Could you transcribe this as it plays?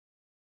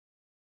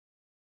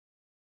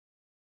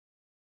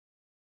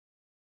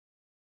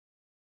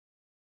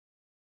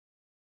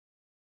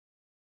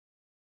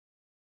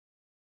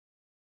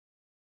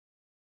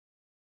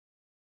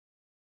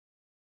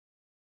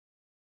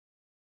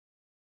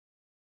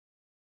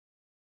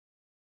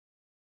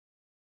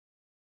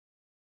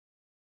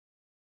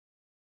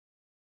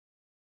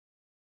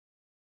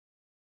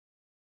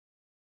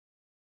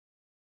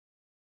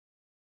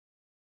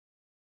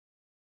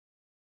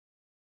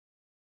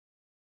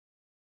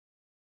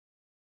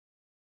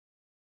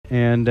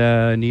And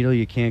needle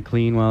you can't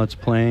clean while it's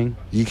playing.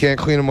 You can't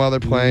clean them while they're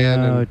playing.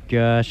 Oh,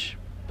 gosh.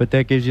 But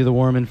that gives you the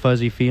warm and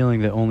fuzzy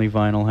feeling that only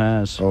vinyl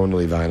has.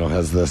 Only vinyl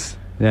has this.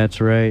 That's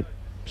right.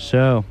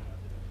 So,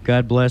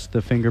 God bless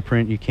the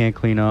fingerprint you can't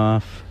clean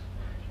off.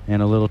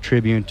 And a little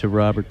tribute to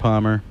Robert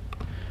Palmer.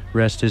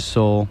 Rest his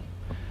soul.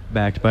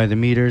 Backed by the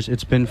meters.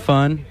 It's been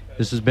fun.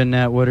 This has been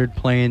Nat Woodard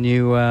playing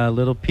you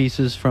little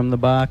pieces from the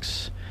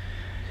box.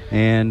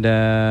 And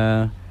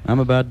I'm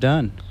about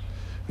done.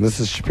 This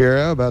is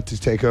Shapiro about to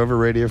take over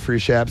Radio Free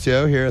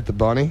Shapsio here at the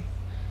Bunny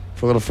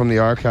for a little from the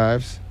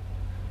archives.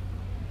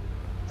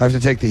 I have to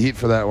take the heat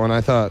for that one.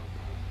 I thought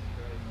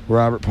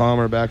Robert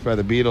Palmer, backed by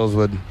the Beatles,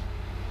 would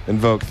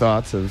invoke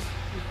thoughts of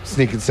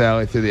Sneaking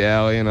Sally through the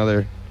alley and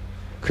other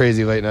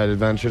crazy late night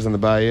adventures on the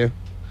bayou.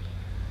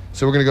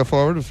 So we're going to go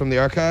forward with from the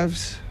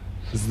archives.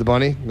 This is the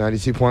Bunny,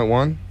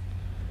 92.1.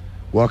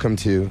 Welcome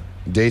to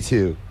day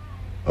 2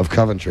 of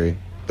Coventry,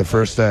 the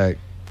first day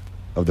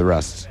of the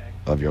rest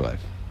of your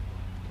life.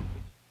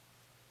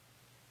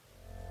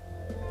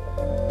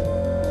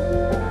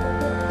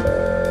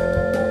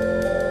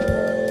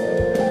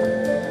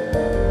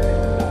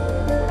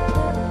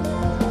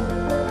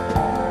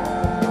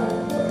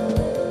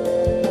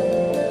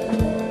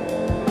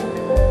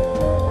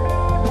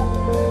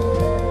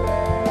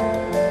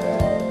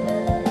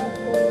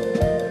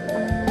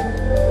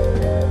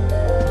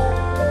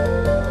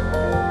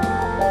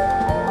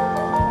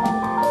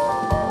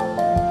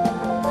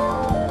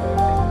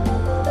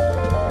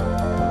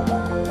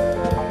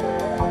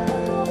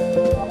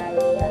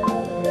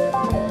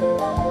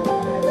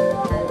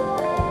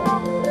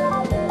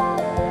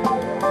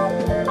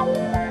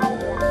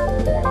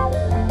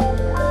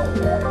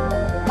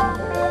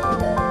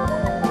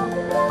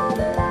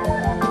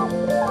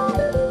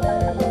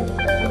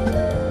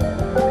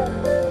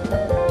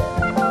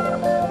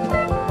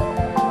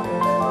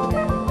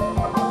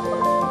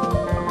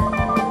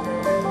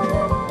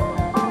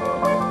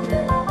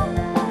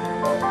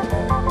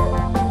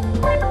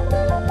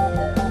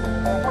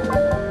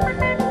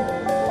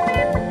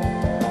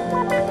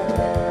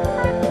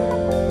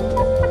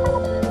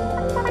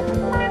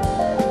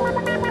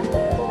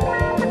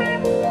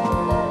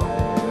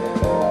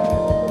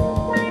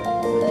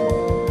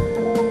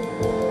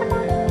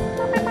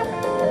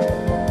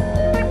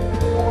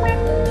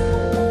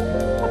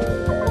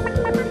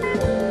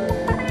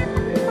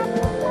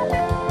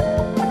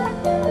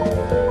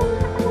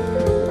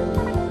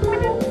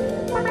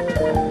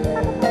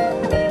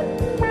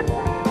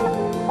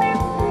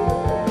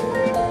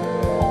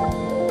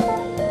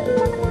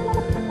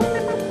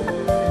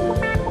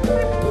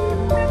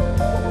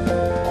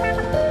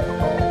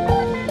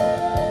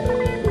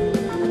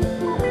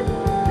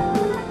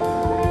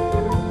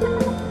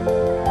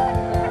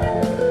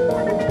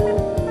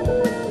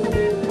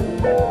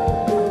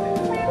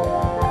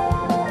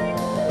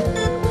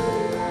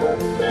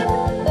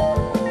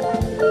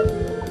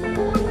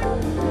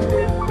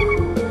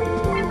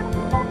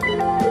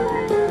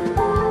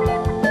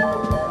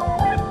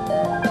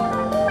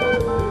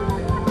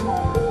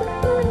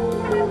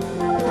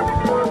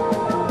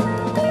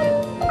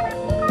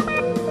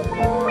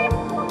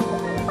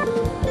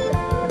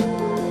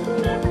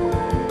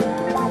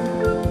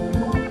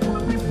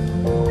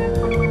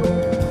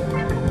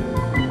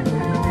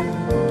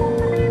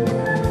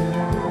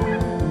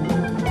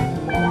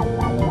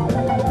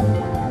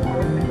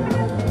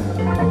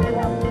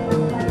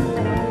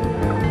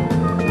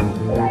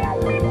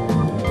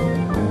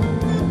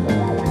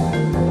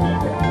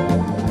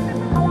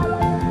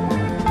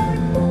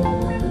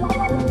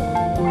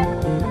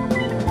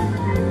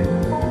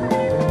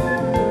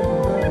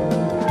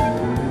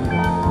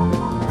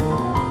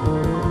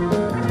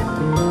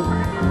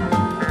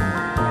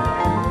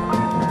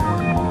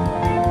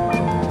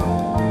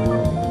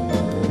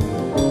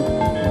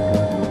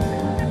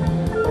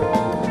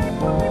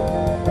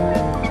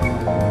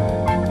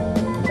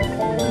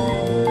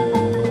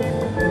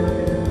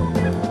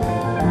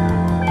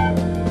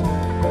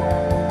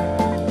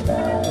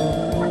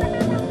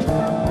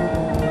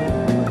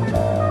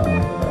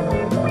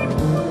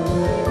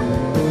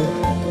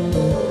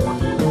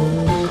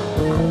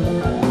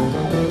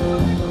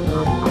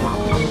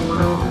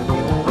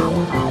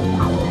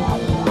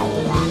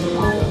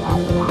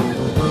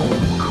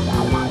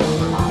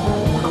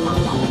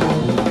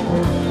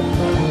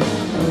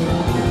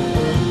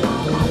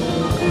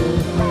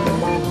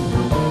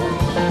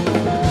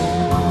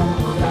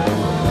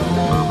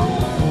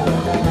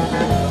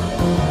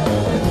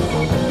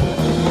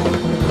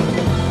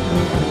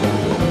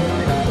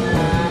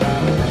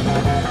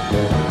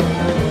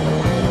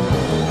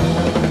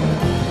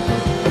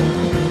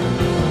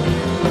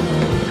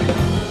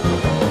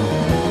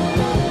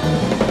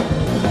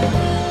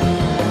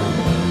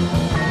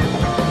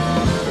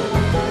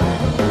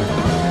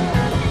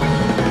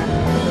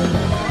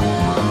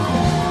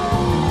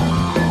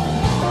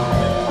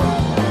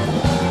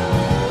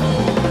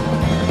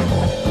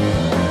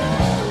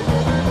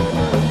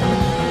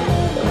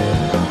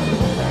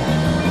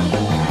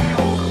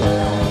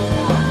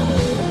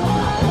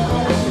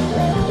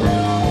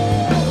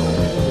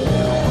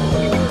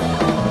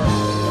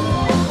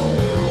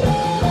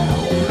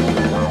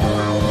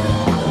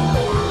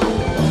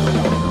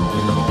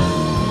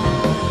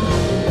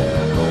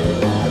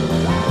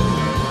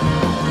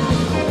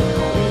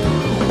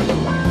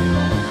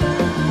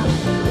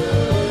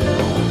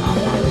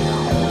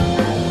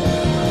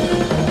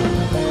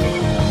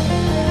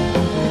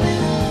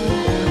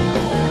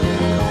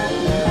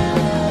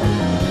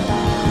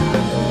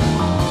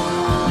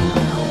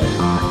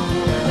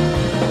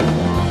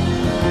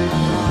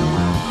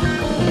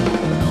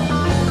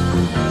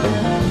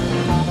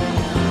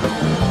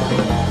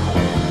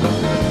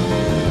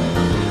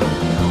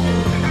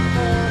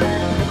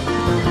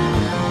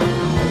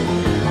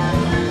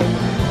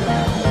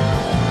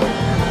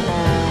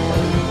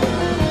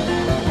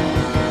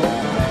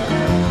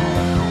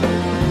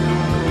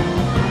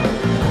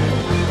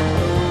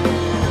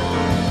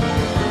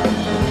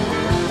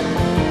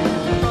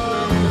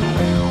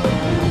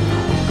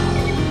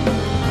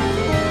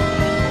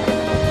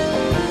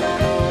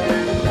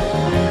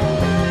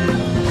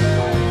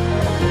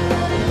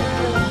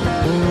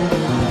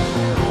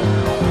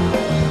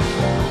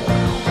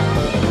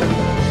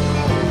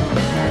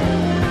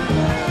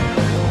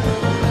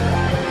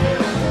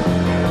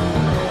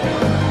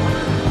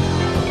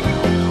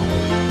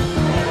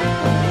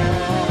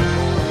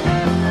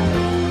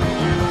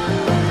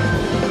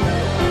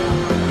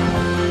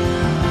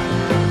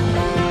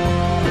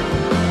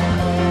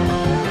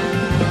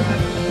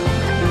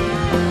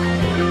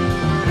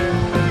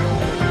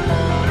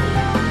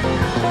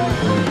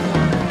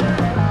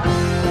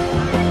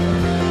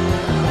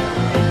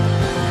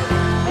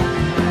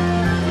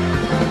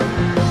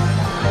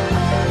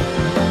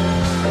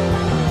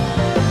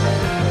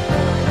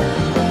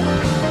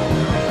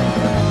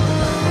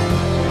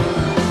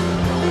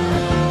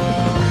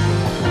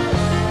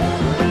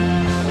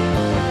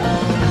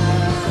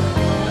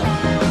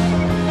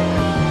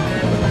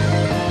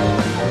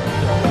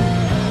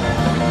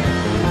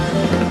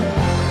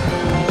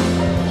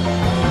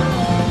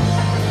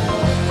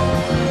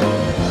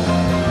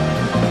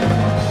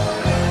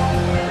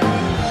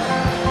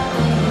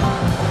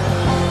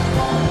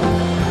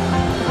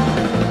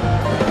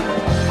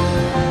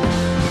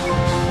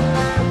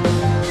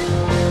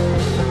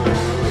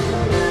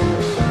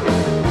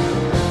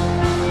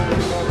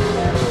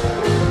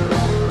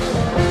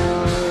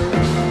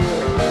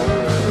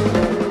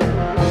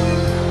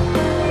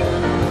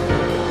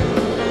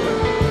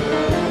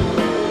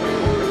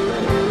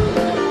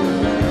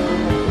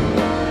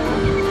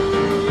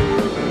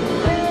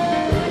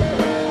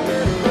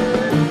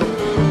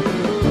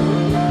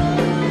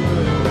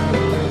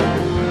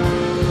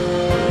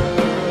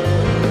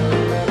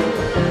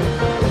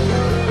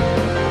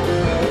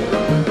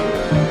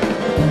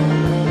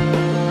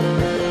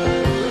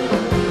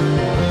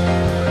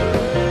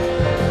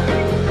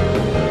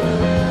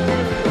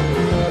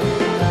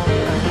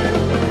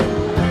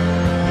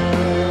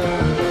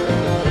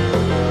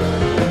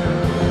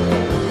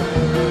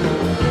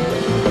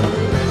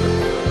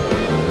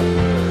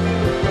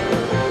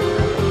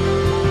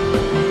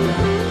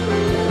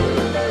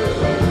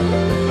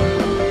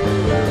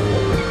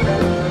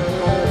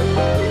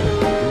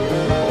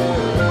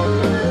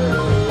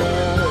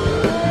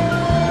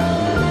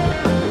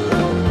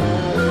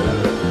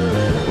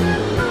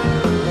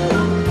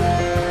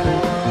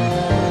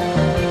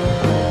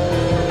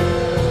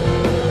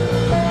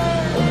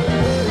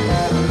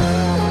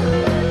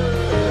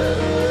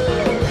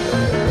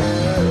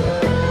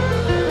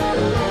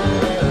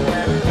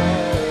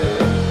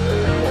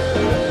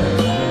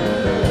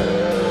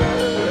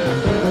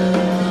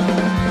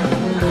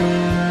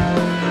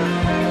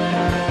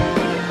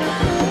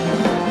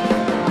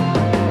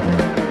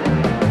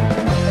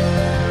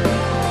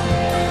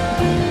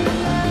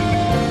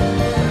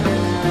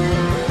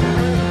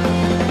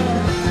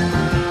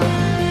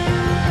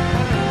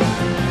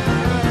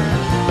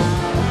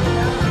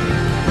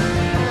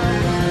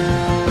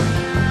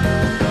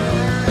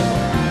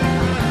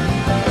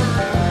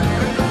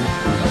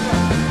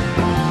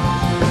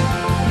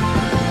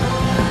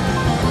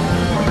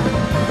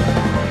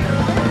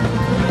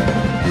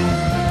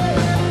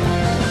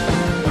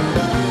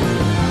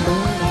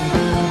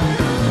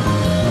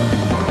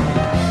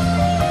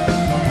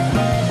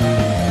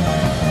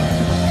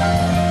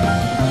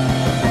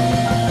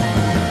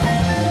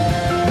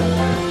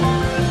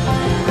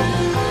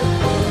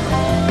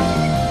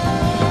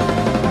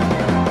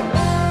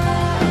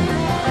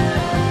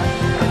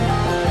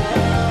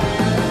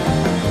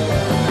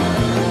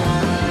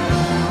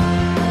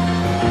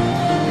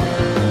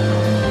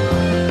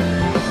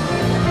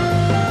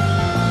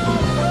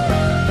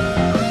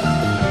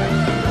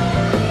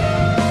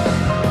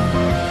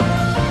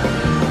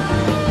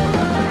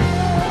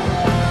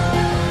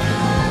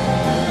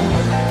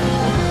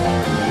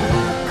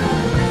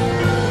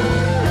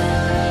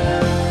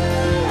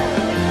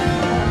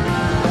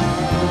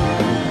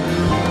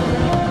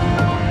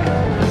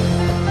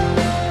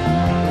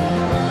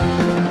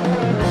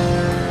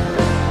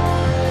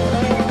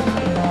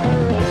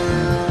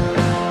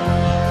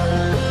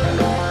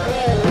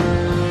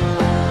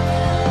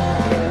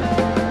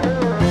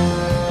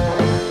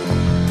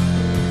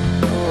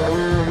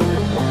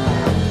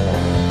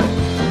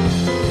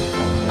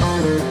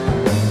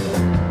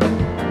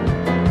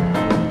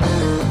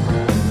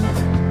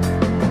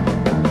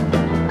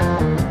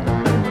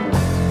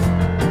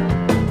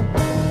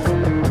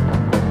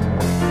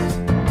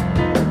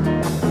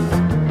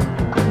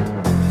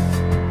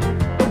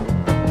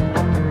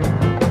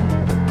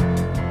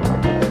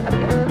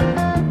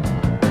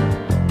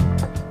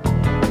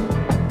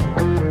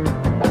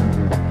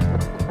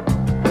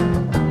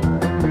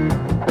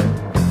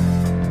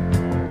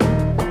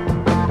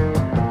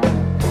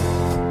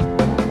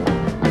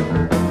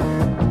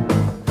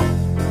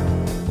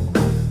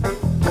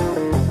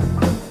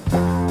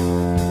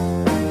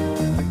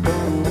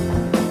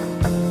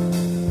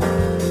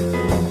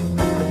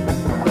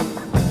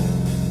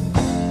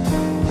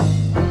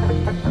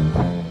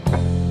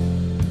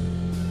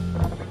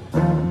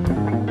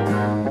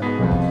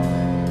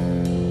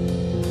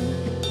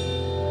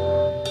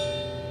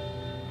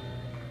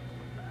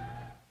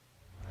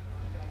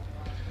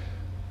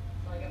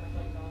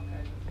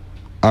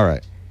 All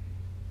right.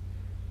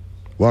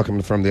 Welcome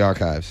to From the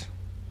Archives.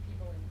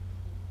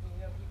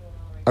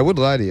 I would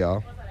lie to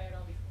y'all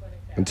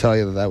and tell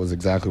you that that was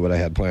exactly what I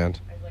had planned.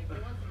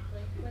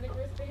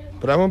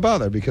 But I won't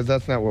bother because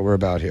that's not what we're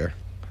about here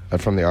at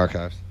From the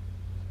Archives.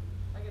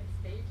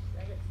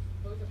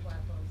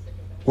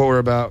 What we're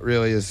about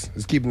really is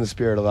keeping the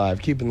spirit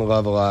alive, keeping the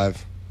love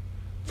alive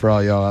for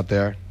all y'all out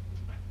there.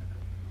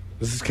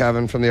 This is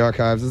Kevin from the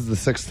Archives. This is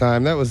the 6th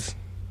time. That was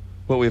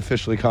what we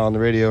officially call in the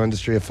radio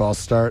industry a false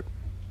start.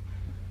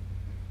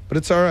 But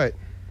it's all right.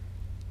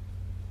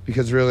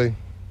 Because really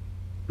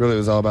it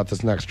was all about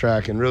this next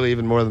track. And really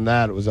even more than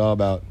that, it was all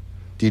about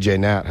DJ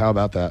Nat. How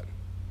about that?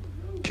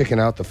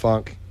 Kicking out the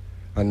funk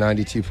on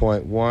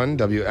 92.1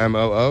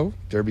 WMOO,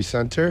 Derby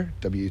Center,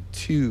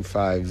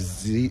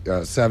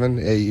 W257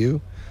 AU.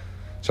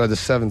 Sorry, the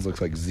 7s looks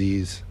like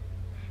Z's.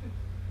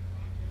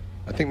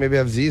 I think maybe I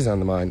have Z's on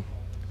the mind.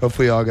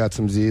 Hopefully you all got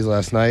some Z's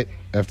last night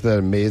after that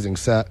amazing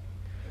set.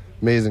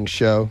 Amazing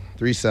show.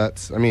 3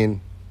 sets. I mean,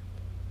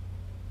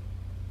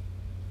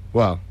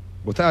 well,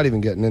 without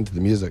even getting into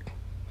the music,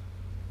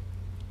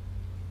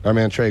 our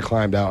man Trey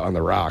climbed out on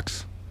the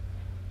rocks.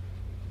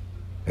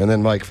 And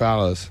then Mike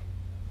Fallows.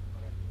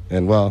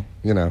 And, well,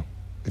 you know,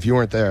 if you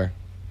weren't there,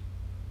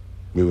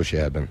 we wish you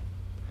had been.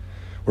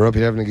 We hope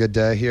you're having a good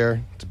day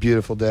here. It's a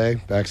beautiful day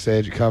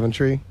backstage at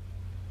Coventry.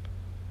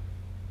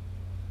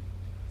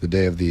 The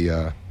day of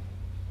the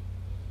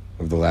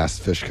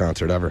last Fish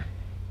concert ever.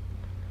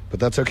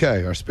 But that's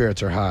okay. Our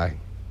spirits are high.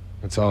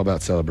 It's all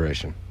about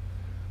celebration.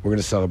 We're going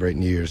to celebrate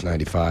New Year's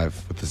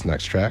 95 with this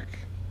next track.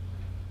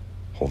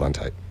 Hold on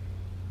tight.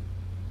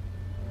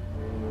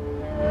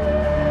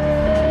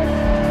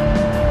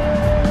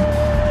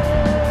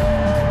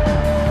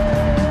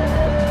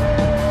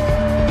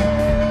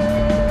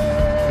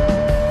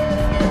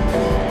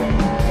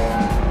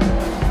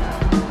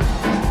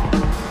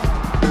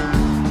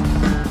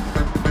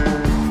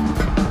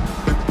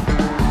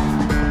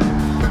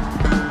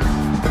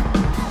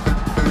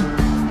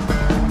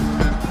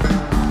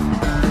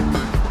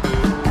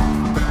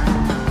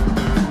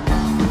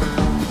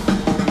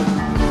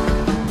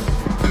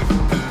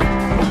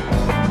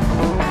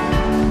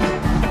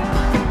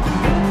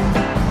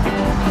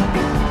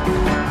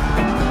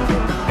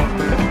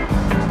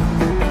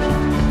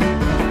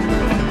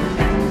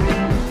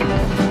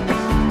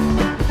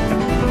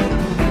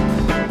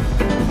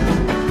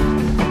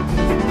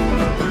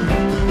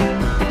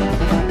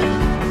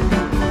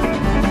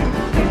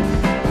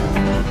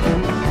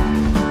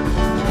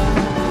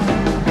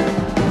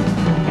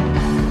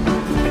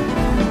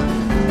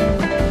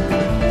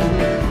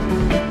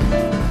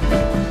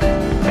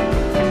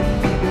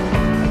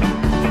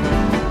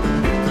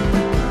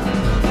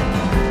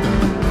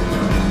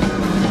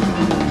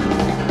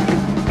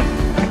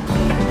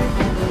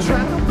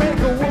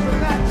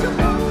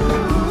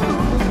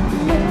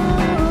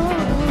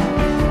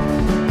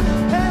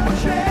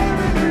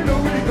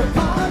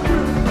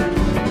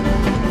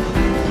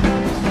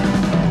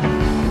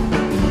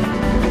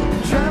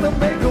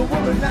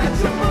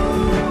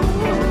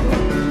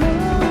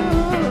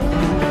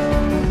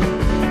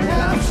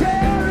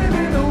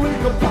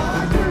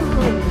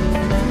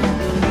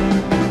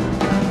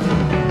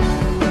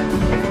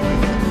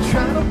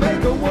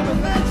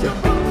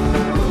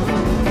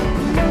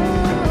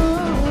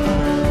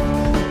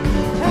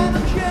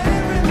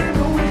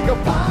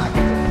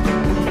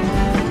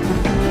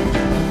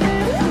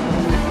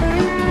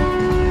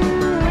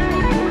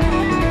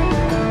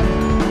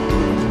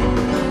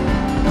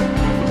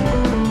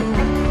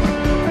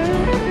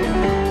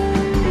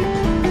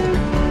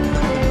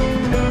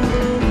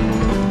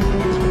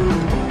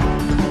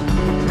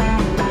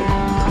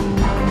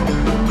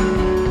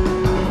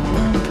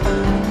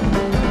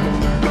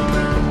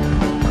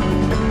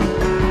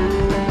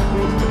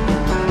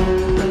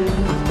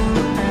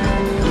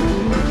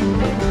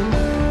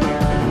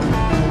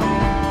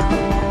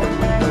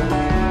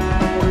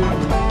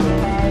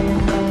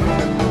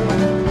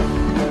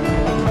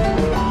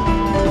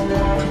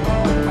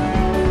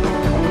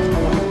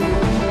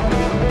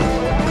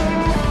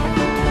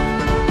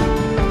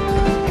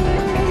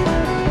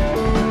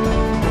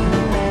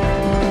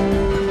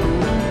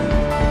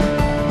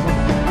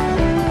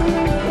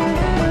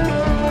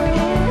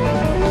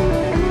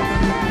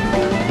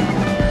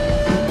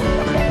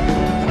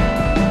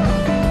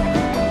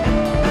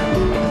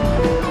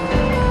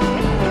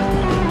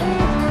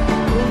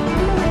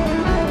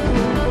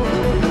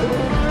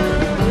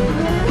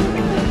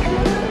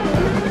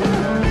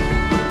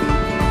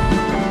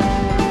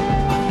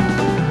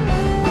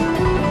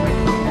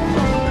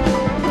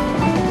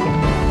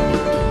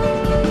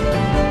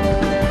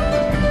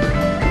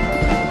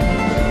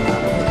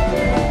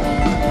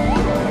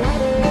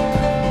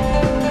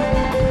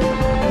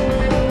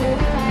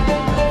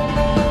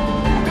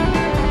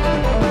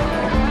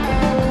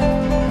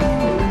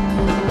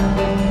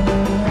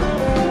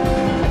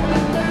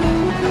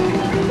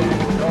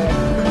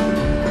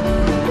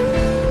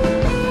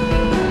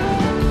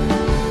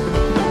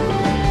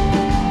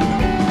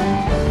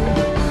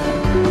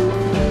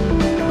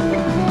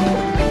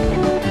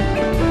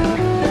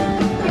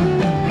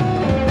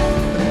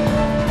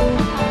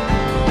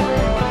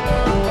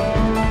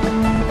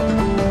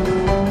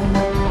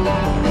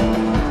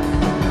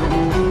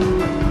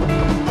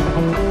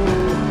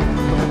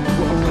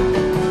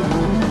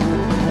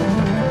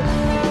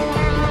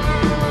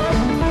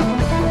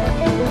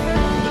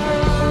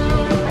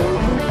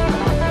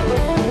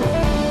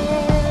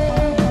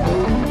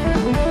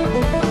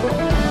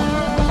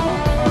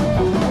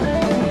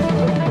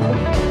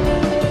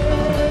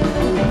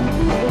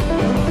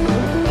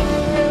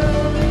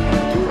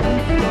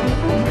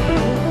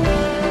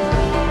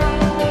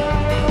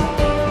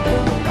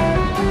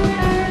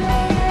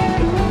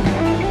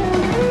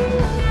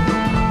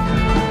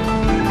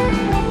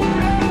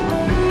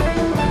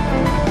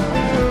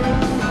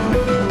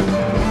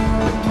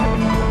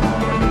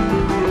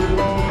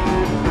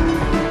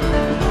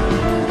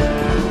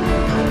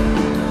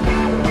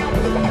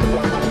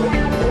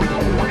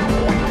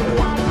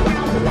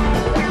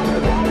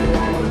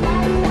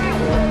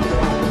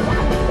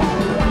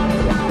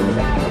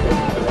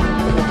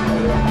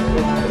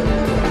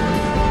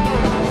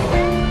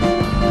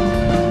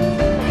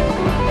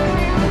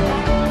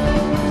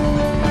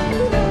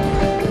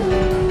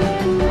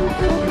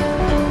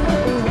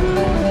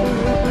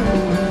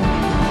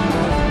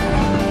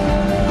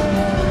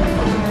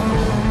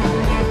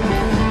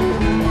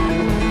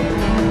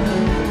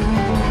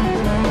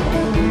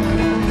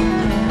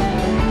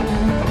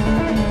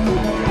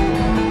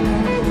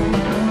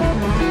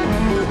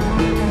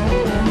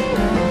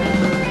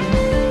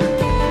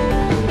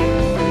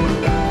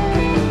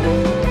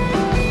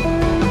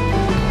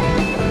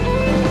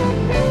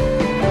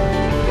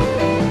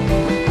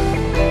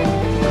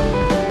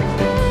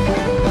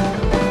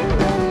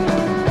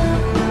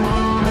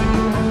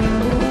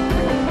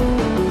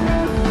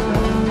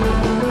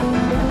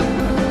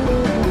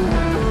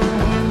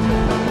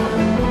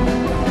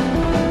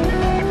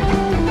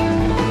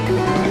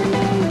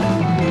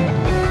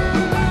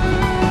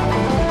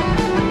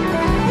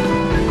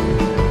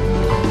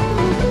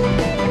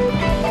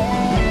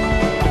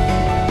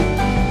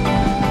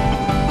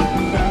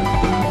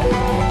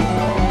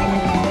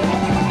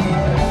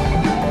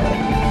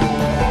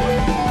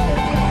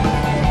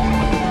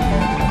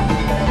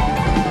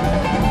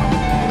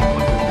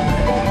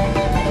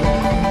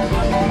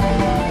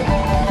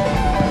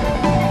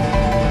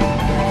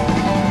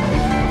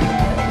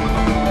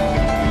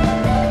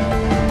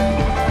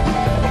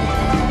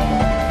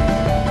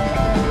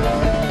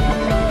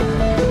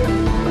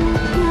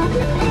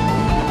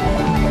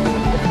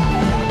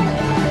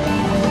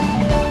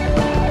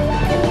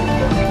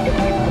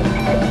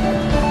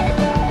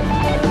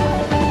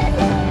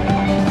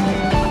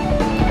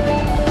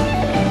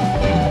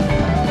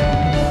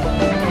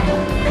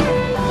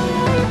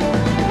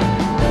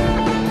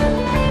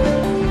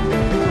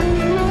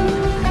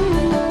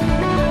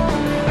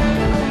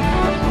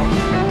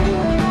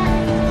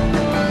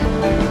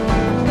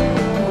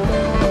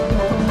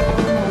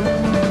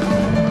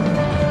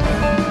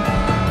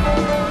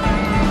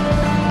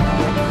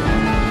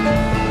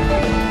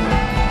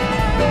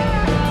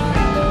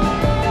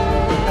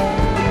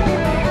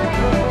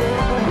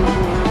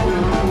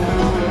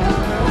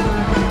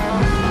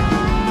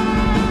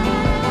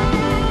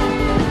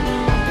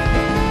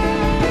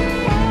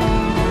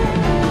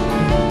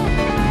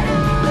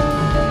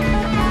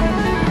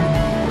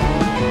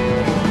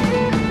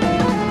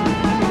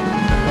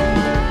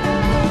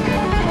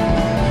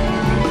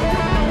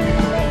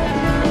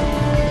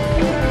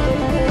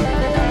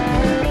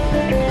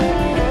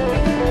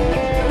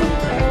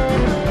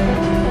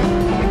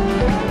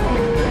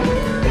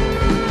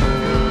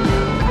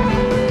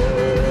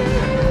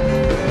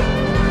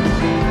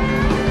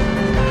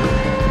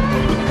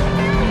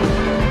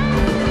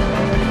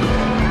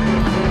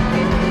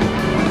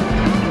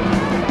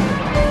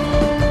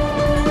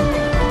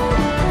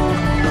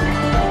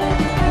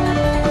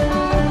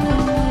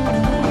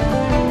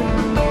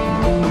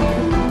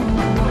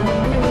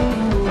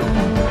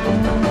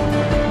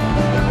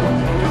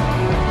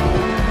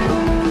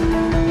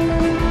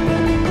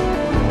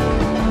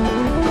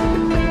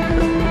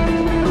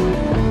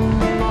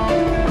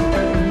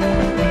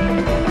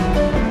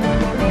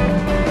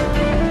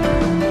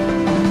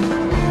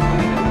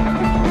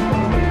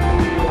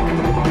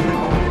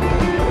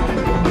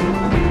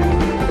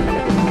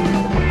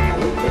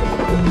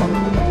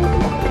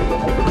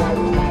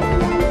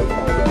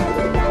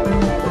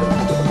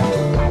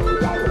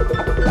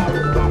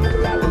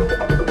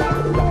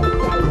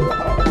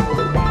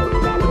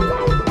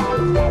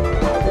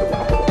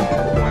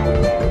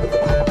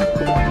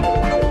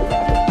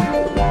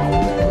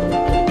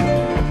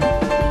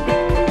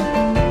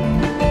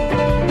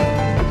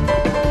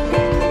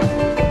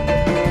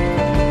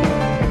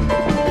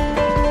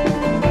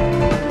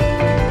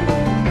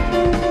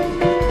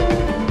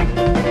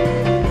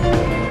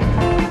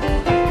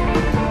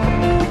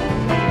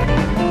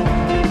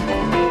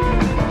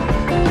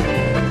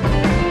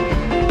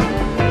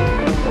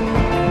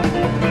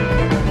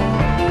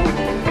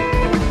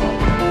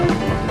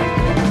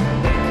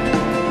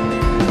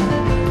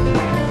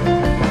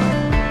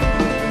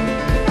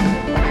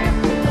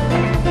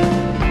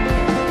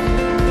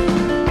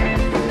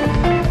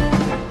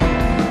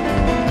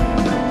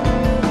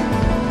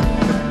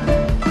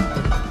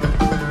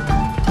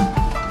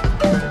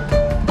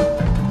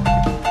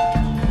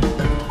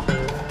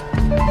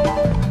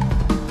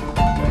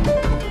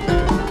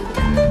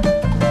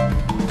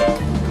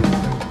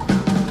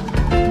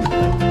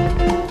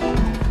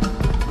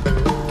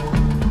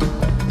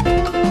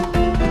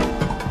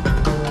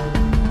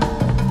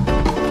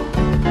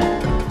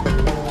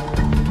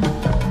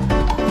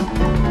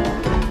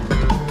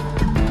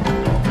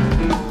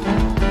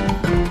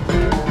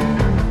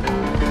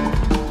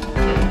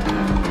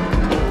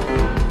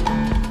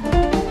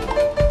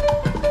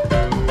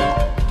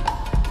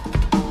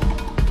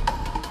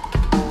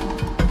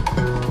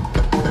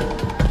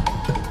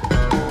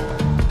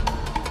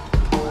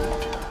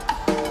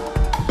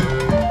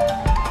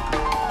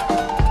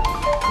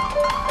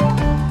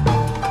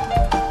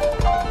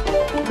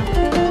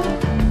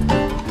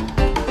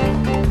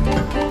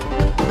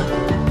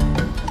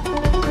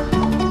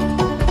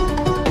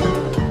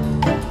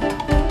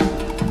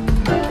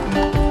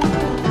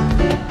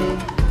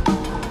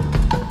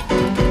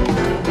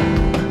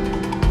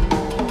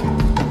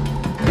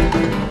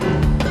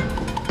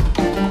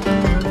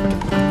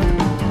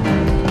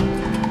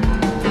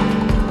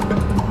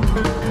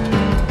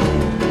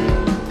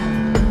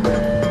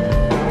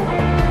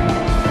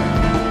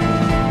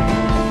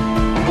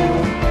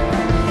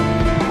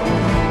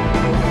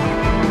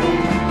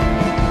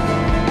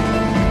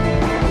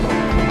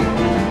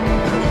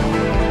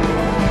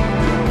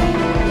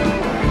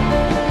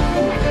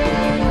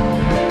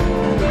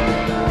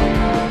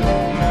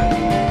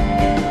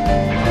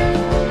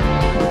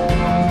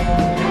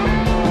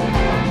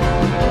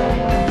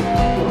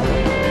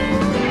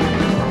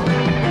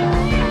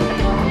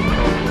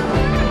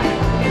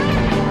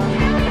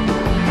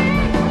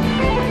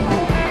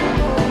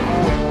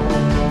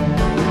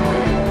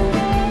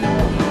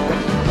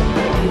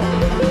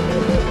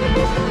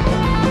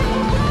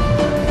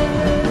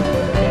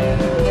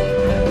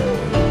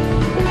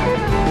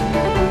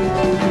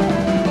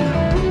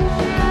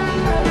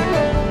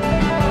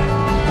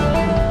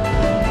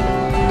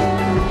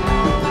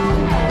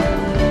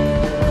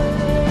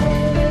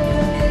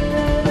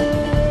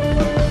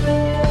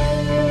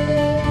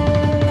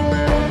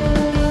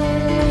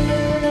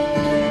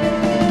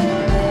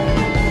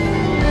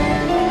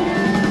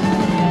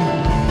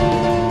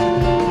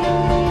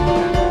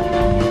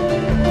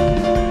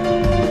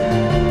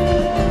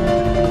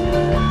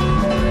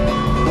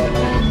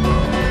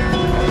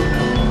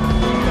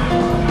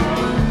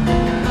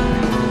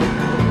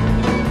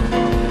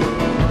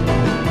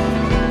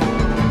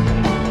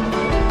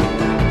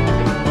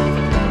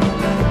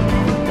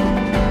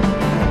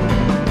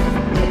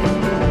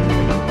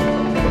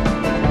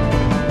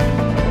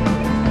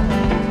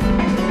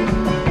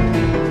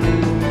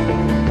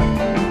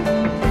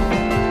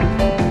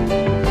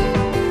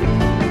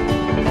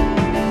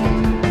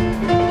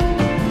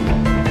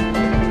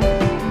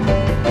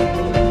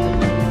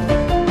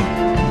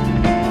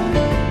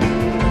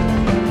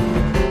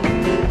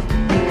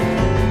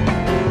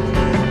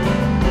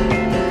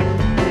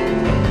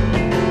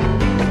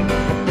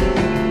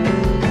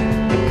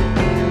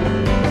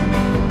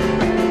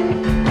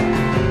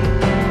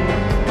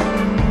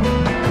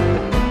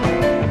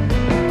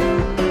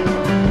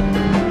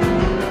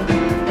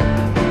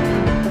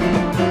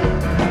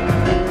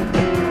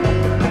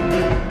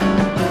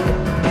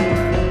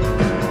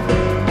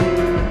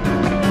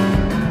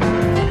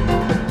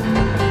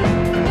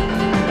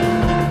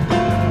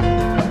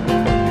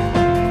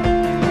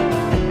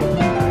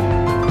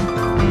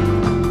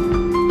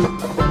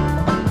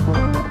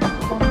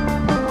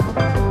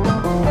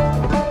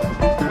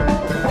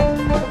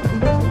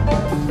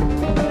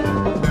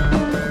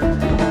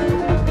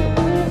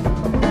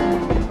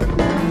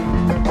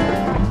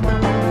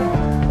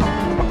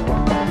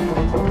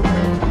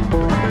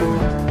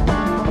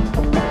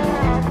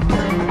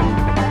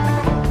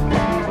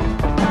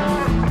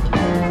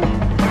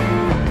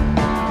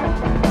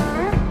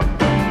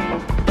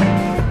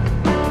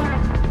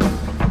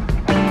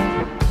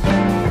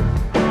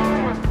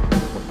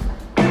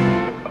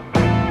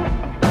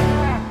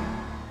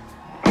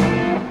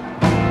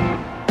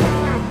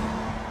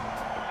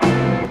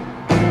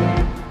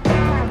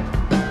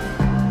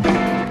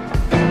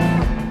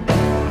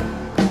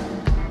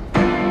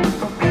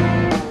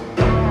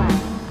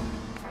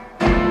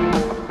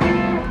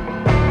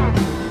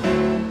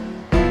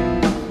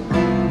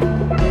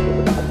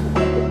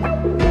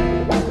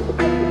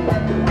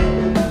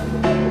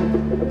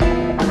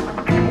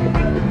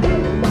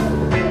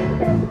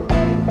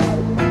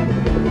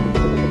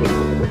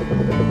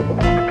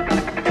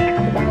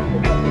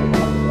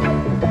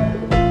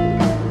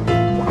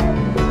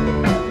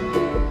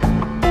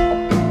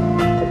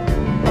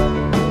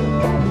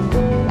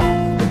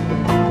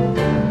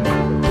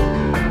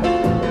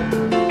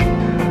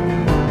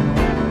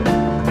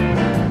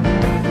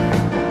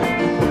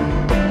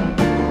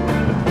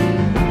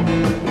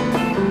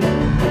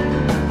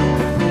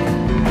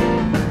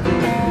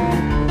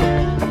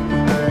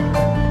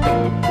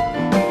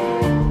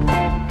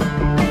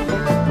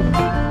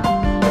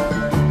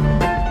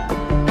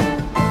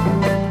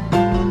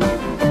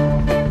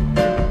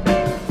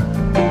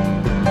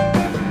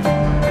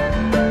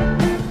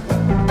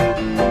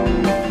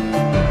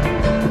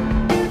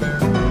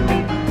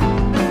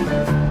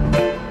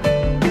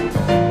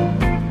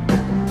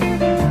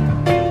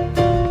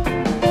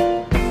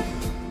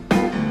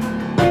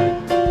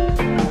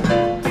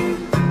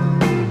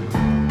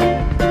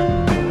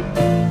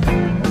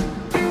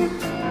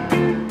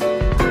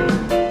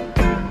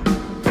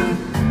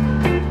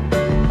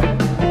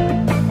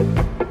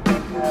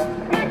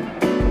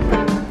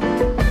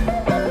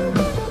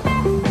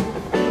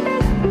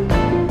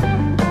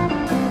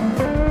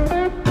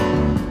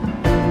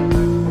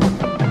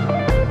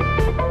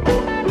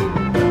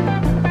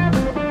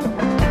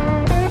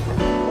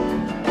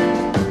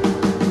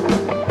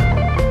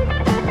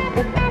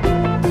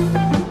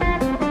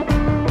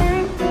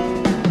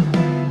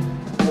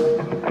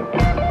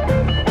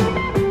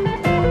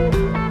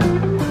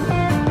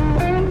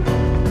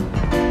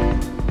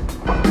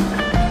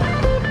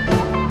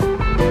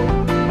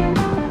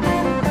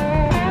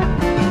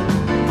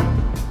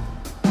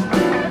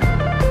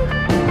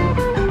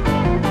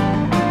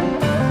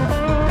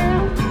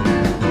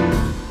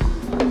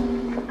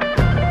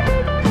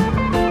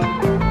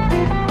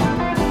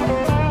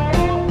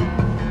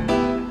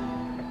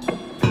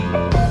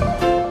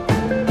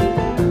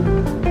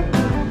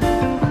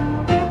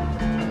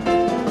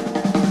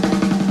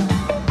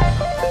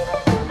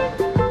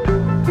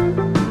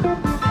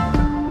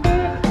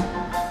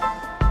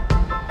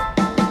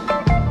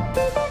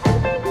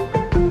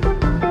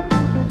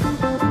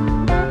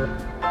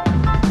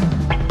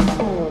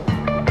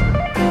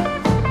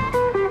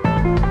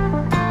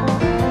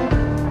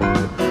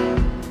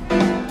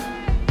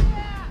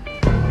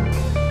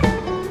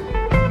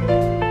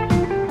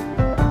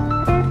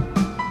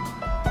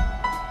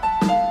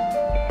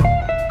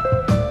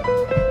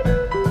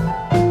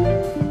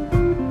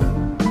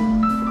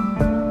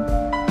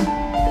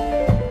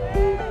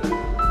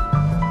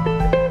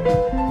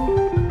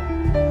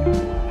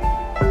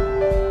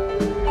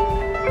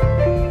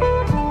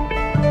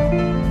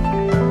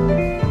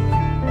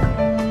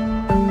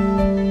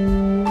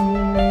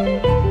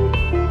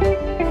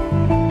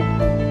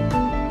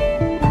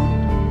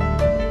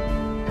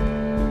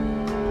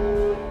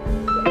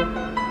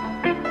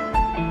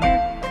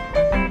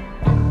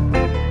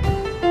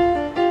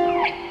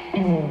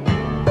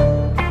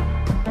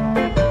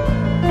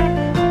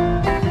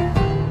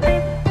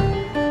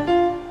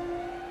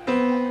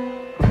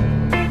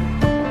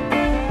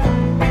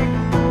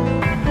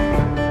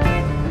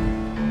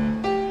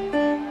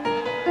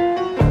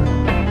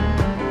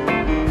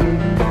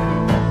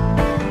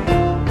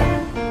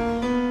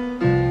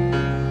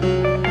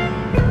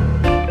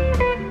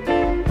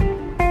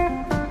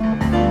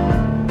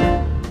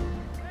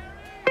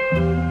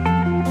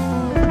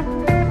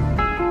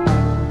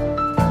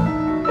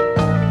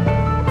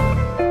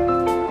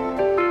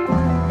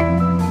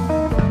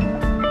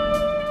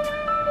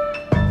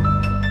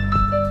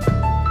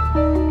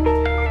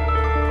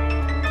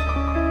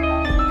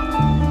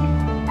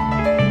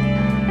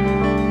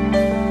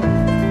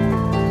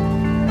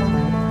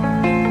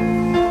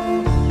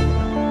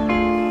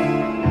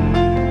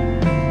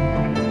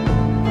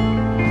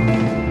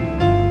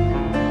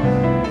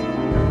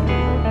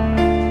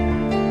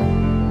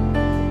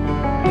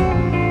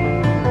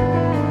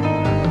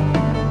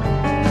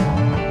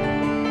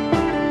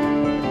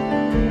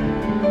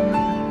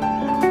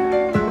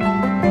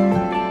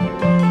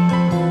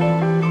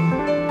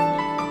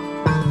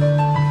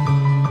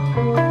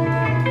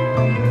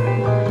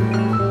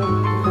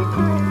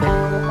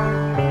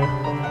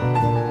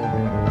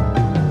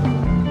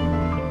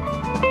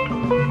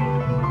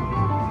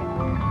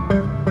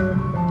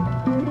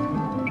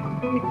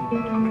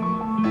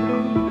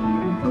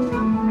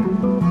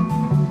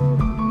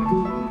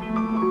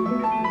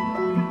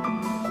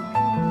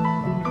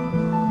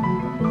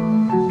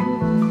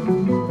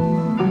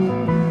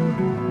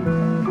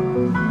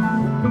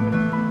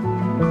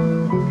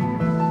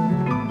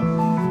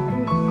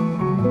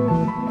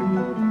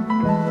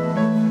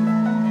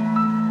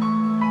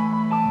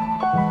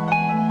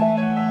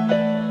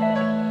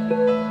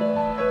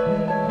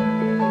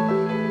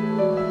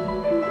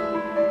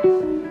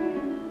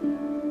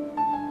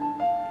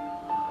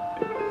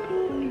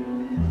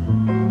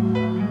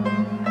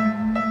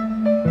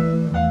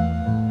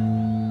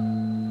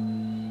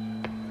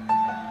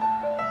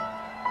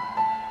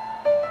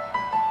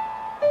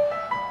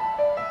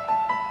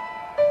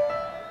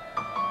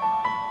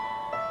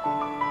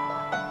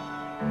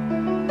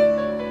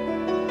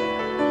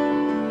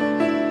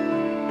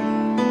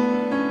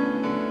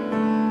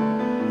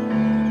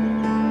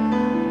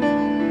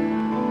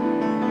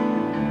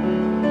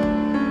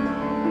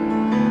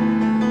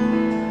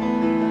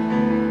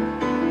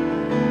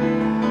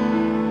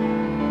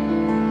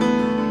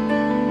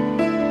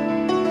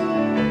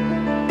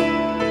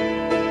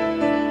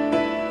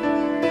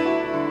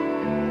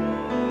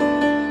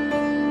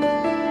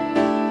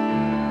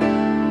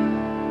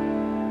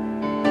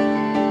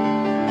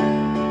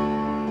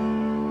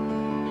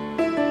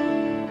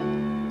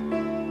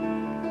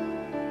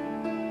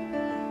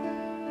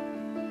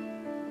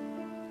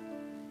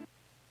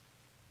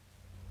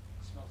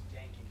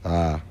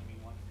 the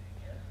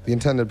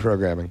intended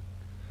programming.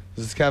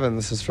 This is Kevin.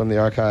 This is from the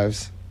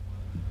archives.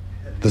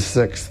 The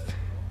 6th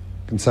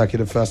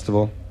consecutive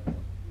festival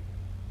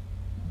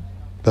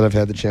that I've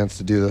had the chance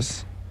to do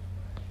this,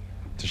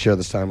 to share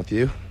this time with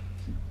you.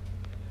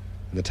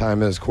 And the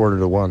time is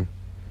 1:45.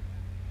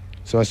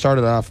 So I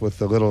started off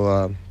with a little,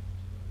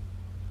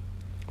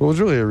 what was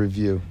really a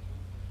review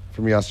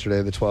from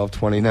yesterday, the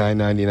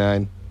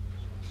 12/29/99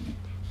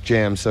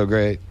 jam, so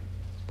great.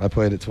 I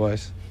played it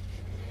twice.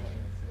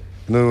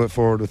 And then we went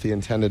forward with the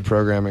intended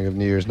programming of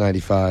New Year's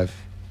 95,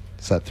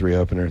 set 3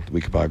 opener, the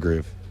Weekapaw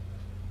Groove.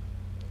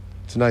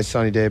 It's a nice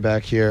sunny day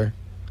back here.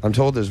 I'm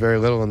told there's very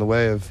little in the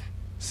way of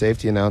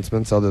safety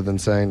announcements other than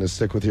saying to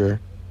stick with your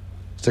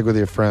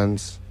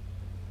friends.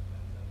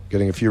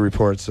 Getting a few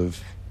reports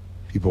of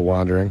people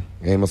wandering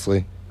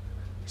aimlessly.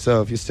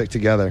 So if you stick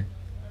together,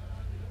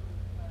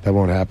 that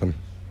won't happen.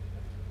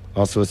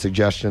 Also a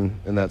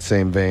suggestion in that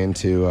same vein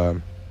to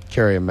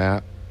carry a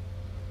map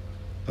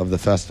of the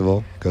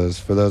festival, because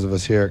for those of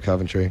us here at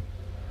Coventry,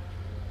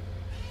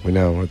 we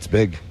know it's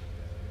big.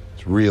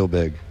 It's real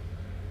big.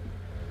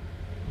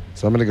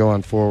 So I'm going to go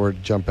on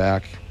forward, jump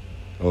back,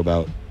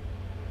 about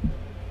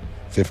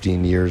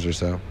 15 years or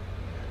so,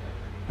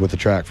 with a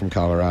track from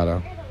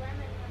Colorado.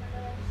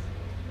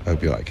 I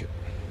hope you like it.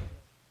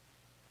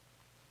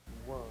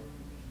 1,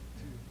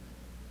 2,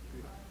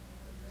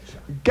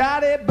 3.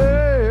 Got a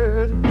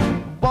bird,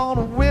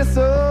 wanna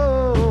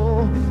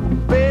whistle.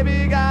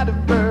 Baby got a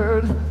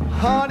bird,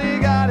 honey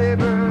got a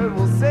bird,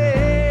 we'll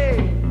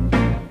say.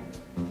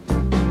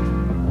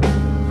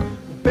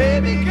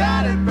 Baby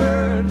got a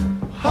bird,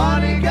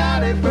 honey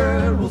got a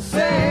bird, we'll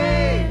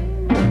say.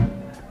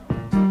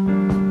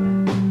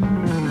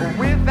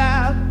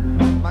 Without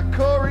my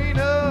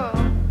Corina,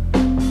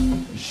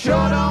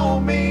 sure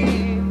don't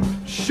mean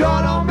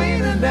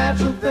a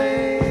natural thing.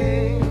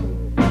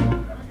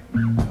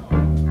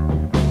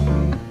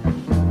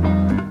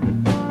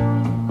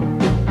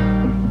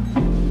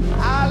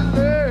 I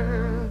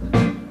learned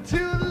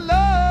to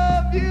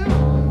love you,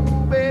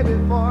 baby,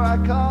 before I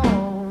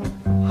call,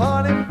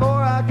 honey,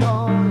 before I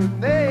call your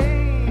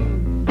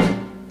name.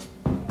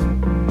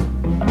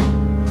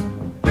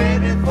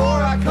 Baby,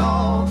 before I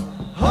call,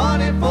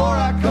 honey, before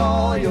I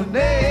call your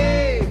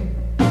name.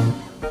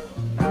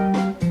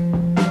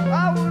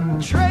 I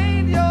wouldn't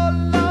trade your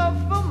love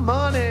for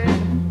money.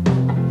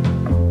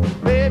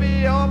 Baby,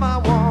 you're my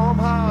warm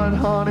heart,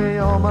 honey,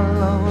 you're my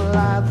love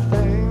life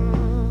thing.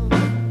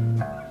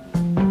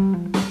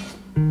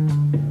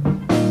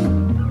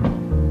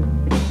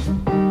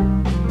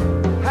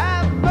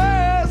 Have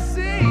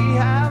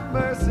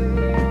mercy,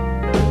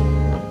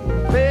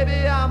 baby,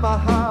 I'm a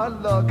hard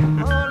luck,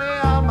 honey,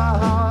 I'm a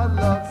hard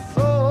luck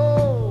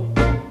soul.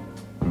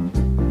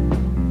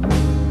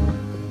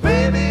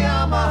 Baby,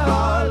 I'm a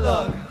hard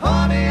luck,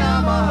 honey,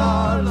 I'm a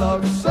hard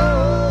luck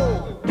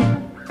soul.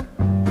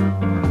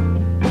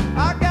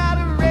 I got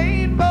a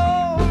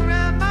rainbow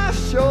around my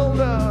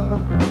shoulder,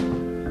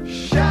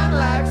 shine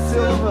like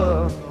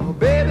silver, oh,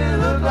 baby,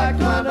 look like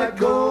planet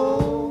gold.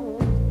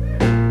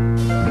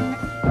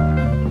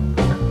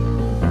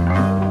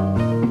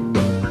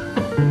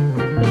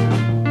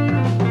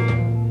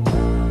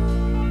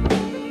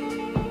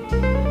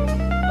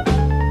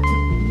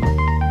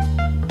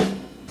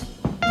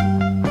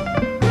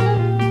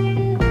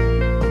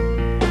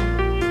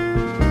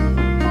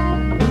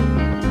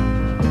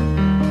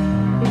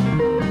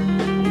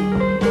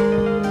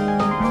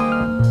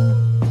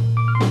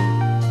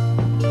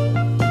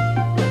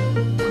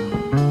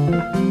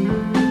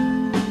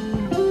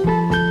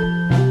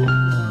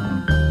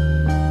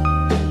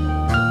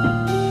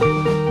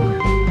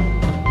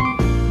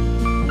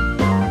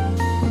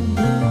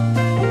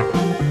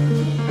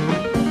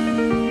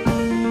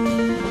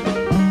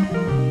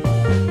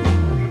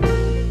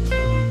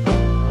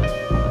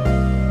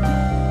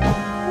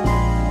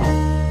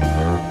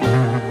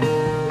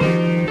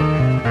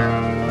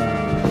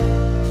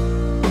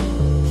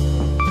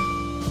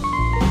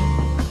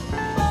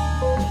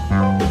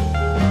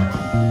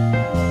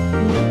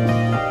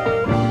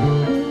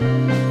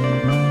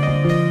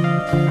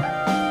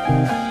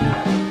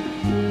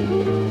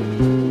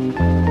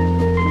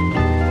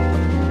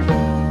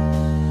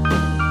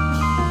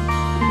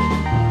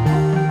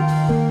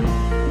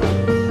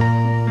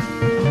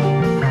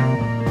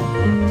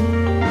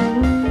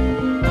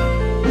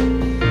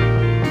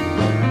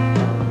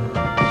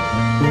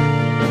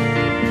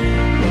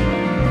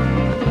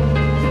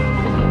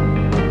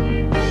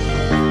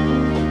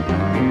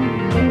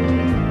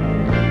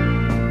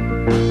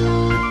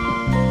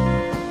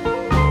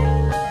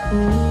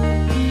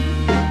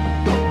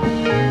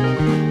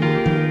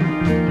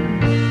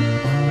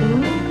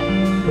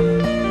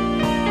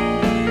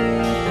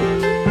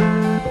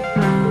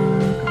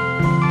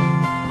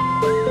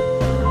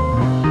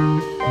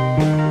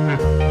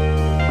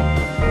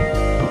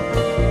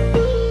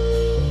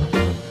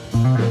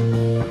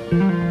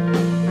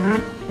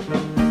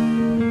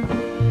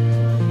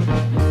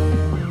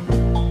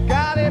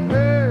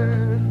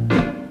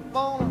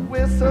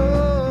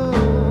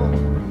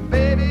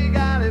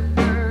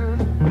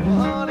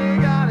 Honey,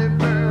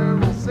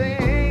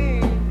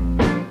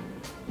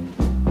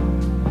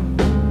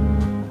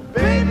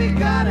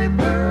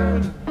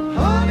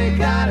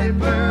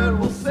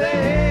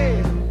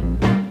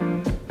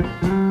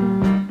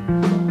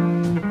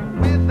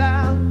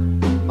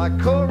 my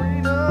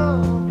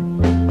Corina.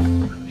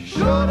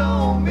 Sure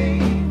don't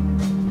mean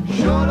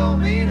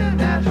a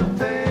natural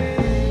thing.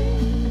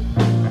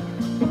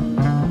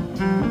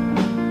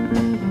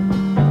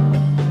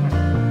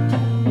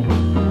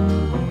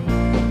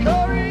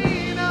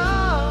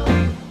 Corina,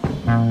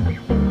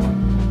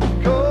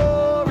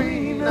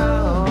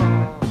 Corina,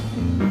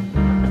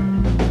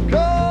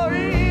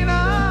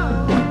 Corina,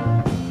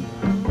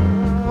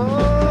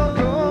 oh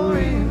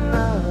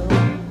Corina,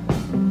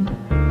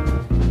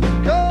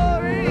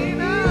 Corina,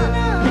 Corina,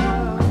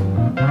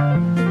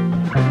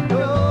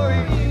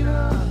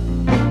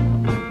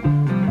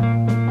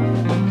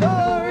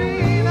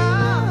 Corina,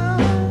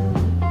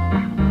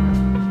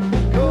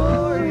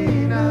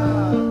 Corina.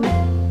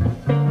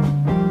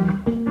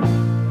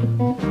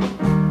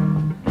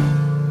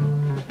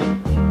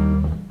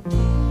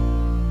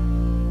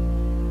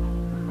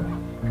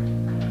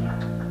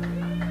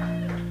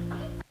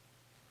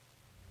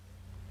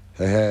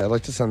 Hey, I'd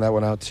like to send that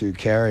one out to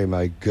Carrie,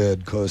 my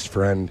good, close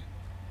friend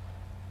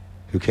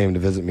who came to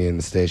visit me in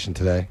the station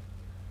today.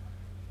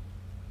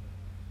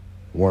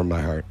 Warmed my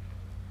heart.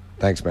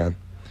 Thanks, man.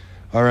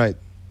 All right,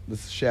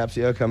 this is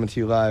Shapsio coming to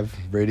you live.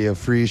 Radio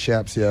Free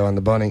Shapsio on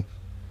the Bunny.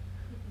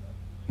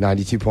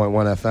 92.1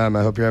 FM.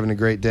 I hope you're having a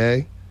great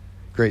day.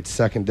 Great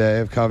second day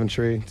of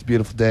Coventry. It's a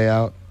beautiful day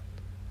out.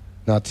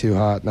 Not too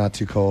hot, not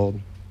too cold.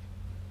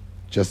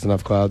 Just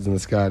enough clouds in the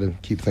sky to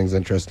keep things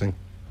interesting.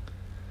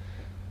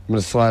 I'm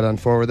going to slide on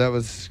forward. That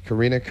was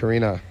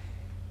Karina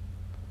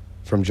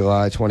from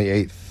July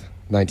 28th,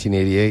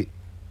 1988.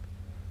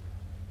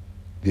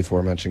 The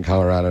aforementioned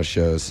Colorado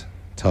shows,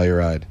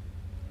 Telluride.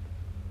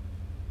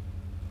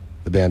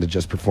 The band had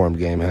just performed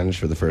Gamehenge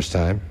for the first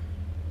time.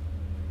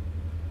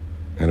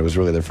 And it was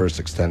really their first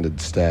extended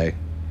stay,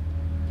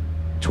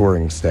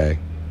 touring stay,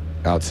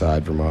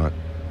 outside Vermont.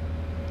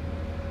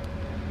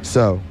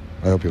 So,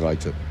 I hope you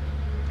liked it.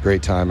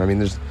 Great time. I mean,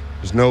 there's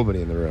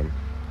nobody in the room.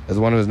 As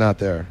one who is not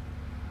there,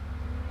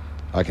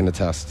 I can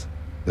attest,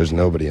 there's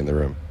nobody in the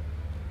room.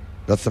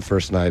 That's the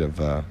first night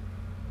of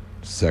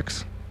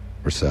 6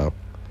 or so.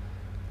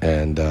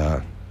 And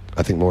I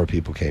think more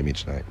people came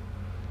each night.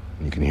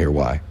 And you can hear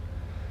why.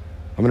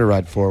 I'm going to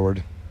ride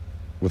forward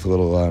with a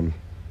little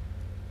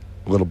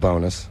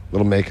bonus,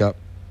 little makeup.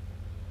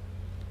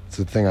 It's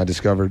a thing I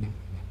discovered,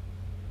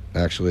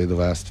 actually, the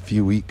last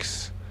few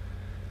weeks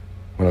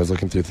when I was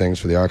looking through things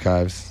for the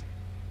archives.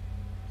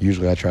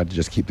 Usually I tried to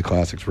just keep the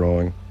classics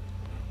rolling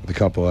with a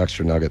couple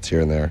extra nuggets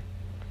here and there.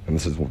 And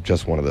this is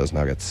just one of those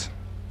nuggets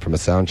from a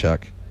sound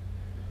check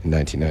in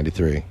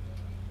 1993.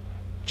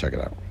 Check it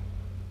out.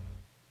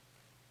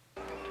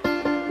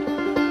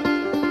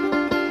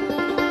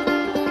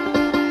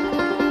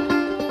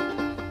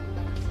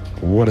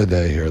 What a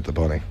day here at the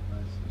Bunny.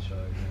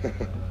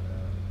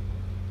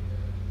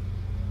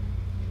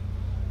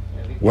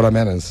 What I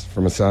meant is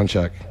from a sound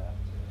check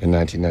in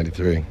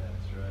 1993.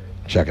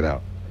 Check it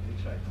out.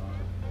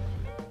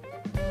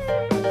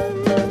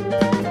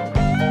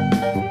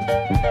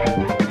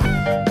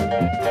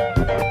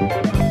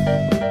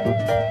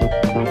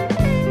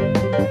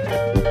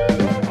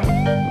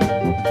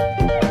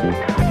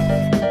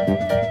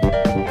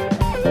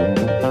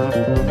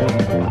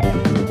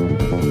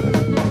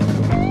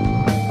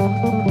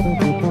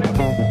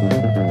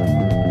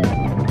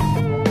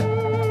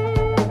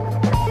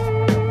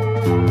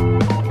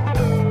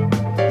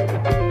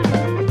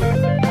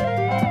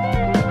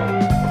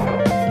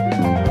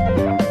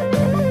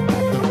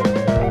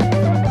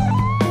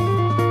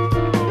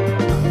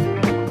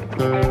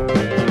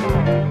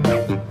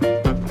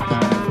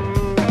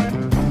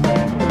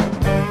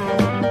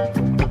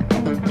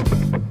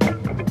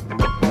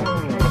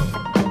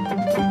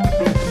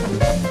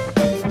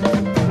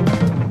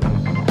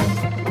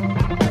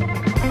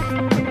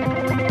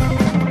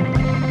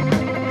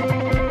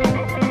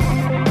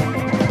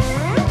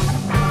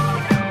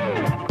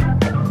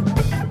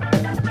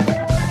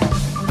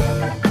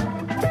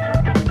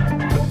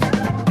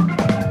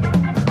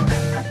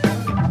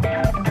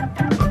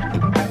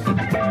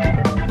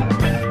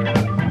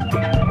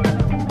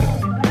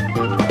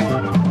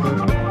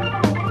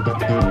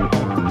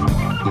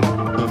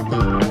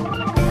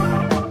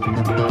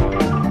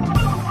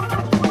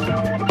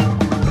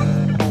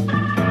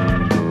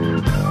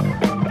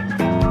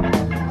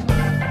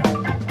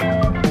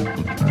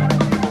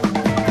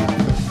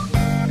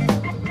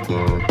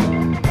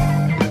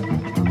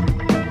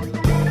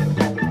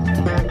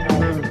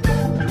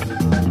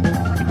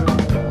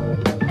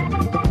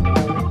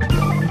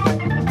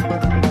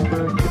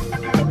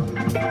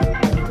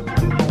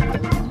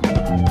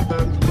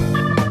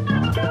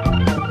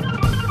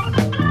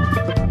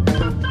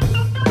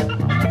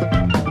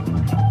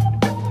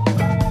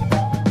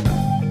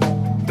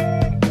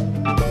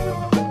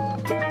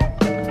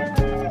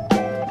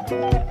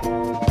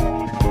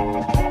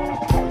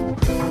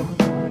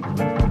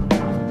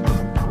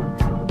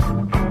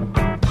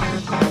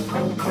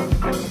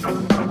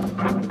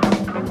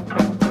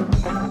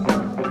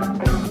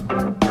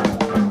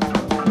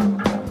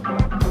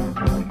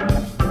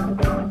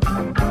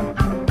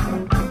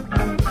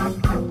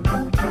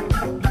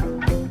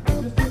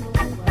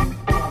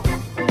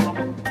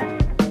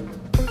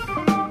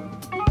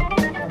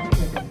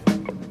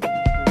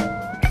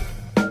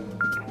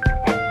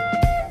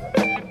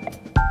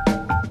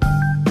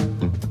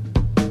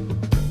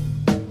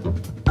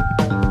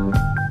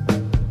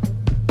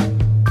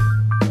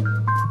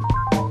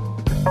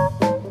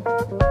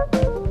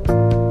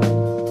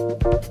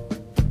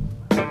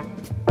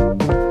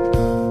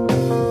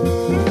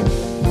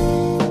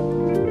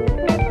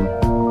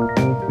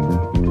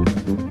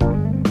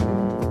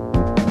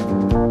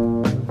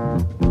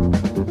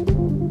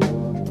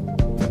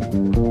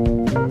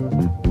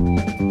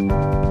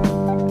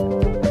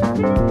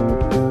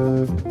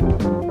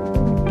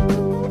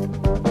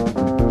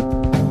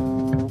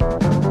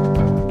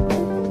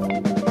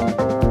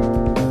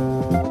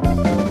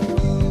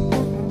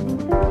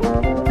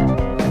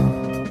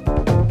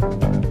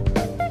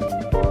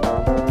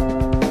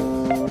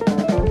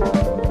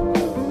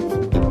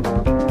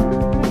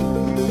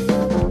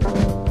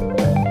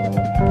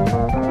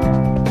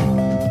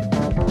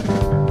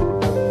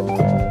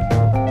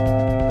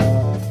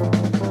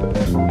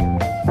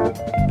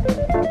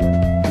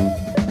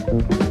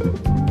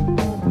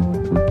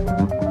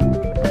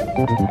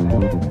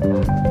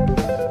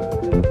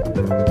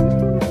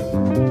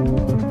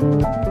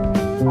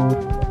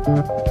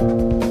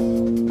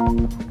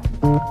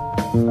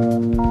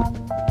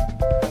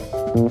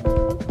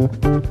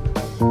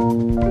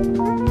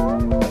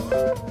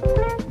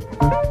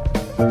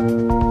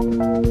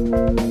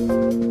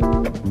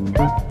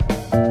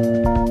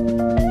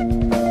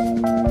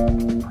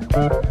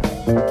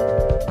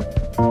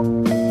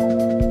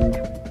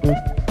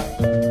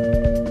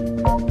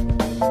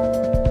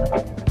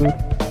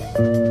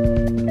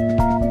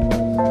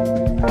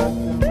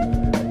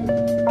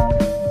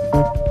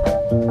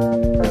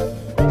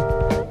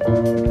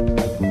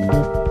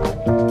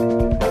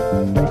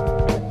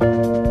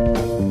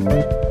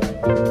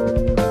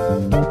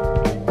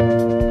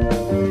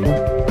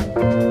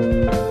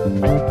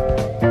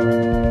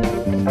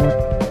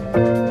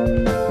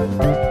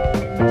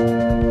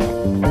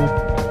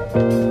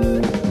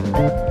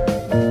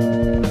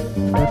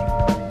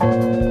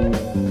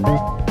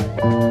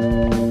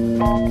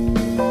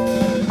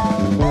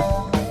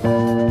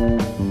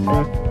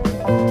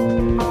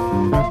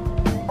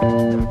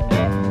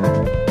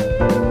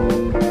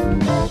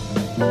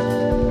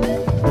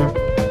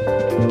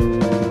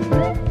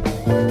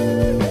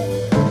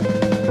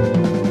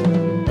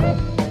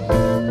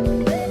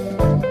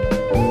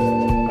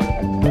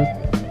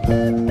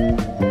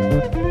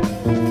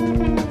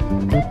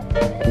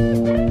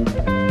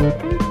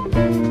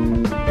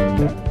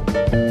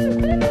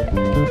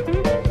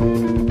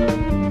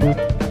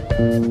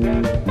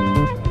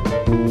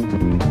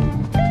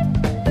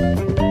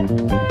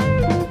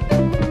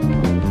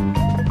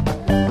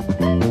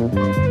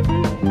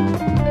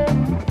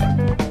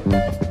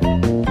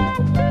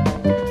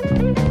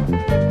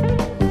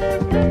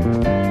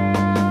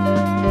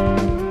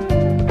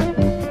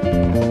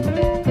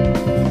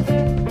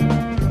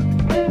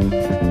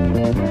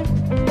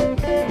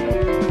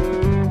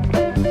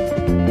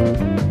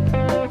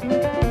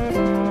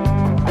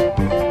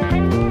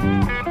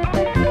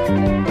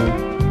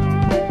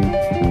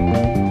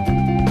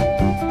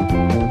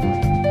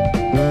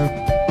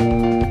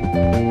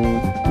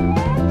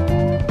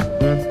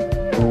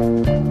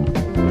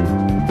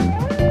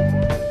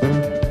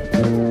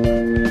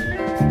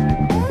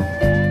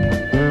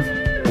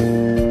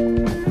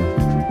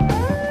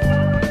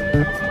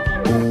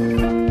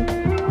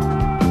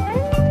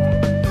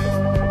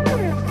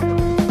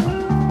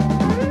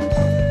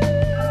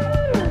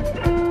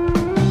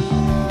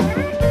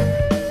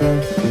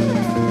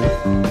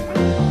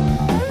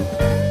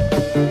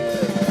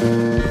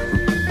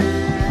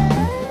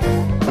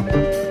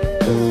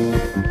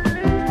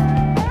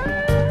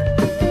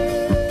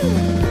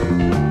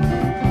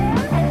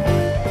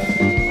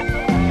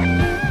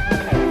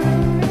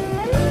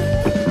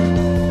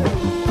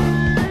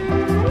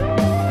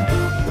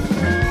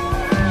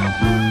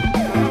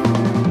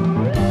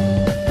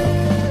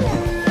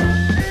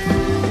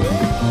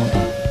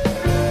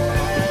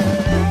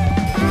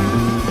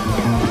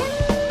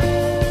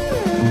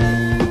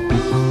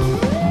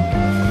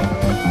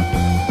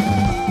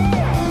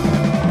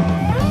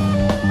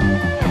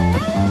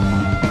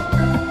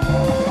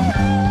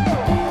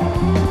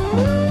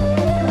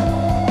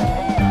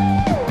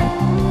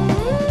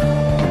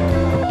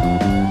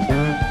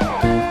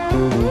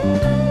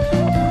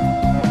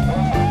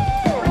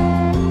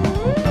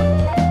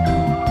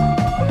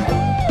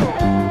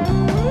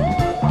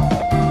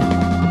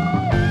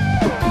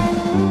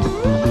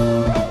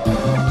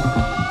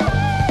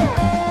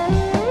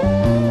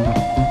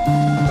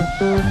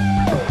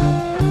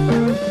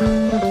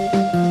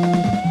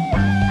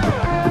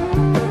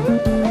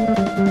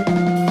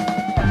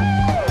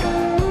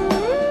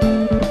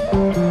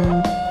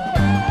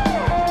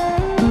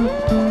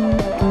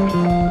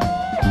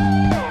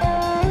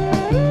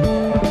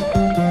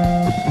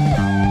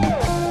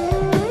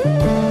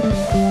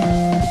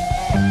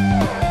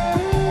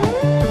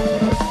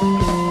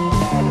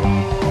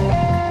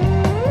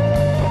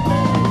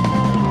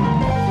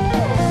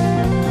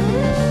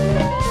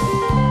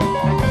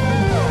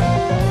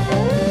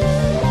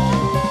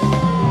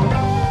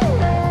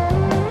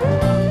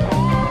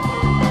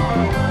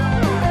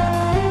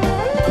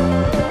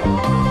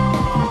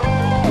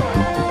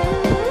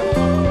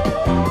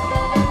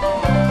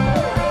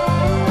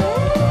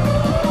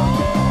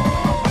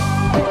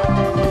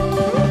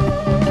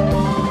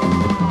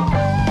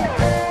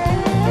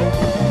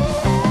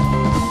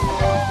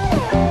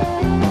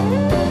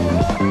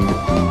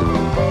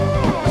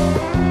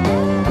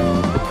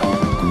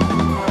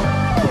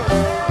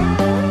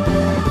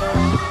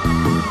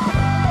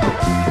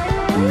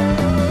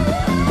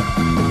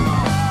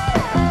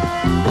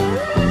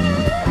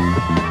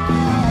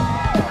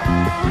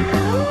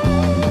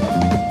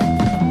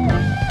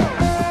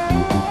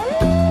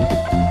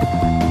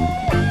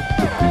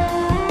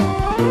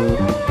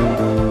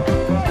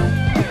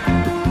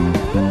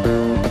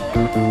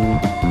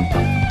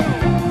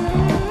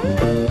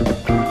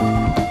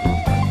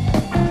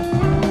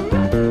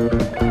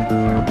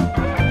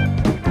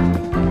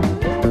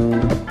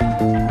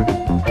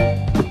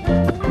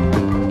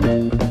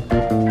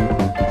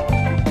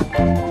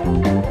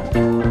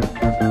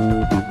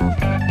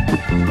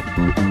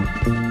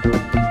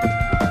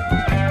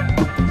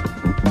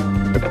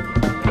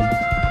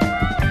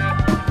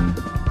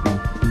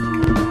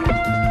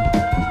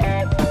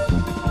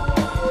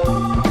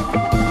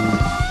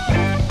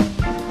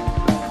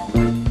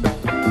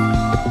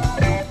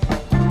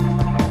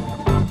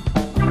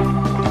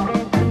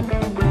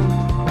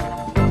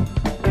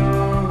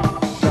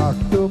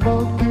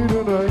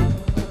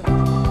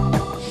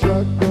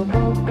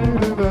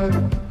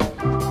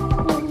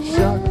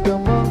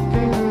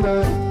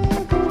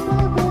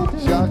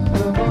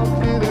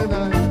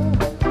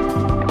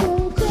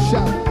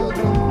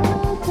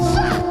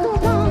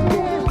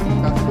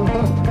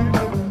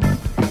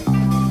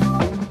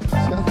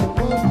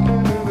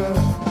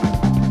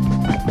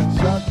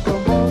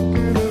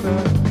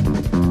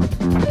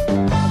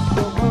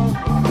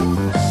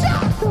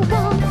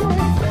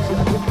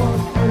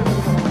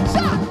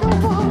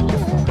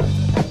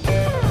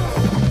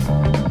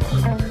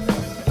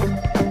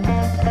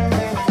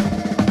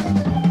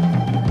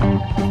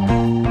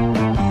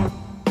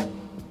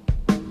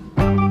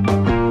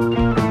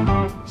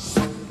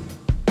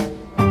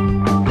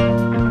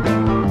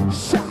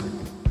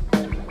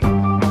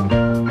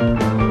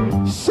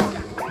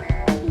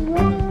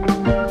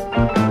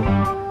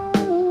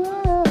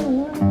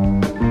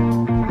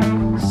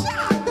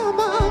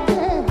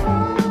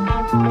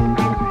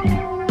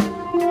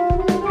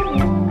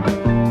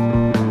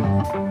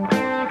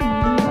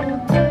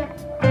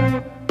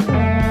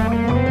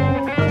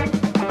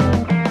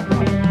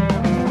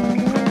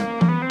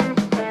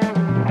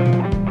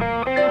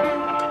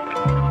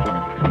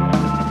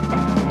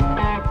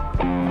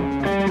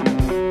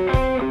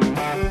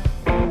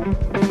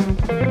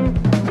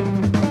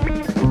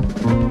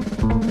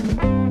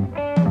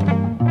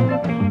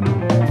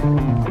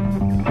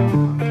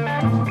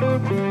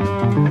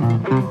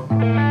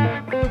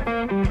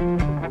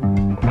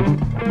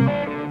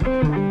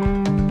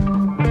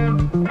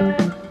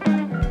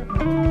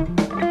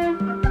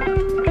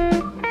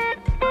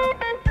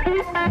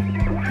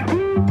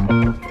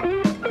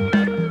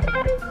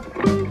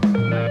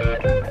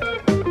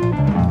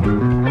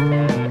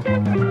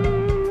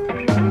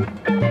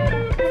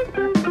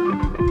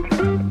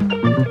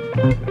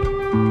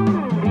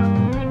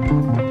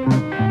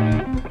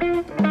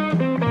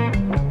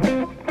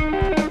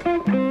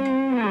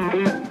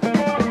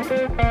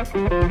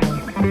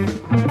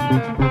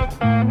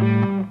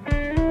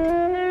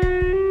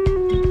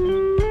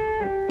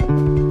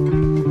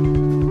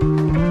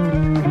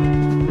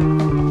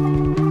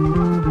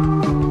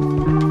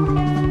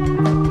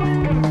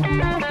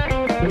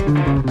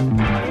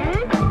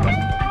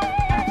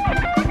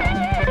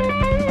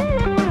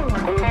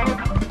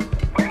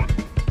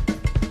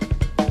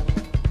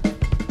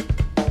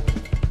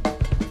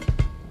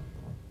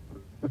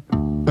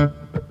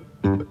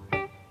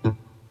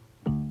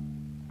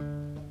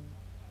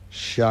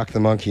 Shock the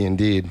monkey,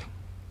 indeed.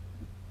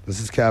 This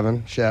is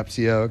Kevin,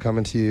 Shapsio,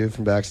 coming to you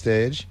from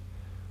backstage.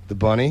 The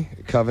Bunny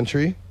at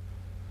Coventry.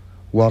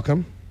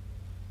 Welcome.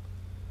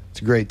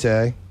 It's a great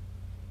day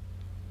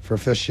for a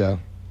Fish show.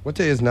 What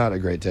day is not a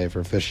great day for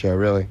a Fish show,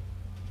 really?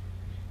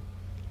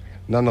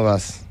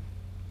 Nonetheless,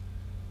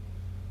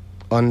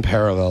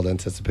 unparalleled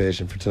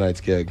anticipation for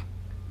tonight's gig.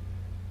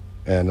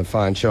 And a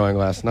fine showing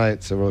last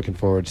night, so we're looking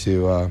forward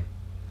to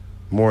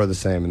more of the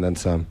same and then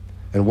some.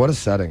 And what a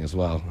setting as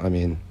well. I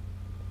mean,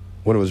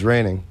 when it was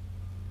raining,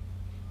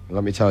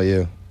 let me tell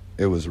you,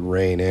 it was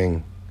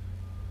raining.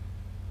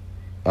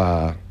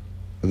 The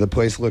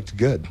place looked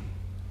good,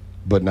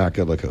 but not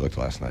good like it looked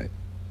last night.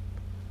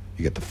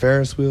 You get the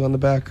Ferris wheel in the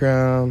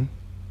background.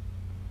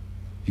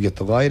 You get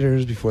the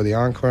lighters before the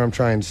encore. I'm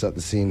trying to set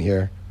the scene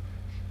here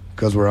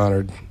because we're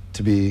honored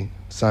to be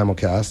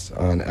simulcast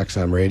on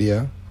XM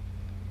Radio.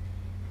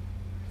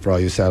 For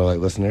all you satellite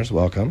listeners,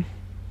 welcome.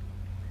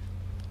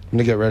 I'm going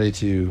to get ready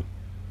to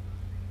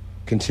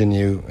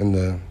continue in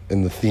the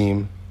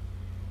theme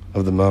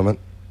of the moment.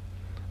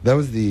 That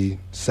was the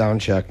sound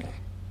check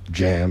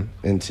jam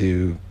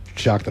into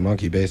Shock the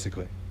Monkey,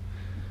 basically,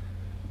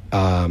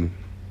 from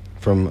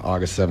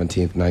August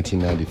 17th,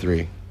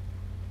 1993.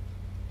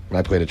 And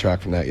I played a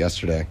track from that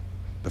yesterday,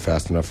 the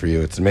Fast Enough for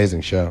You. It's an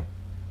amazing show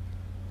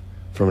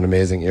from an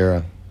amazing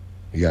era.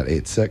 You got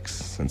 8-6,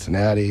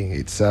 Cincinnati,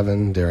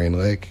 8-7, Darien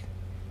Lake,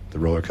 the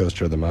roller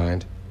coaster of the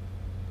mind.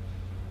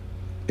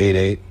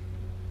 8-8,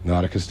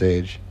 Nautica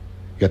stage.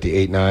 You got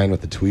the 8-9 with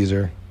the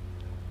tweezer.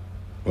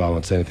 Well, I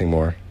won't say anything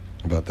more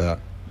about that.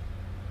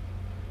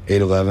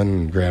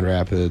 8-11, Grand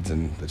Rapids,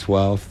 and the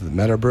 12th, the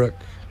Meadowbrook.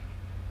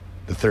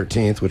 The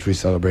 13th, which we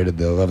celebrated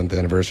the 11th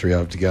anniversary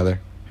of together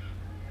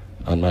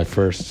on my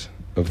first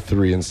of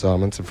 3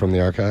 installments of From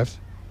the Archives.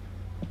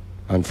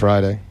 On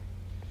Friday,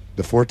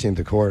 the 14th,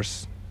 of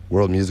course,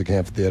 World Music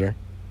Amphitheater.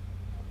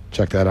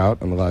 Check that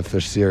out on the Live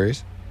Fish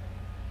series.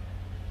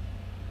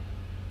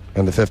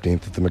 And the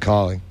 15th at the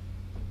Macaulay.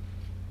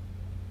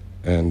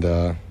 And,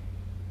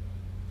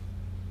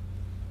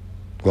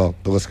 well,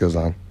 the list goes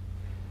on.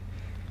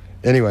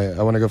 Anyway,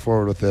 I want to go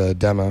forward with a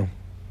demo.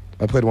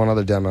 I played one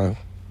other demo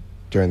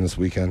during this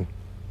weekend.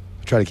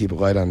 I try to keep it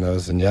light on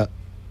those, and yet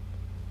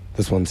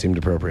this one seemed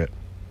appropriate.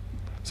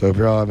 So I hope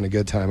you're all having a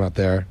good time out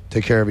there.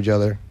 Take care of each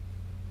other.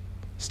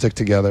 Stick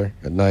together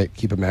at night.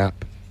 Keep a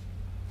map.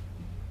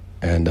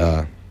 And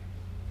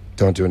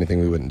don't do anything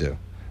we wouldn't do.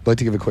 I'd like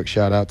to give a quick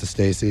shout out to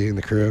Stacy and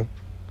the crew.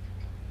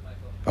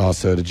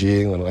 Also to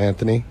G, little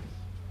Anthony,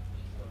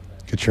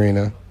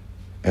 Katrina,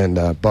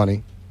 and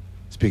Bunny.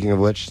 Speaking of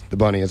which, the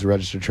Bunny is a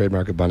registered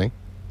trademark of Bunny.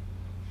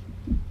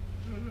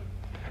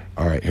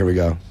 All right, here we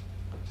go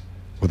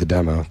with the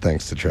demo,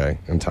 thanks to Trey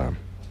and Tom.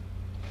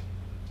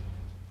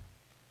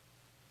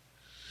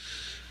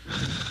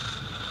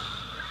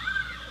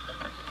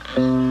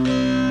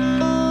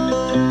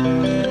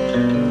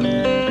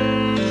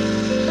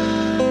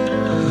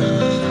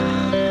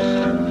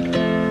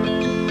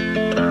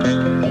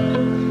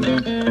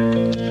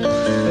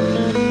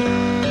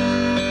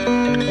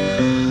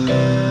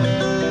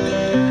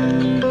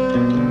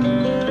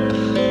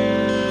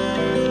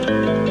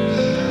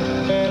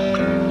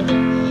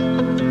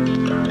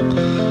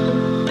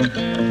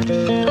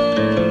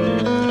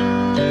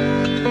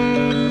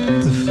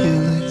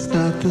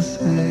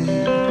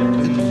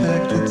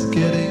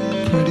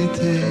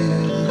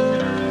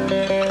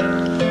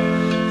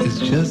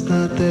 Just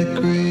not that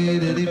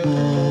great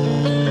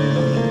anymore.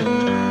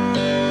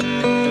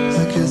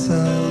 I guess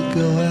I'll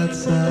go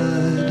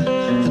outside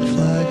and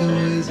flag a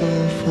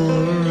weasel for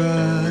a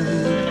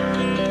ride.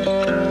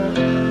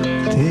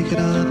 Take it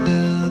on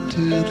down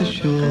to the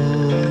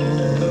shore,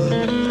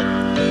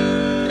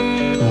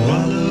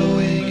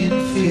 wallowing in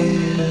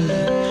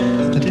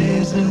fear. The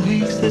days and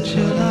weeks that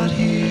you're not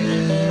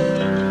here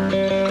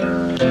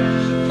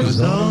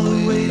was all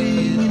the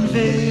waiting in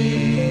vain.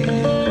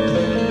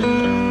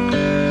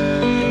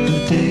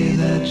 Day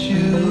that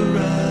you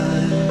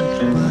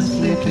arrived, my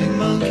sleeping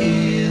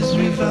monkey is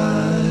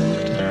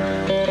revived,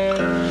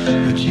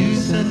 but you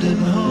send him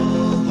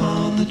home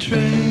on the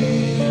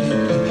train.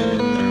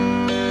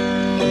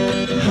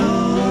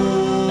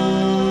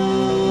 Home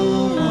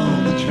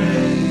on the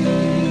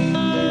train.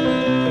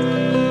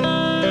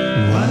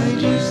 Why'd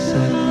you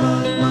send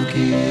my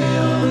monkey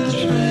on the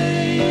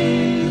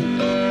train?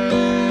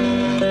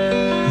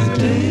 The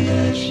day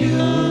that you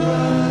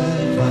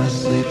arrived, my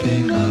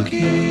sleeping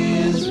monkey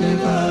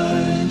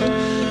revived,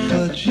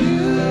 but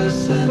you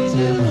sent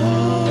him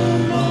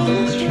home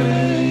on the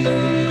train.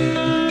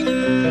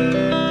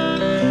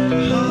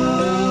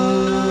 Home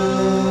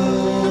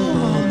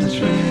on the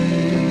train.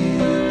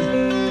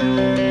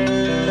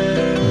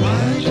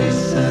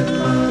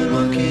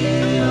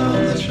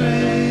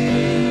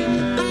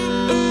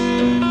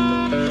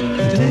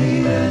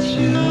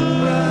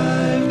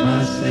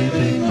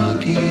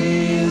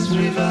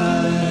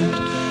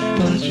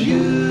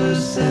 you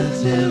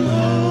sent him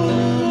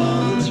home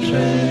on the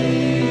train.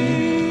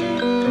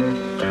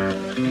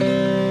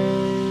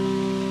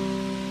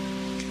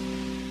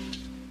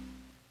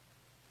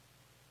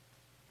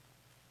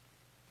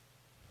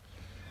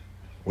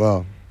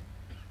 Well,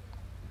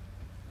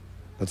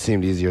 that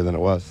seemed easier than it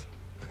was.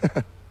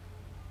 I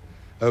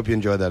hope you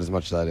enjoyed that as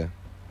much as I did.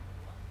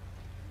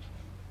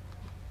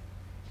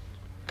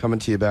 Coming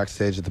to you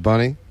backstage at the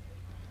Bunny.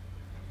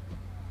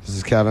 This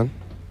is Kevin,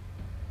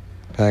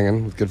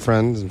 hanging with good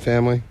friends and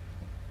family.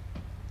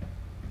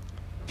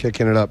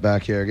 Kicking it up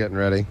back here, getting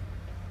ready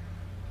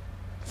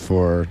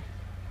for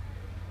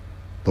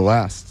the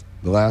last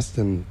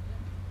and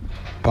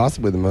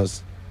possibly the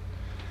most,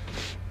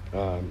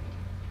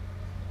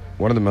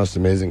 one of the most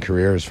amazing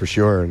careers for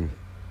sure in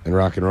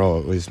rock and roll,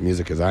 at least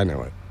music as I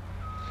know it.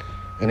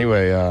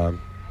 Anyway,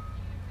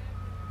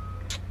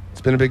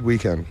 it's been a big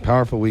weekend,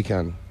 powerful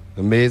weekend.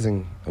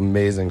 Amazing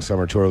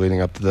summer tour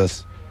leading up to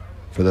this.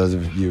 For those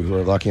of you who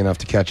are lucky enough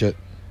to catch it.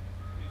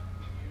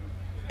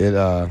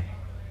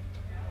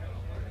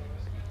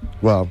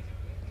 Well,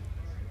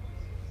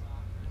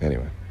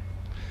 anyway.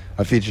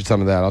 I featured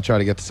some of that. I'll try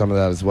to get to some of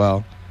that as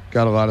well.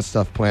 Got a lot of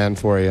stuff planned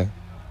for you.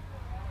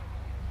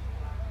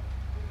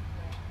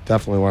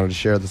 Definitely wanted to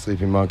share the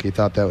Sleeping Monkey.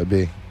 Thought that would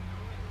be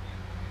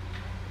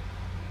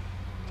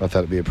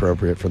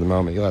appropriate for the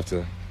moment. You'll have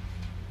to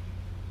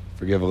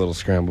forgive a little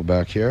scramble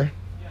back here.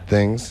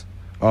 Things.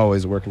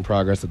 Always a work in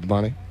progress at the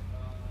Bunny.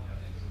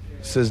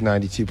 This is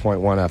 92.1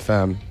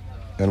 FM,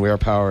 and we are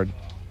powered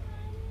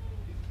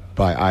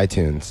by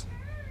iTunes.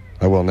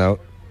 I will note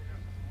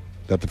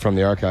that the From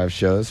the Archives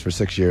shows for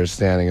 6 years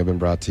standing have been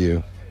brought to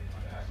you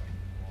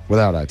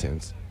without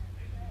iTunes.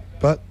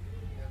 But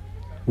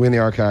we in the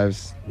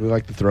archives, we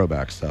like the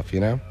throwback stuff, you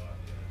know?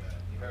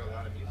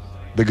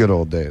 The good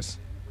old days.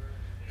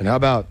 And how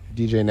about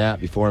DJ Nat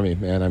before me,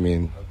 man? I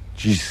mean,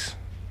 jeez,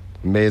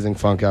 amazing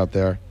funk out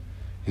there.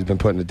 He's been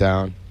putting it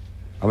down.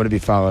 I'm going to be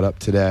followed up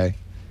today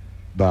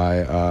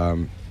by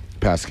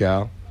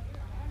Pascal.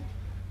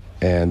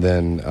 And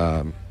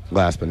then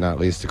last but not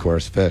least, of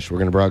course, Fish. We're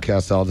going to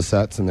broadcast all the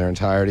sets in their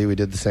entirety. We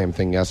did the same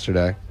thing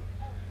yesterday,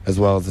 as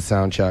well as the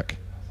sound check.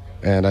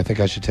 And I think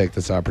I should take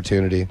this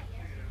opportunity,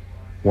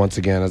 once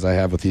again, as I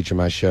have with each of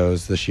my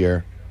shows this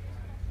year,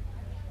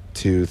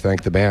 to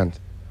thank the band,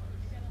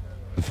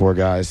 the four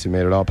guys who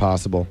made it all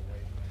possible,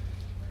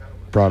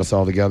 brought us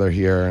all together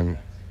here and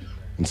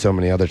so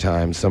many other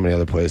times, so many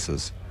other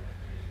places,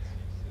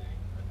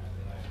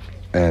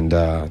 and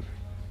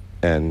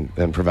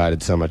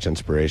provided so much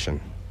inspiration.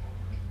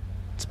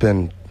 It's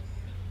been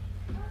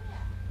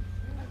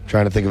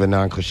trying to think of a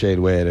non-cliched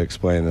way to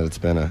explain that it's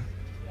been a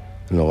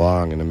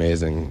long and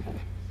amazing,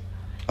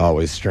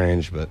 always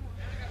strange, but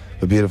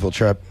a beautiful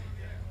trip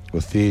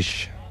with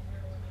Fish.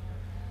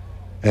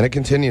 And it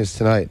continues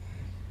tonight.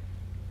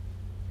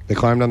 They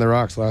climbed on the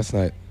rocks last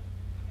night.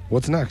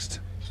 What's next?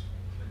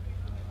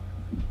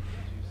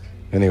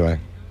 Anyway,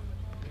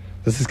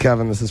 this is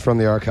Kevin. This is From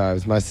the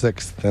Archives, my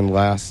sixth and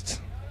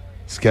last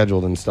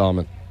scheduled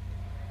installment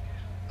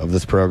of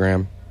this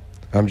program.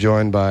 I'm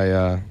joined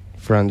by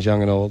friends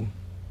young and old.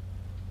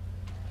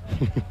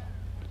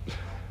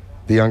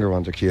 The younger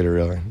ones are cuter,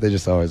 really. They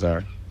just always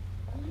are.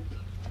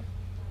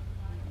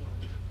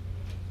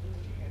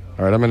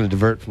 All right, I'm going to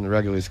divert from the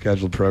regularly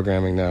scheduled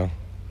programming now,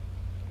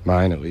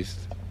 mine at least,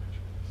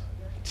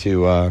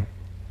 to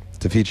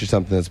feature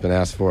something that's been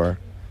asked for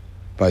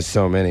by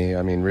so many.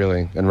 I mean,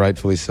 really, and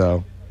rightfully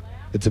so.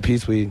 It's a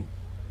piece we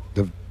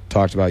have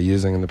talked about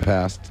using in the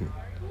past. And,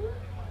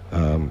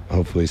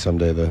 hopefully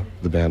someday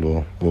the band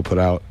will put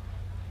out.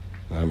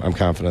 I'm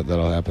confident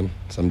that'll happen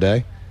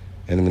someday.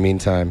 And in the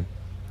meantime,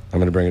 I'm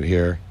going to bring it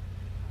here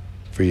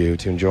for you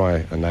to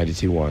enjoy on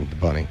 92.1 The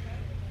Bunny.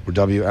 We're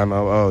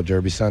WMOO,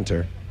 Derby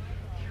Center,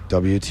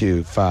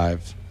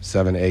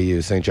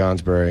 W257AU, St.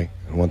 Johnsbury,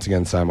 and once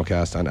again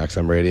simulcast on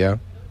XM Radio.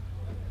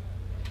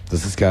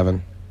 This is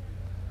Kevin,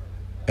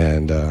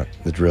 and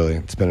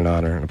it's been an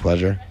honor and a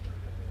pleasure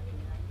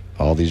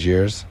all these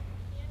years,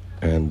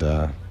 and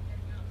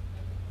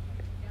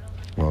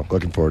well,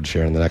 looking forward to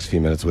sharing the next few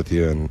minutes with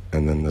you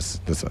and then this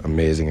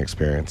amazing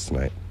experience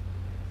tonight.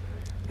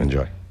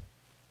 Enjoy.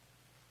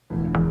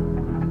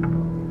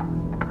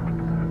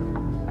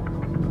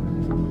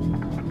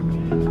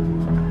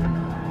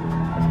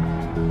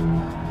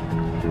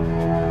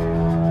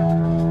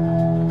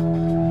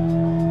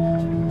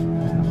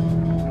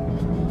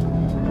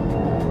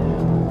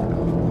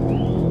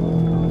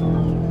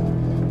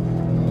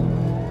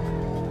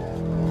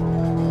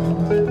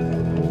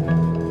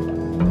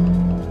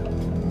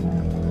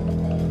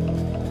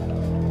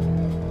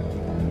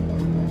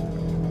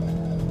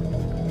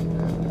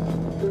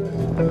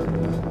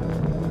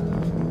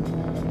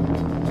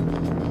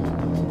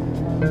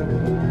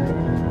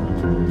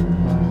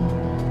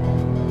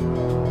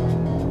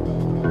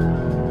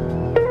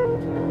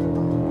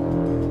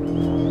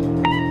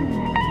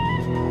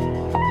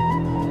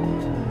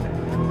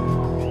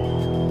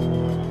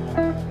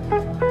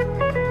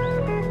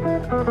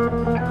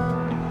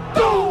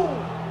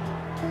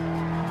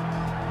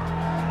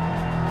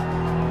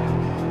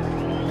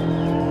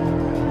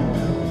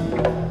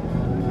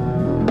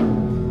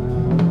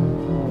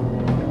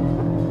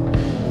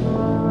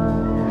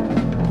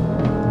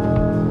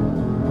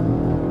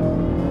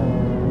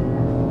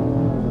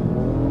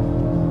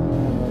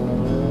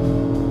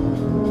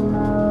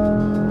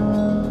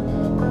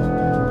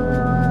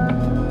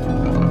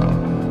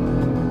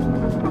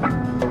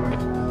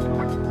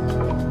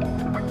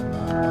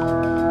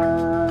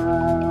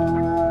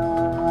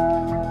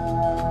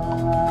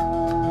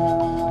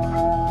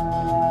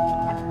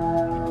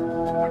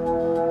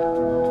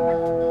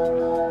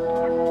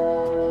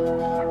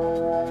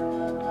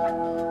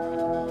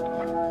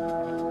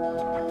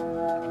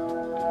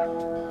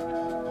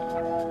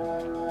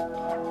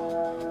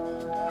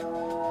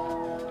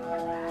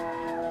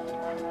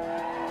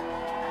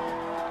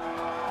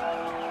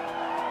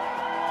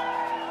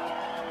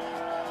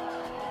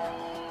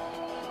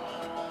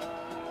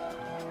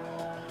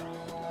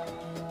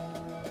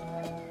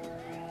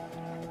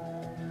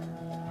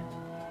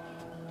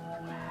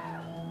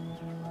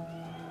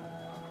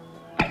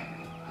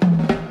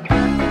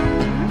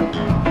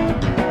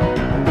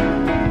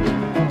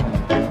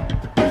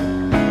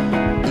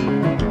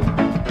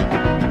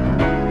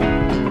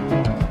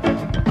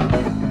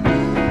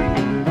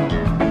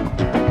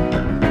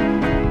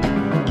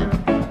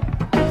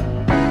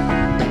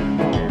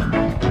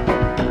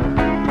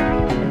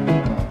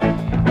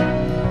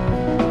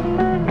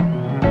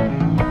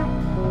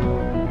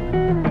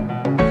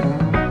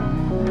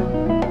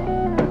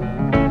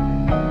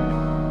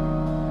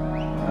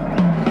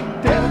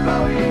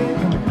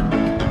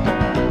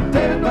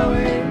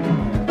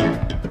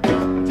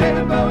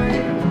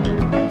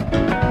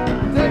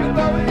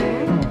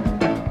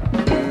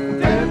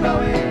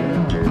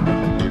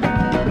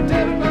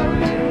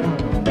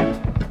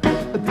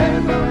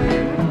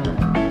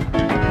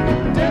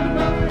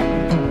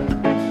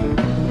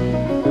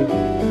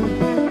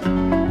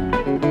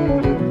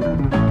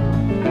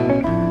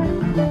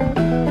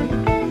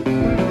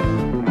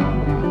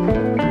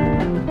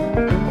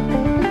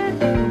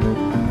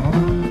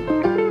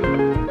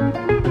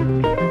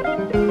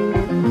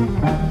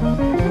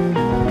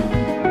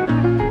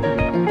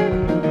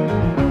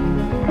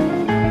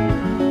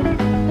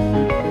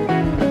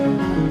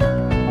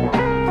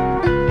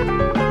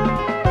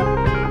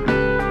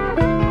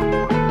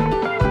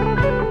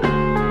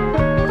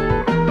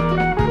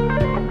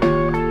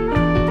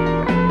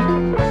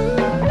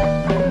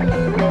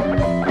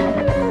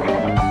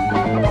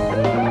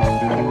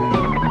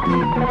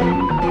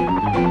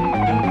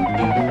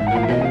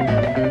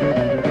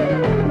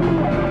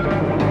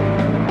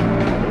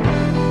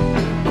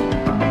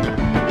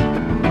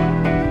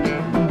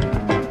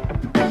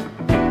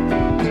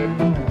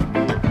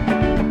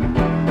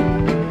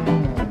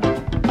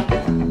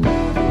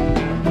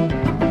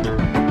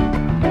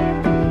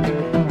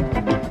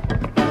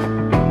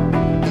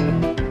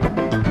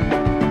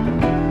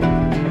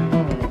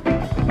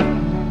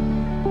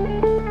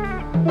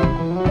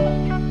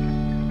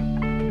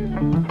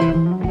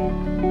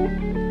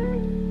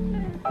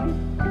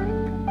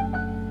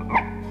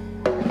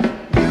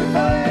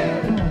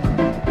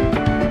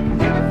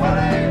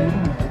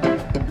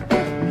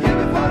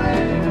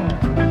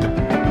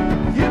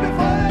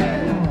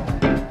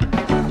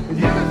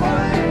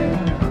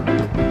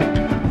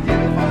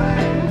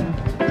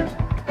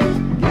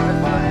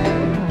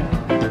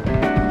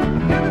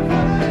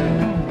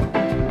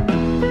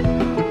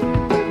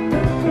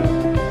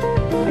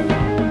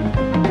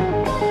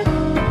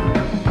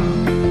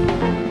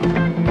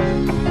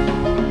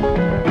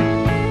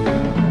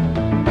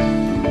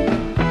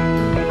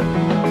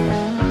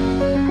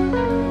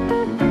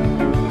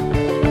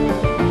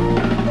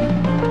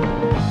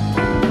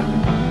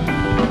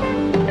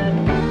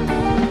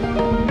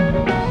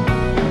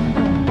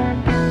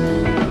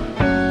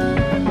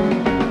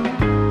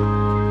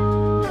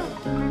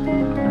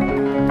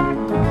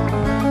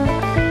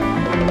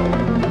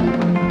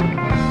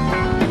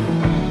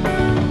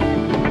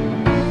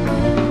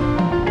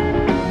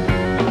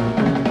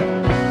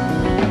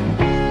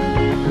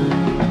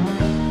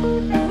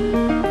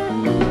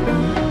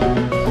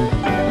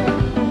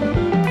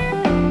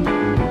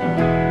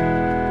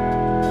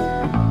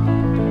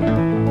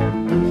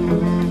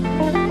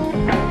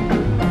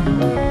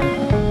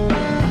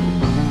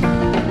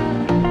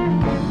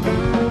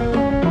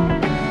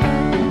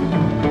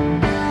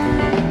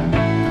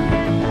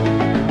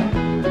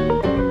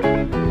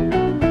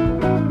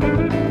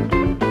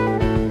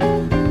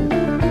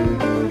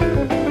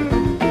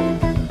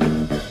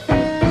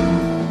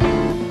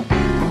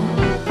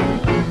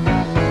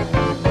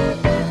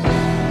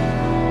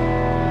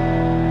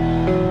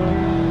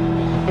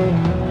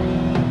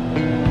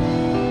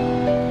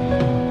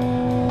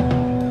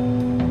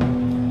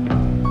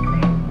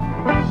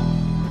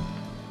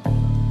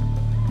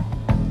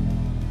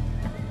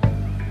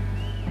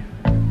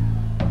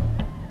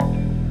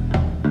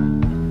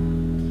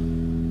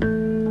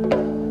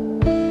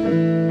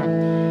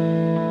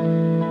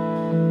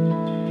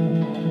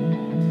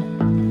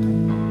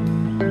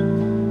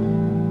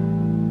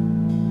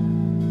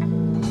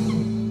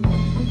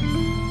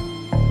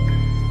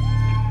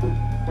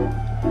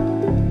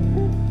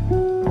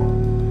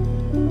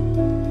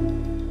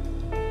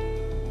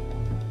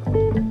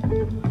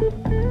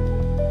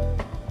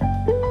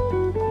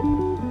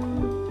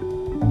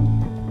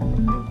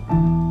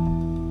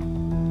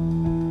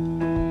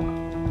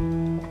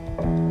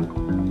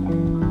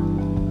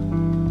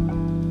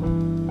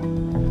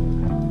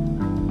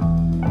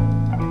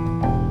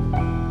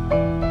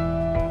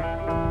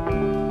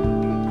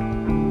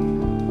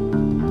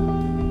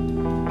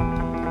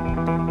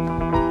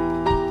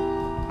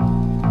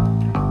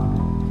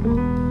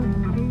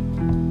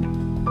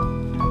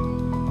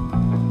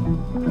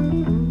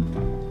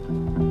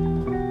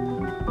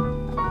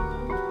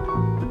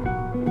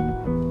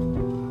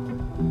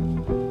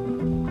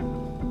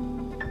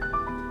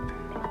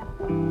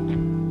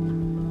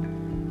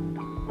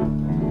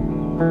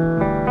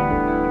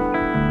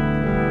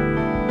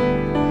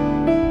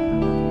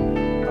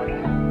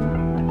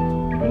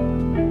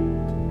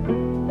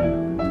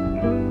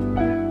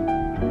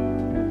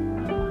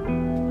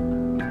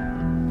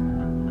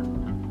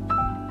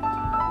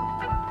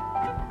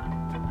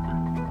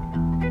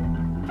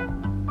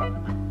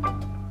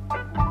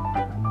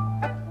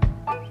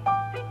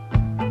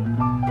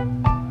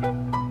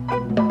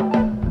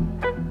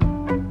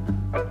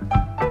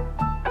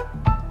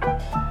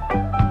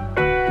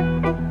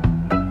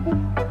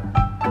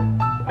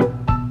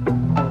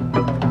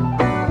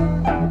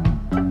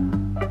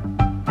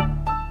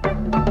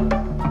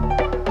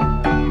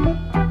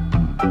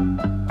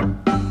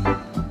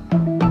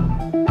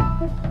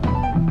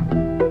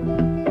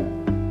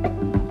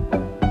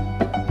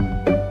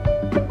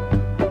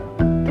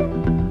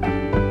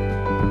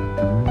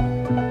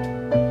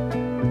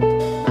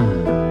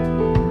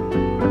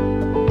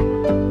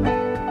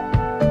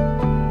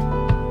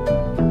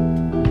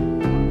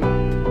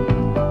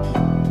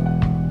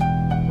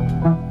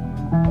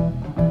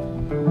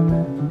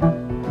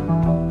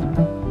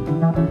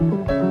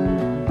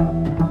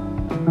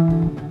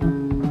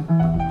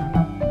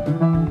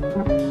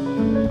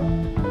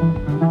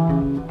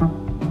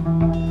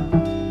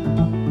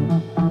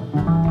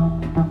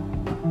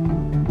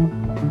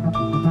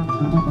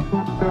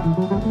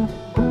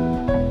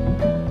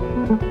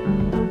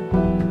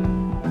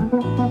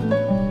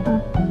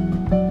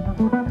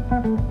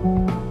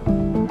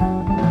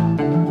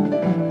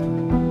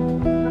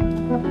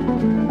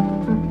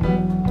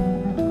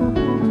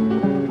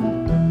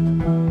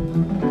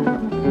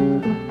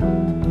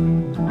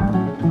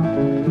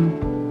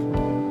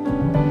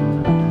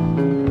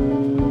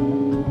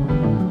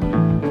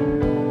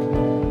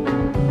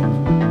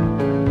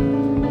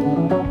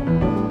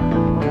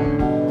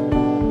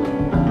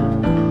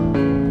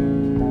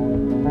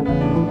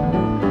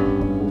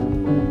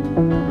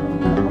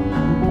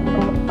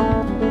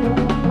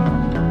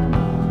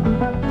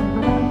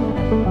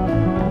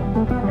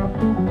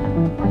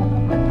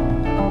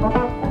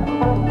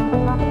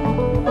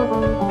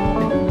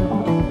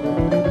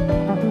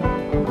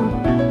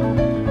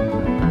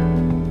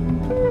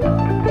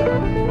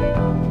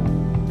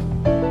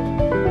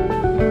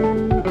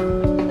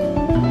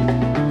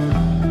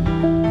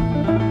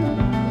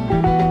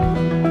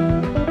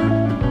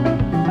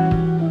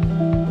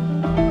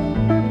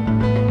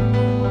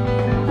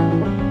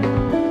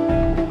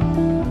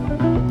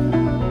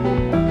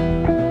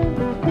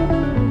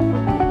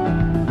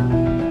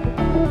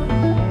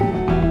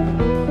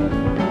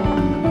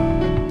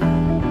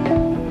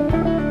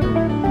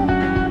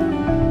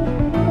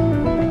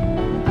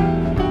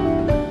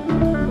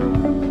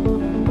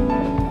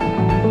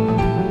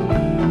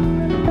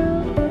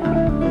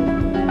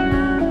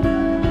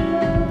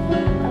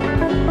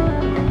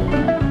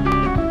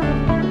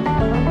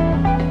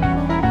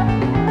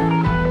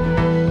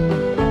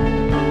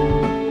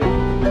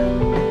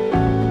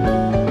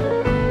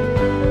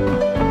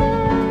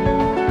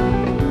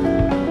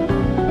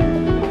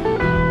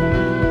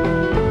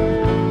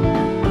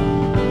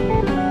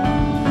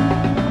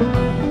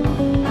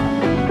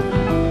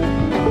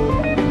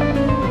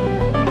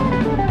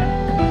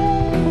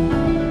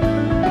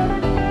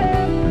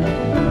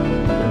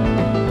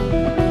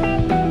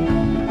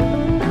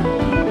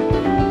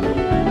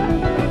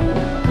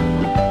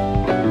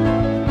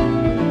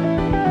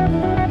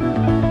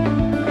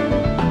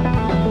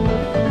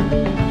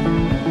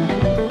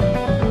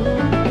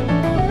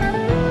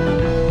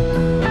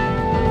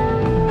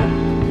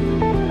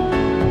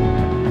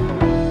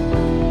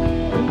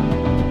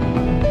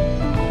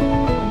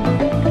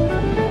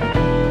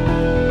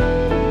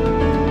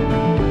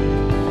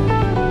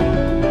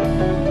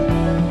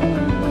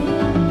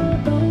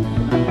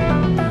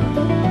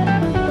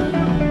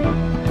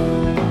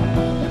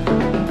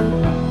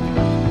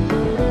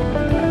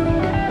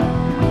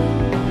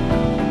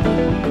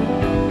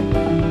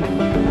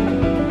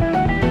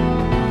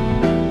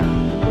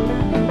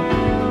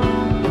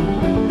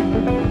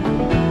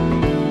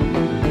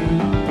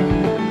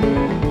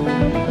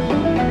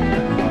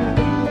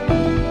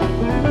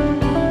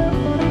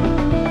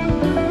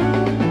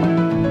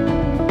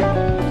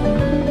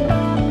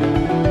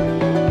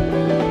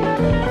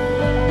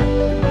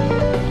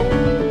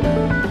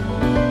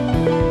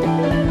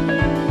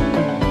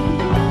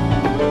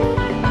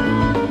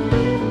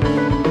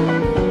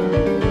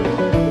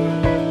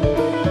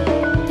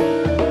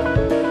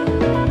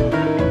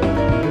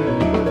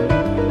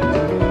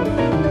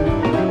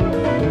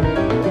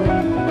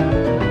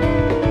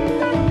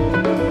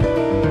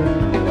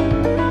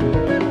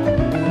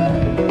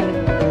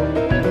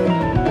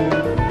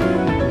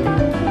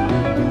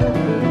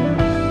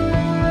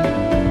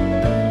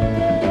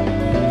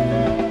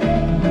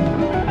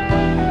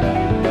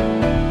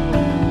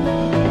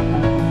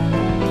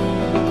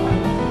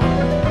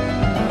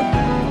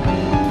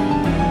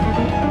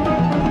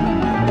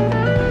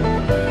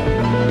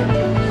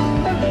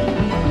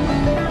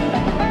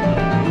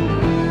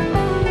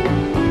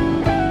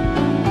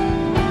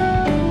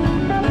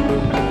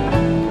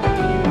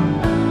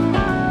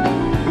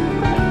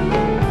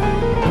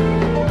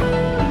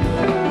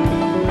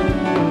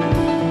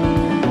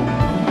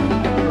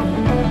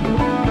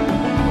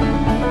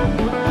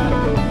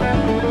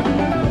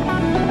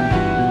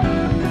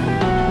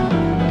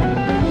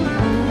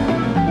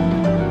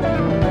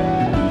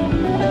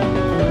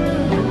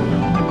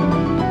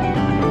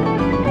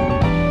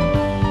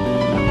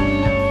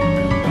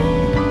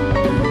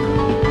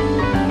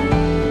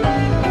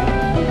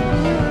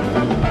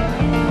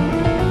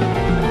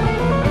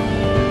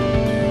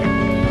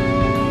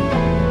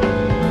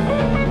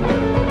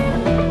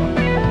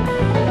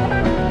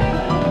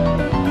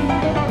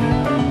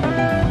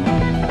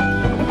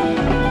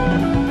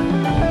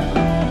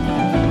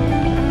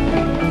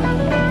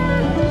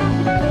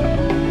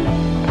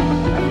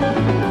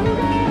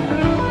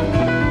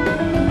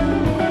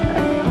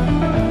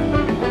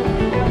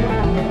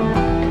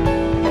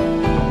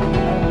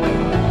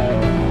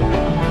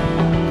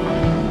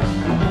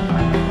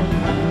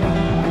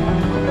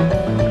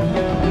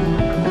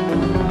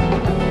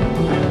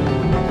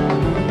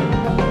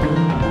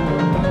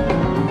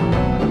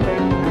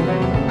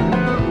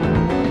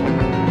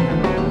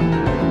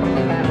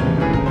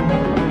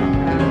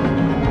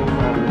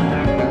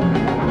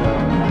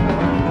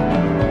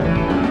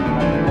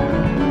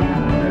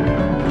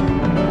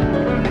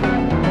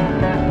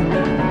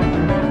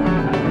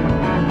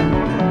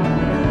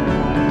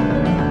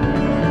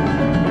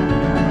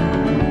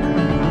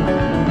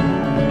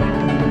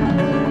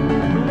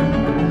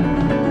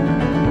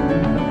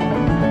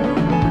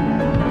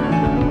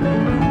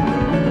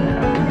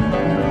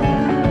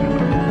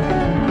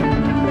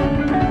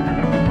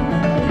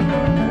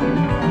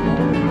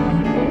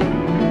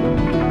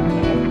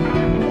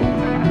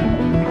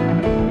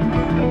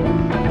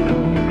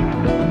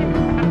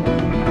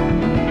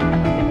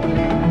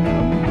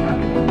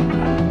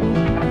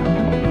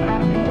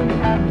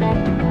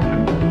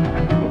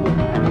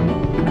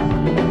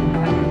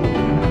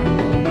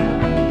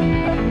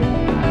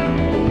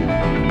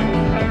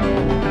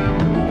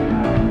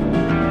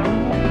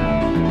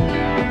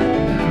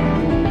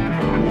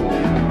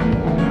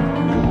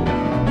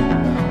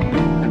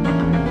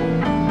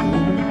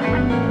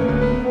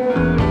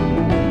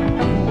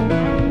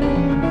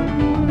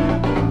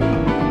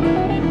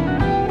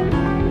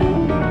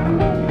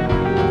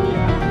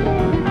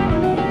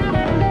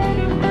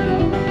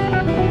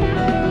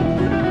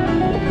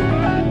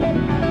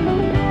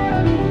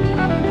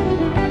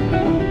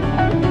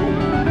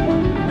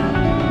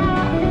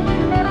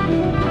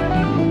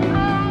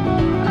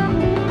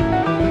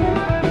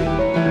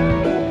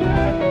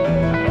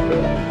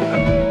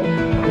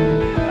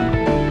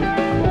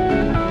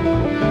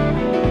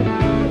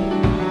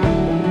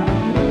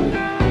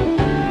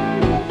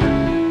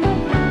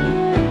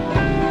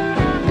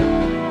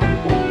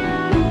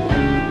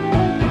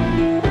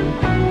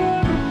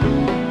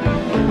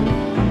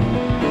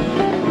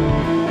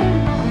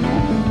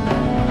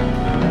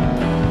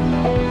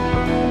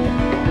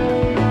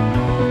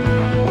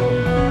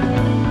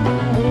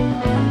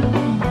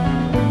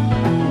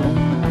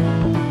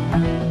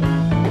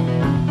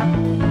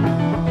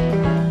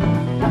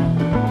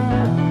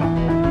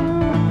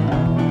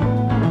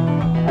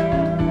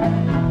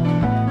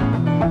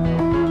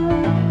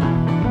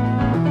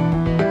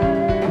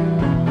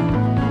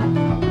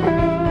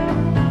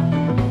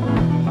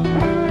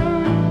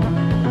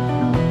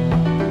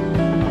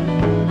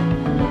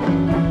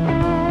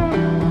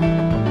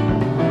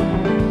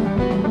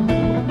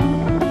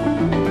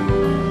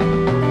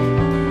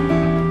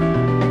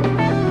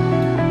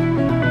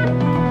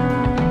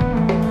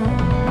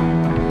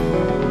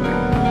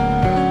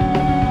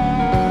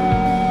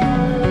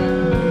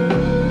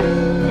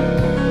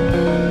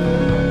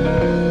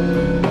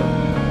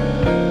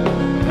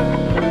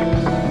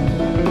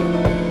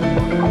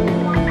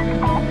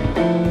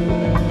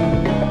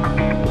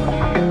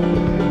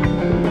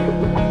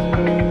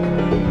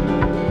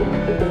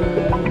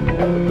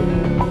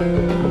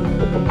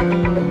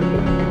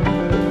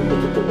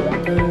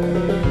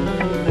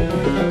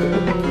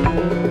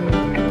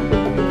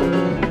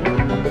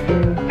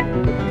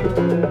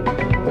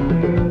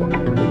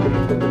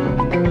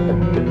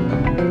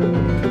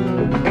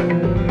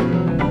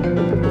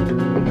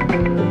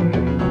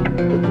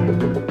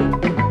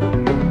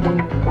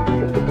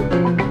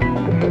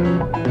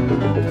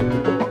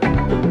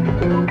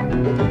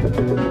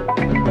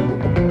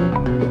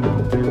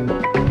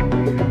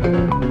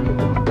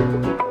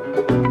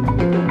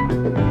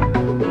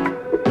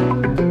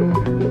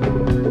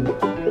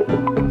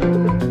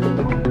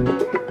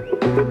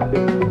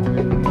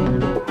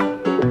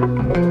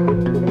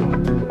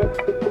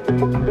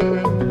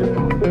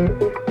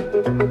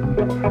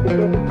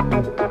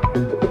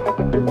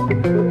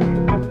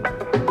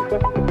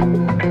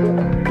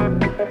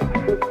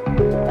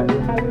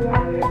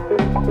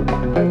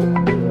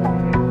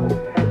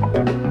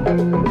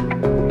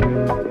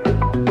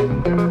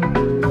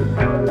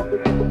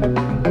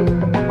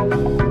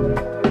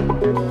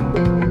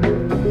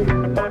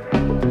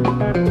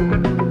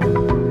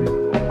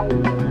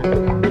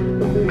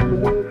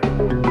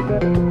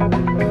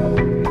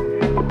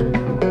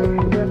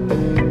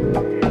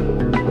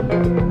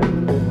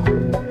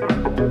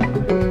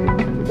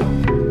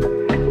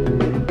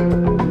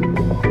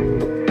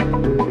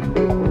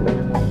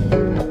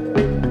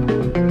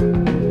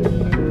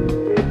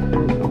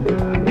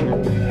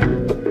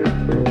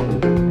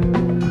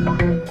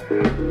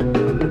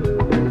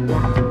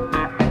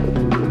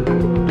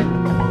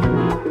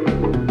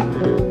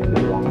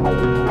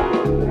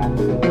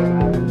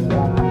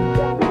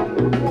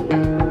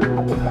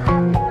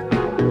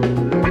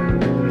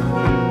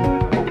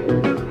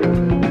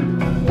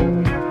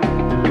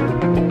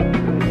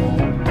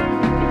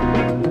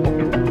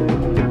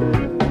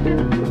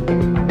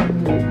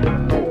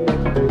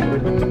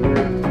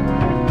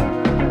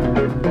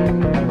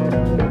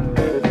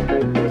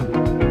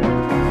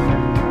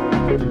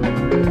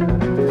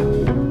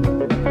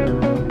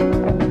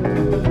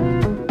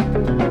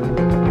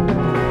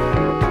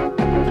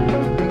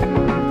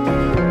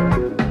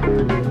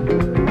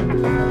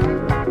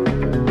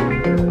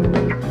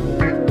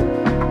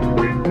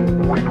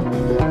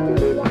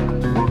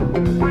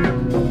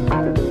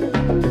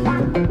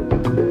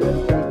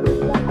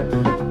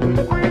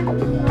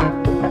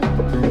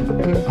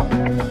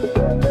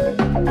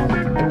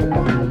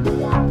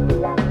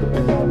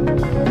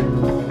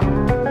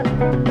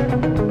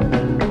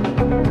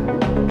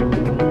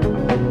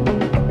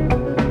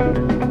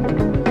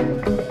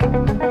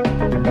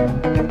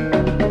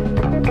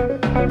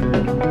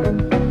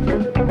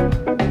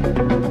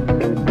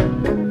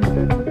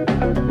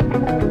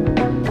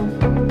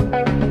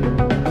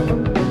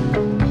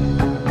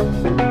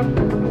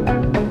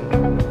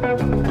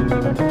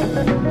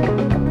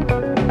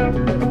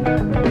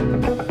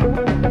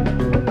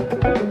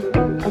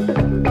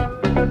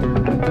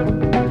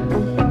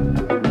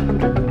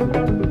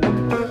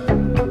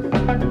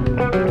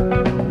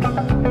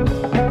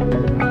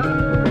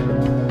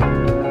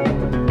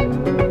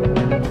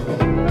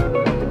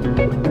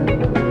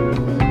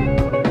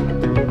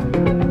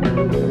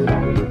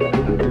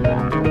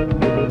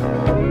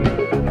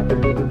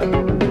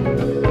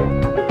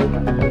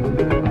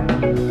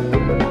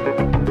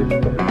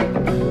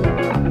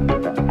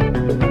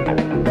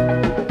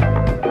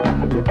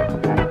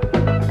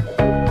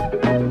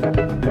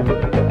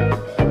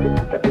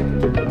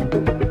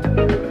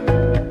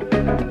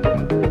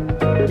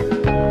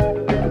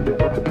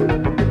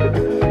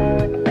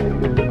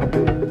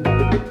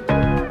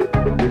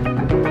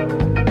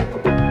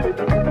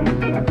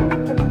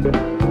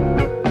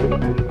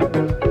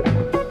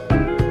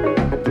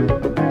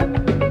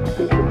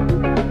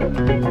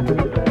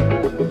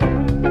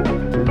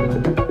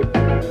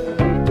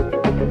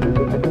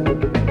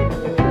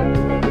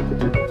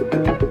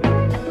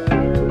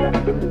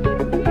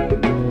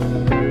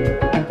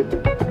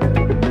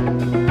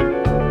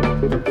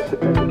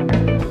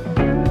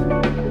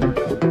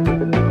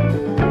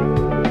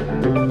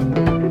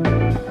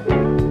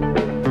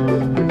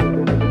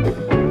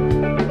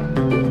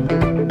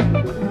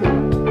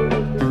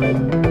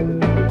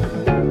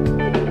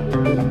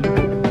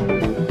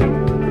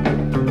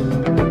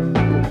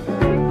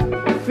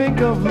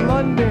 of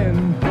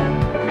London,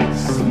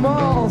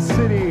 small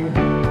city,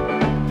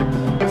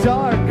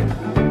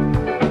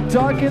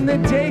 dark in the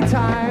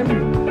daytime.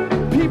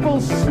 People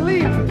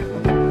sleep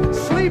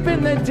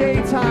in the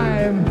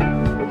daytime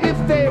if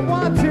they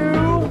want to.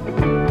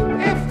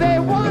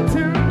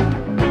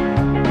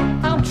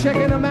 I'm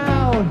checking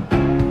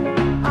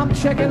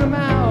them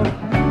out.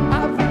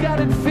 I've got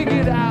it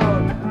figured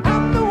out.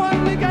 I'm the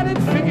one that got it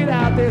figured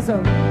out. There's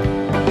some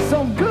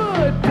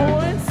good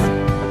points,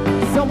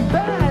 some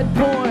bad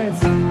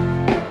points,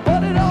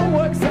 but it all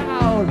works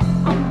out.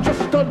 I'm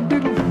just a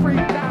little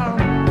freaked out.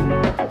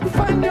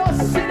 Find your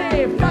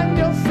city, find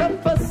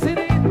yourself a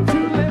city to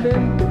live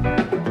in.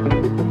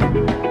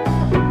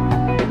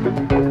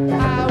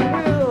 I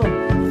will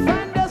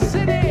find a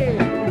city,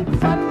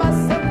 find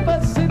myself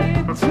a city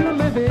to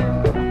live in.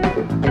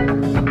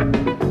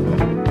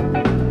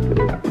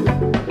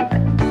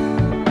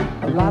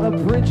 A lot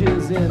of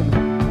bridges in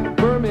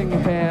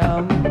Birmingham.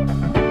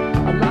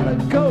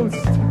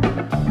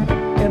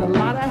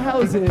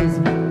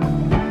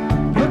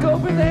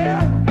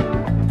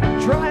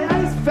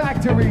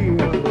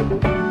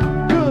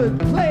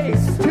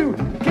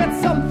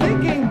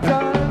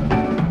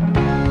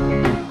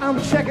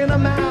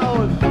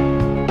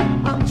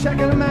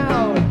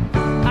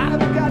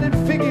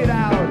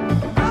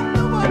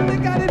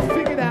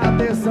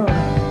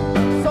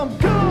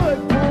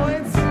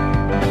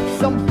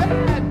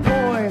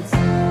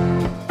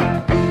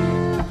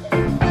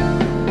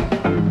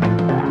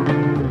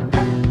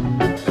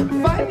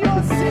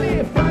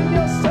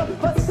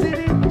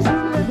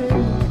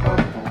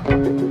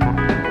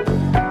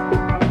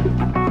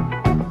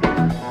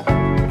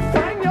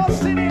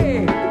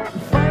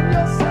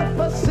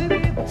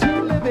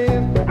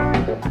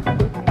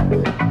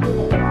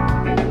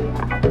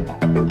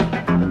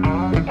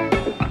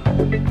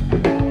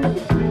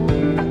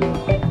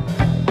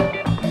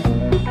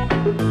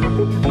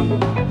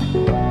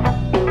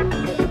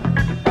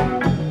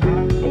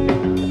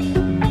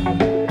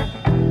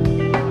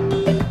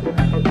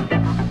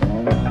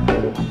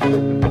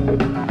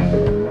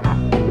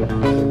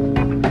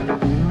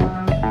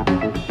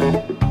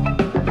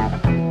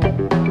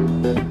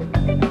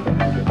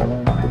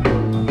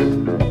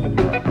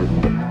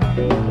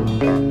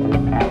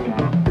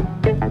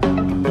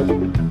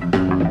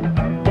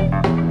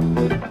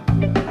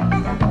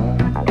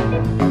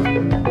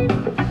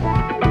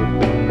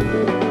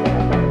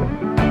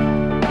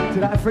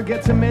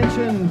 forget to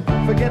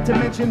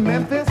mention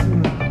Memphis,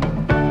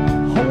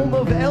 home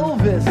of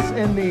Elvis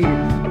and the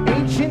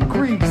ancient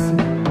Greeks.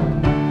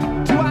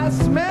 Do I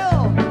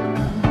smell?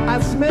 I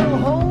smell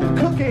home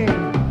cooking.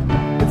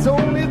 It's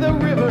only the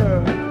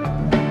river.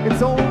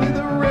 It's only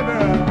the river.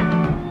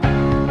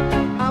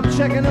 I'm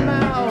checking them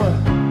out.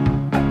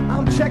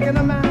 I'm checking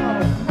them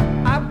out.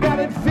 I've got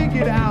it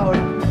figured out.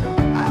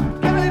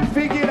 I've got it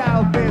figured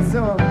out. There's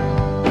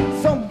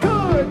some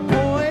good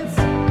points,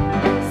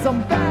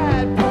 some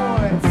bad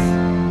points,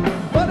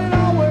 but it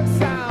all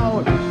works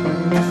out.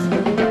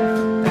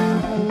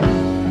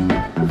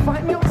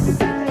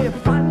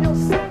 Find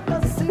yourself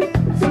a city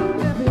to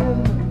live in.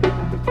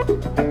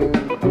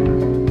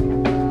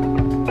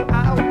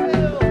 I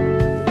will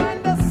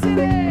find a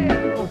city,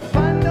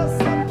 find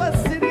yourself a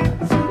city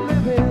to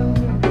live in.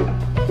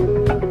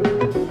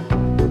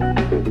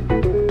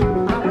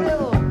 I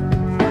will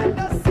find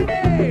a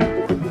city,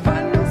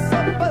 find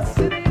yourself a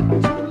city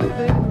to live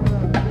in.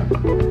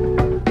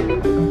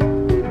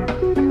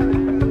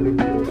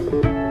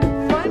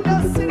 Find a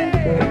city,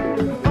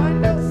 find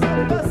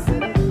yourself a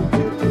city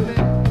to live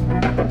in.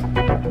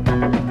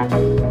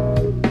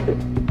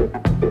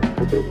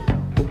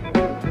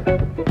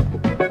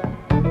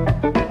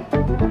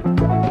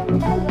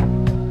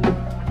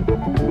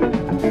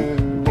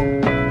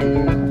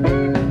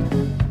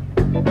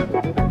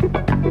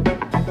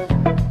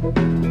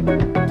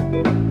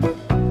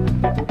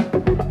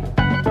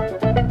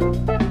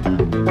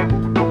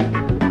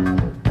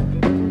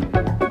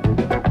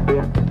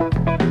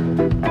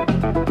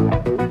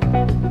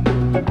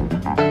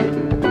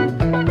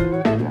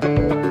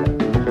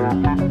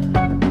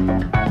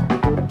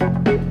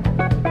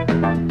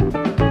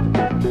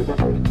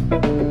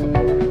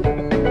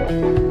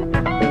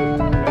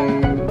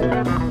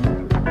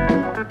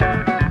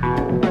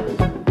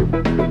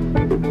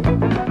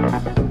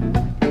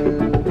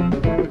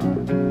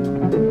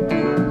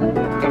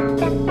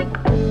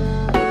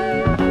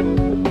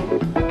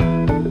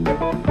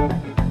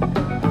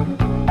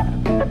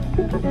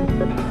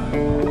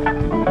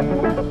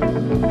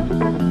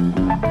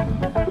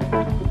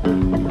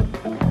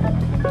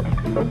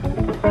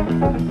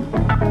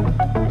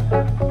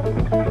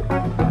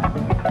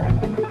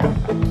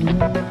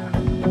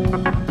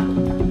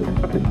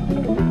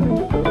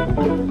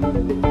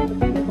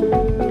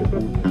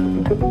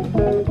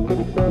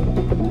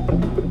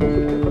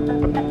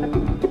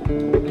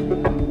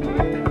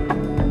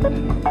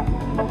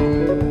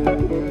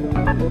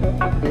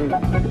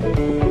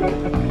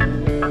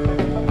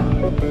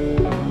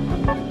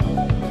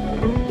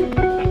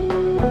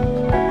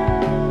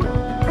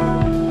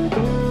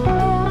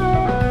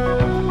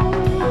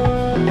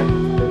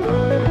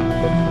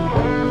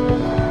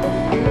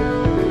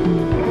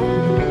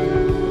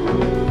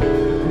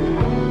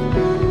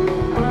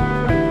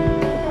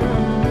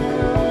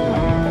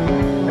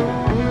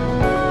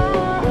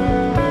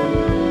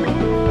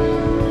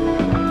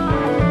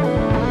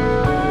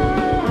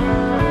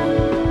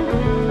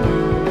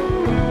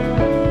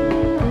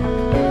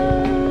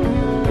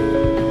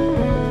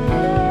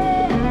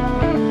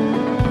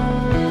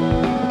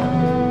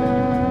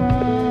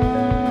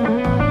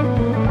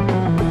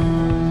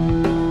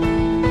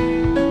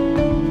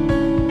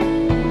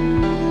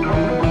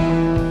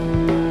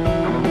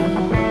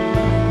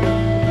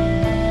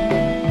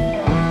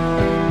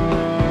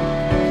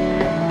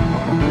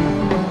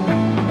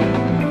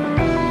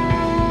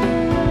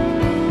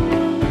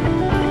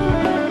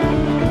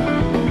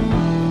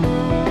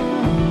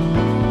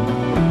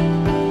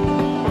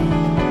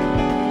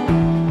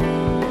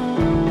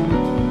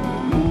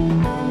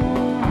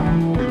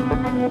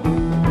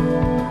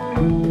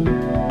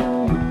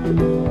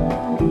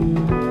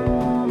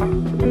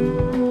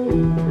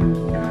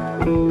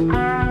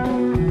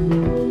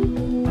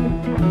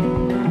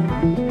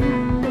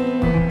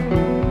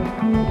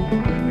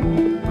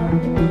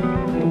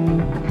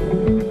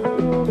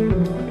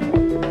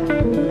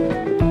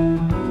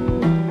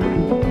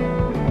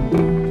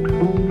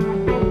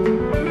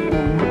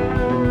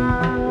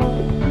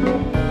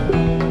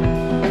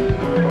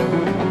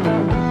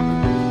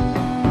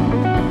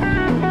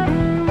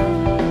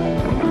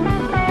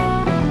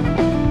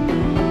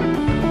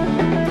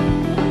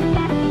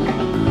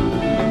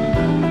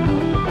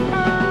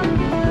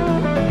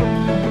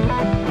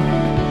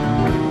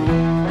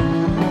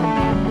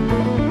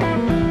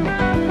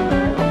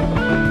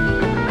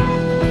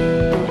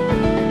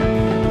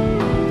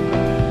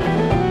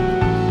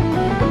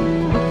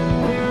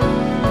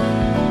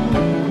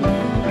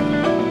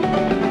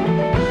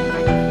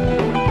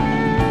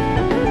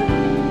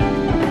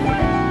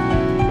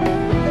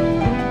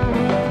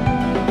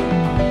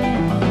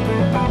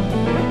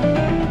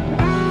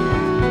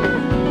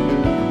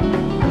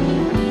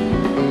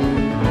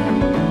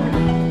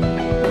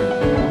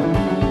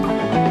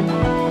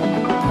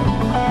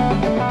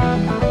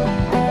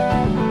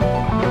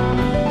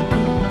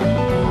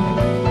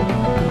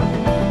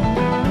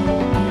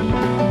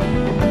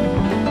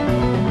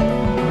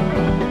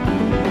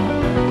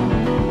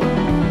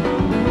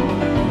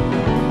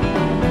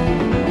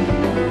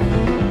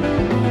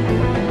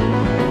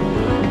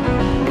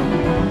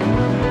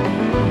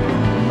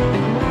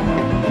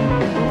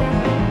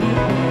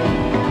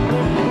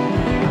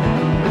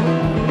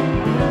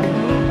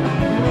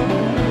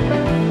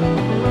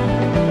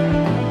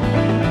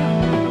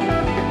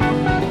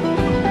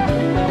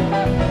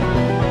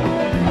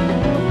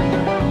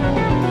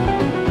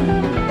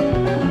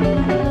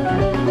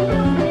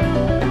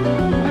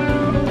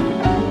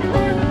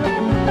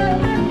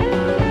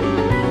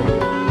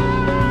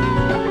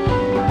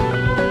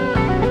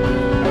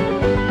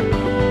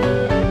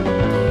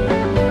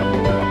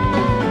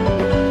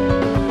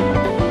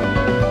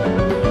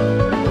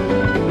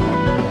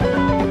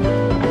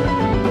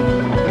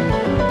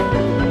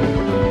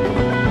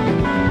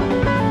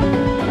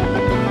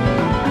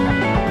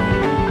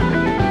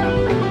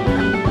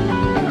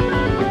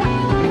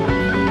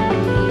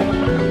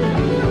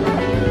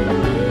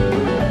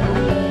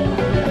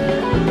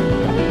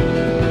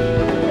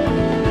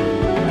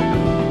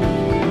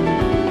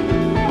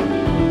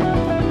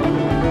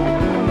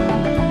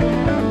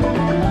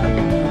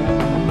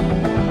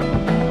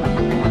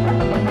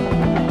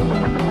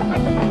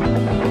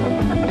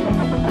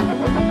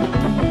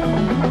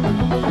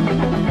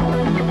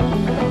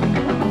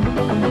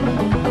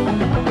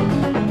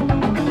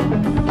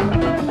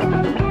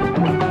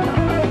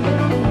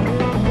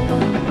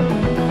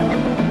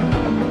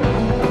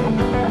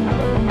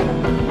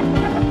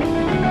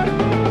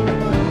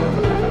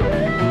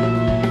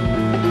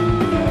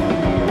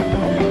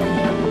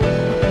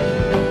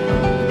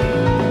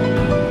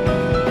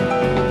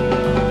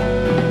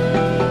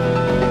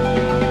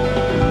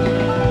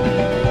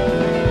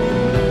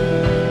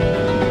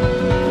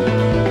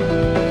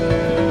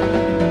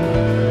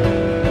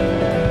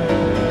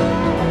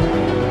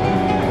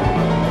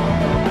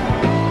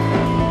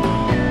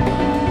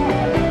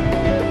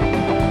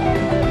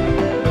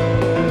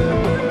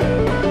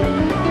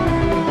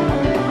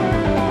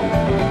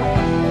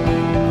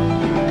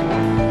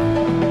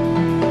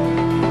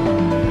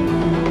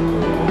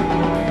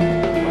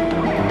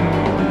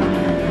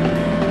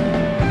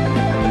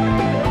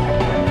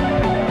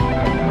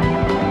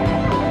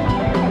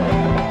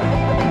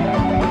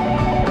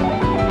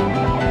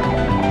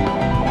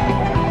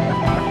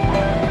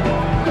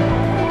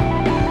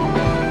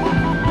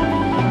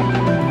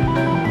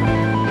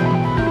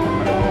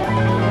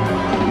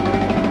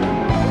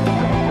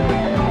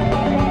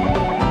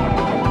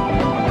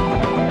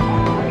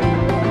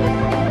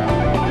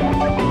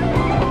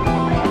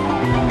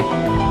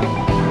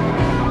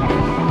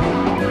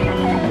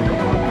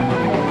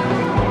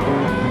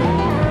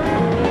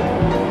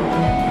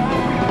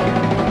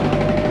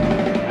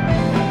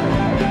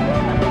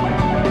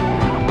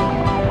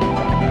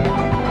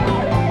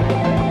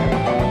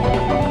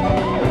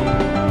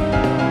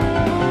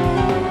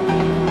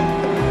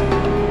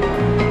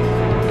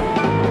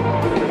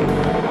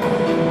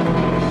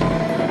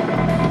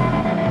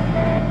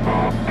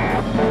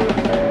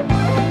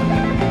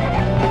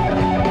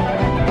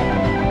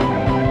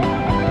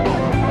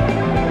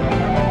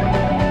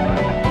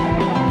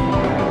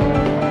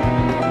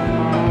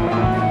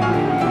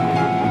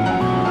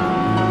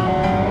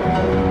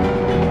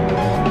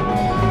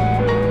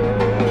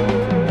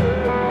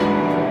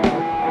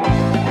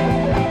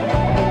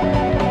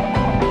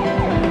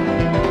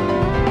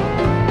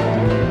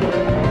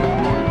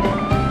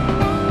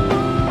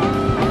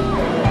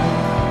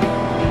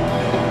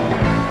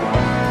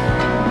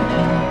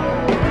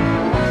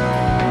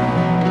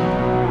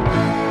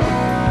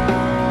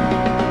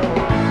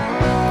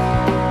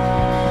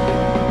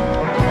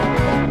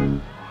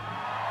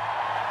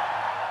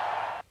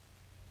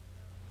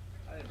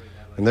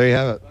 And there you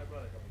have it.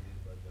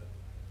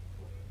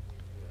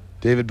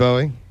 David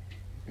Bowie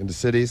into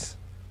Cities,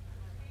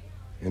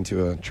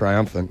 into a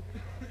triumphant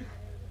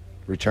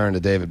return to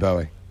David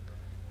Bowie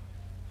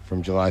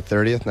from July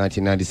 30th,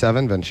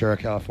 1997, Ventura,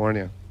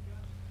 California.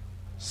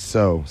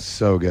 So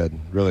good.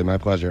 Really my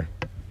pleasure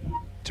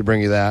to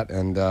bring you that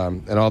and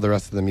all the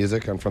rest of the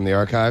music from the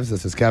archives.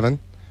 This is Kevin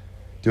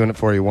doing it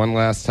for you one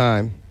last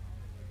time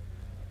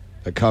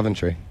at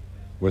Coventry,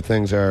 where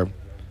things are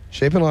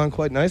shaping along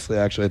quite nicely,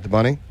 actually, at the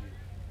Bunny.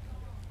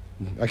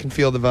 I can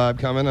feel the vibe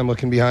coming. I'm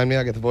looking behind me.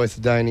 I get the voice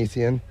of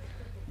Dionysian.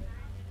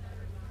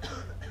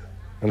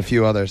 And a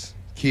few others,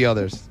 key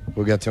others.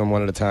 We'll get to them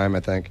one at a time, I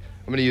think.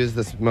 I'm going to use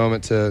this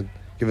moment to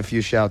give a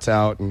few shouts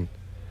out and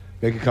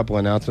make a couple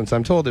announcements.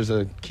 I'm told there's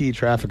a key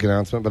traffic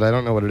announcement, but I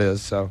don't know what it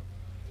is, so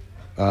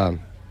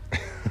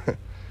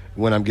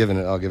when I'm giving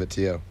it, I'll give it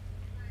to you.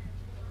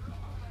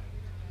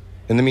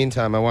 In the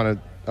meantime, I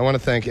want to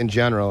thank in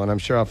general, and I'm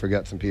sure I'll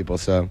forget some people,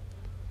 so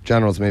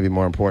general's maybe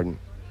more important,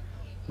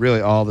 really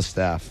all the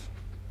staff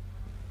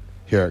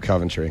here at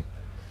Coventry.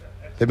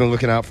 They've been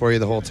looking out for you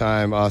the whole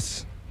time,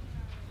 us,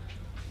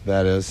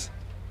 that is.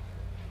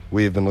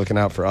 We've been looking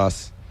out for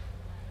us,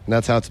 and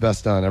that's how it's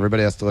best done.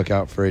 Everybody has to look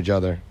out for each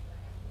other.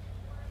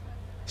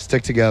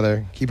 Stick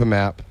together, keep a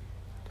map.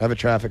 I have a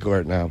traffic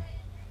alert now.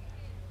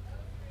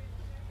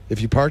 If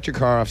you parked your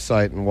car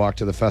off-site and walked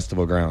to the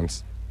festival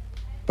grounds,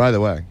 by the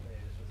way,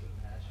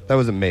 that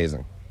was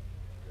amazing.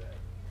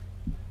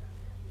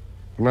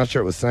 I'm not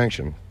sure it was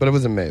sanctioned, but it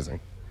was amazing.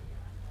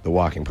 The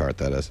walking part,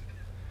 that is.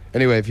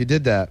 Anyway, if you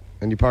did that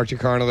and you parked your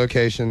car in a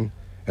location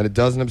and it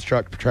doesn't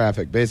obstruct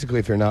traffic, basically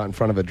if you're not in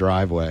front of a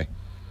driveway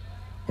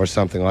or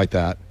something like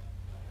that,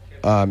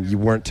 you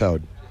weren't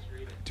towed.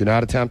 Do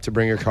not attempt to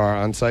bring your car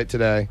on site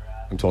today.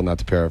 I'm told not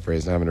to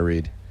paraphrase, now I'm going to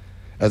read.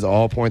 As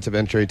all points of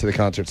entry to the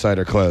concert site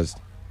are closed.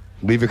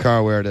 Leave your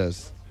car where it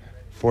is.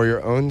 For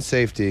your own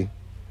safety,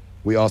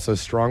 we also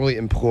strongly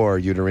implore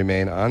you to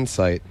remain on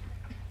site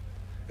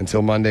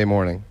until Monday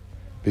morning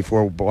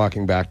before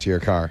walking back to your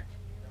car.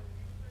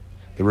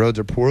 The roads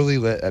are poorly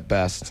lit at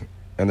best,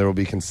 and there will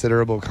be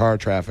considerable car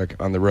traffic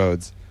on the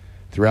roads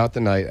throughout the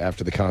night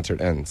after the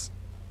concert ends.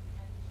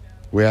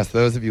 We ask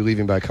those of you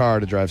leaving by car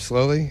to drive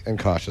slowly and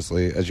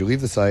cautiously as you leave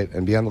the site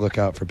and be on the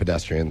lookout for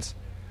pedestrians.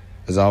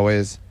 As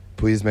always,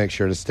 please make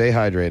sure to stay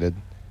hydrated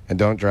and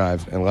don't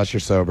drive unless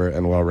you're sober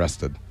and well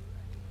rested.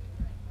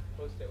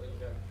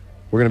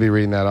 We're going to be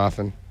reading that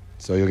often,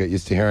 so you'll get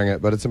used to hearing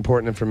it, but it's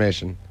important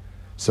information.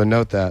 So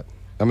note that.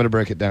 I'm going to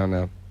break it down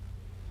now.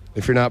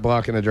 If you're not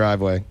blocking a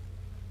driveway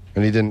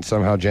and you didn't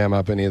somehow jam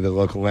up any of the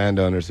local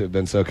landowners who have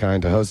been so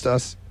kind to host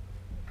us,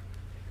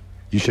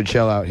 you should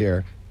chill out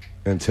here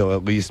until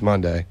at least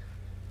Monday,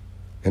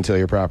 until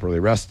you're properly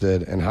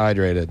rested and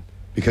hydrated,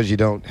 because you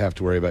don't have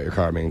to worry about your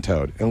car being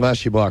towed,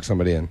 unless you block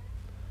somebody in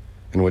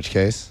which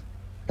case,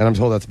 and I'm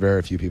told that's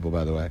very few people,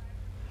 by the way.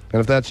 And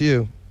if that's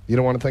you, you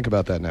don't want to think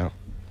about that now.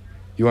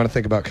 You want to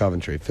think about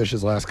Coventry,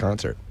 Fish's last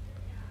concert.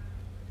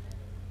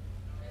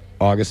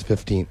 August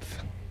 15th,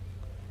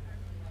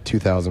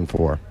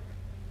 2004.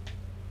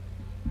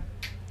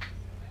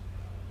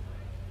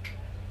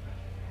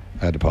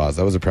 I had to pause.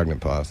 That was a pregnant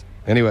pause.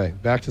 Anyway,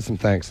 back to some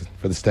thanks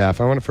for the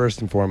staff. I want to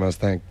first and foremost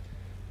thank,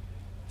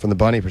 from the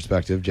Bunny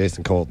perspective,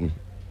 Jason Colton.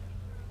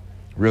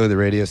 Really, the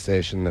radio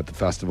station at the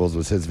festivals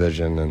was his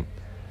vision,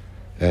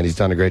 and he's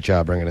done a great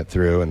job bringing it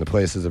through, and the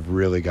places have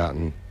really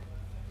gotten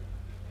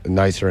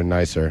nicer and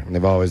nicer, and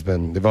they've always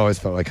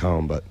felt like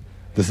home, but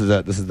this is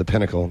it. This is the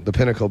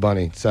pinnacle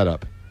Bunny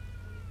setup.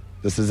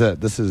 This is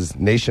it. This is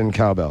Nation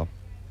Cowbell.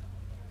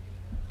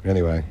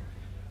 Anyway,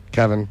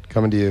 Kevin,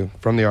 coming to you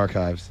from the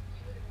archives.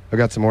 I've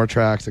got some more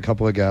tracks, a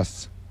couple of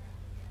guests,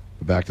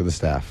 but back to the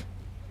staff.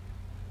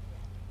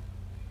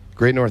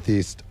 Great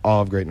Northeast,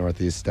 all of Great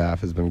Northeast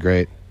staff has been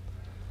great.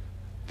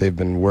 They've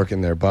been working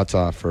their butts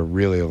off for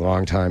really a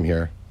long time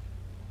here.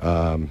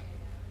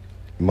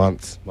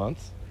 Months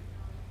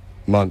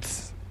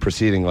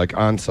preceding, like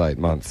on-site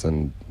months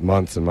and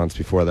months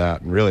before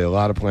that. And really a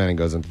lot of planning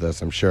goes into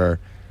this, I'm sure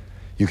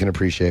you can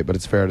appreciate, but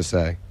it's fair to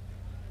say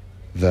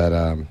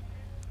that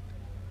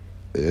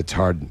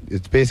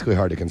it's basically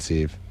hard to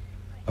conceive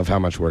of how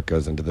much work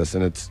goes into this,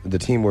 and the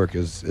teamwork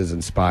is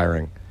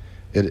inspiring.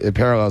 It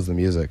parallels the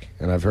music,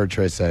 and I've heard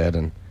Trey say it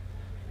and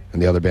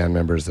the other band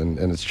members, and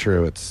it's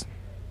true. It's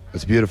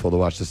beautiful to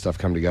watch this stuff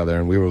come together,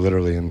 and we were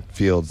literally in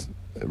fields,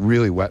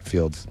 really wet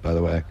fields, by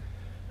the way,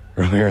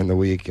 earlier in the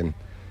week, and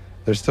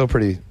they're still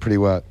pretty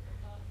wet.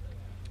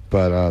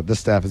 But this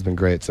staff has been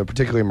great, so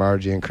particularly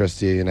Margie and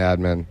Christy and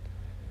admin.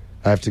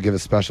 I have to give a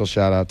special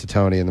shout out to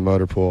Tony and the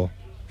motor pool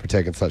for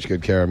taking such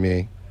good care of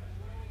me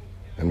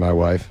and my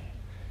wife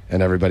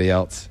and everybody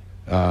else,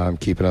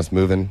 keeping us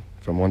moving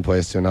from one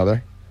place to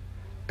another.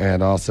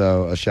 And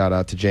also a shout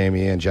out to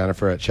Jamie and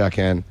Jennifer at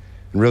Check-In,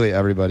 and really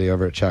everybody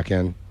over at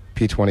Check-In.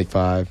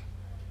 P25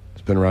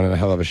 has been running a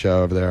hell of a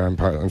show over there.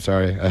 I'm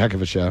sorry, a heck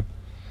of a show.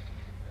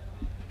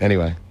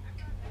 Anyway,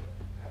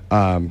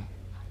 along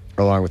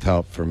with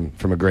help from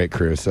a great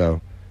crew. So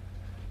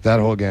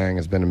that whole gang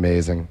has been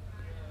amazing.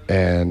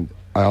 And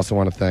I also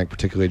want to thank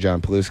particularly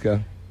John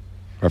Paluska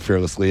our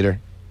fearless leader,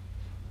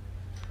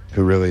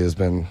 who really has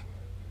been,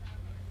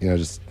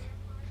 just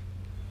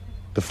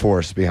the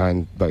force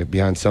behind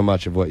so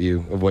much of what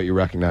you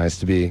recognize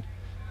to be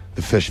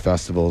the Fish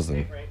festivals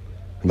and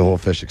the whole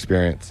Fish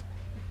experience.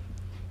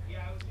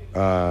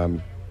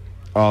 All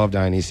of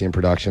Dionysian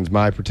Productions,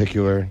 my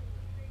particular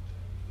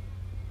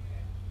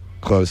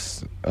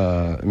close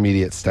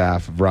immediate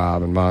staff of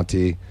Rob and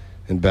Monty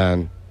and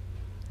Ben,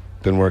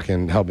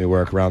 helped me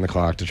work around the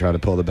clock to try to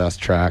pull the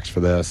best tracks for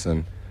this,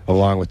 and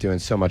along with doing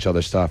so much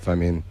other stuff. I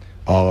mean,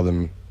 all of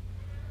them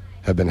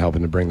have been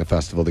helping to bring the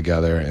festival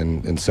together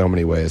in so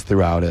many ways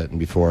throughout it and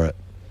before it.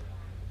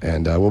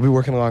 And we'll be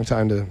working a long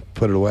time to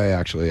put it away,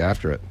 actually,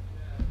 after it,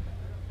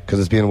 because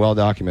it's being well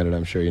documented.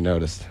 I'm sure you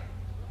noticed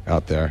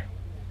out there.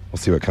 We'll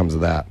see what comes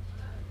of that.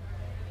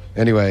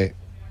 Anyway,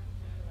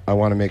 I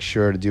want to make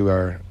sure to do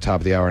our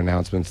top of the hour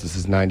announcements. This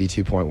is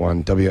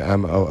 92.1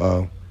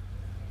 WMOO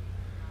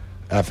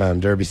FM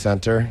Derby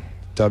Center,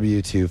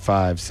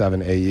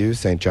 W257AU,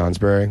 St.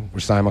 Johnsbury. We're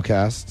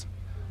simulcast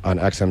on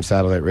XM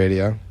Satellite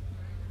Radio.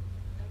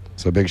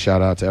 So a big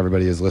shout out to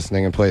everybody who's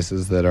listening in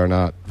places that are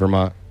not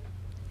Vermont,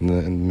 in the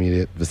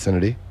immediate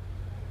vicinity.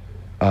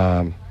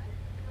 I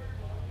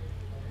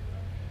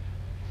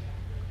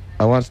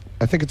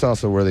think it's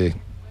also worthy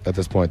at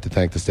this point to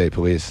thank the state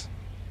police,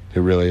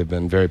 who really have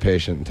been very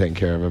patient and taking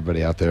care of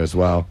everybody out there as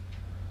well.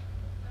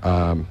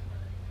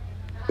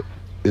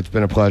 It's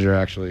been a pleasure,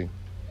 actually,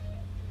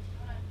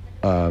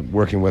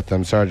 working with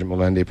them. Sergeant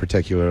Melendi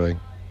particularly,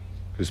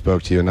 who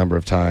spoke to you a number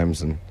of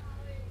times and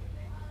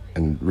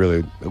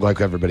really,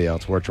 like everybody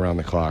else, worked around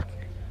the clock.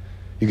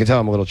 You can tell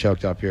I'm a little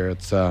choked up here.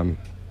 It's a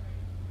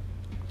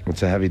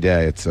heavy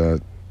day. It's a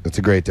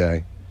great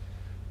day,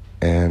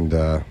 and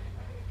the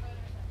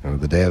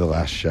day of the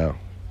last show.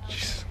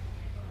 Jeez.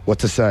 What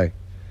to say?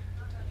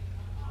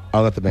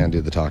 I'll let the band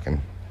do the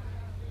talking,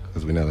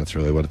 because we know that's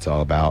really what it's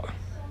all about.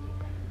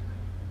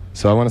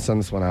 So I want to send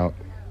this one out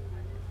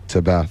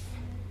to Beth,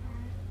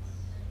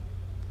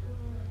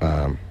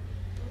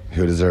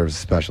 who deserves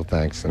special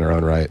thanks in her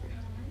own right.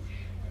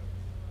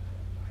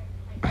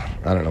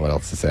 I don't know what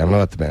else to say. I'm going to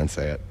let the band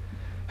say it.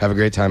 Have a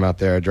great time out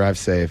there. Drive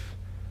safe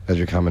as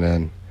you're coming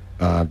in.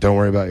 Don't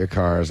worry about your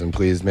cars, and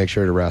please make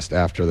sure to rest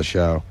after the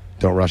show.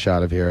 Don't rush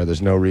out of here.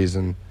 There's no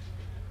reason.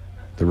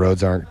 The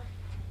roads aren't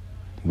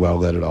well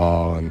lit at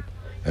all,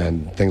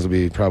 and things will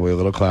be probably a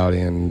little cloudy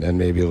and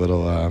maybe a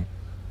little,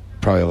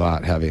 probably a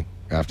lot heavy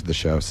after the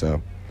show.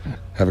 So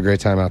have a great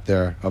time out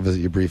there. I'll visit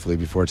you briefly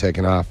before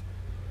taking off,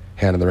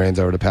 handing the reins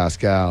over to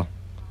Pascal,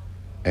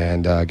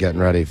 and getting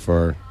ready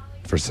for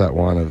set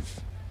one of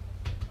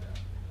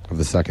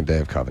the second day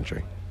of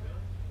Coventry.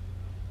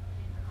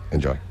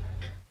 Enjoy.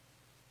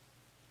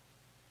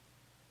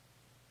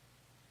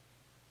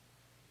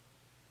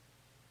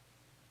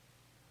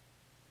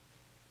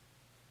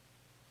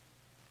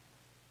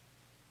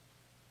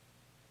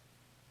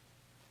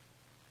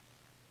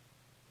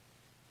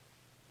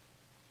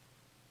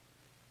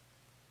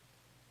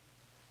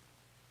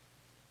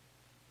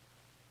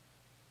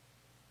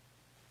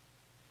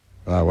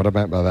 What I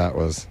meant by that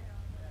was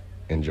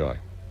enjoy.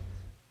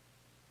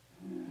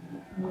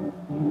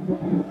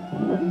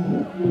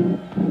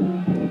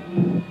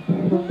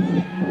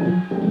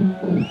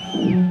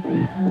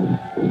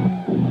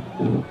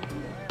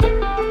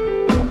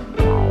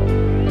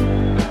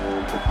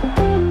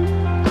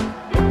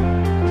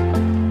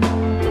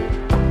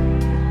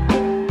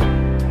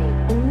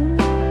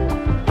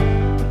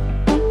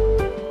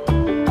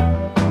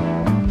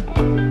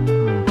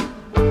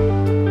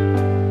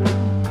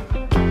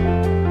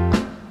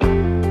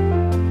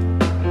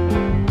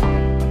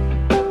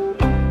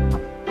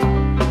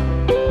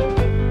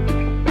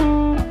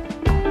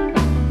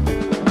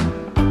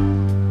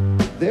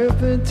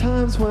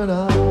 Times when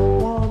I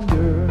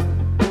wonder,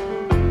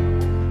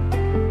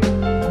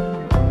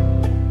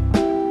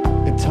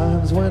 and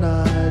times when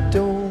I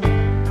don't.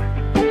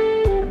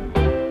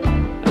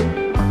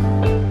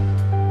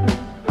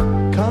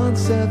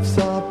 Concepts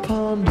I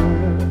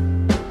ponder,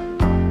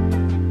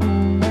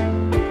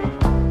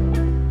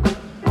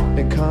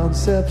 and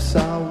concepts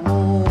I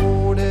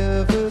won't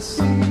ever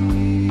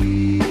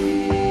see.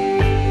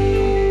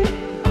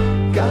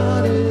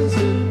 God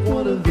isn't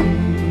one of these.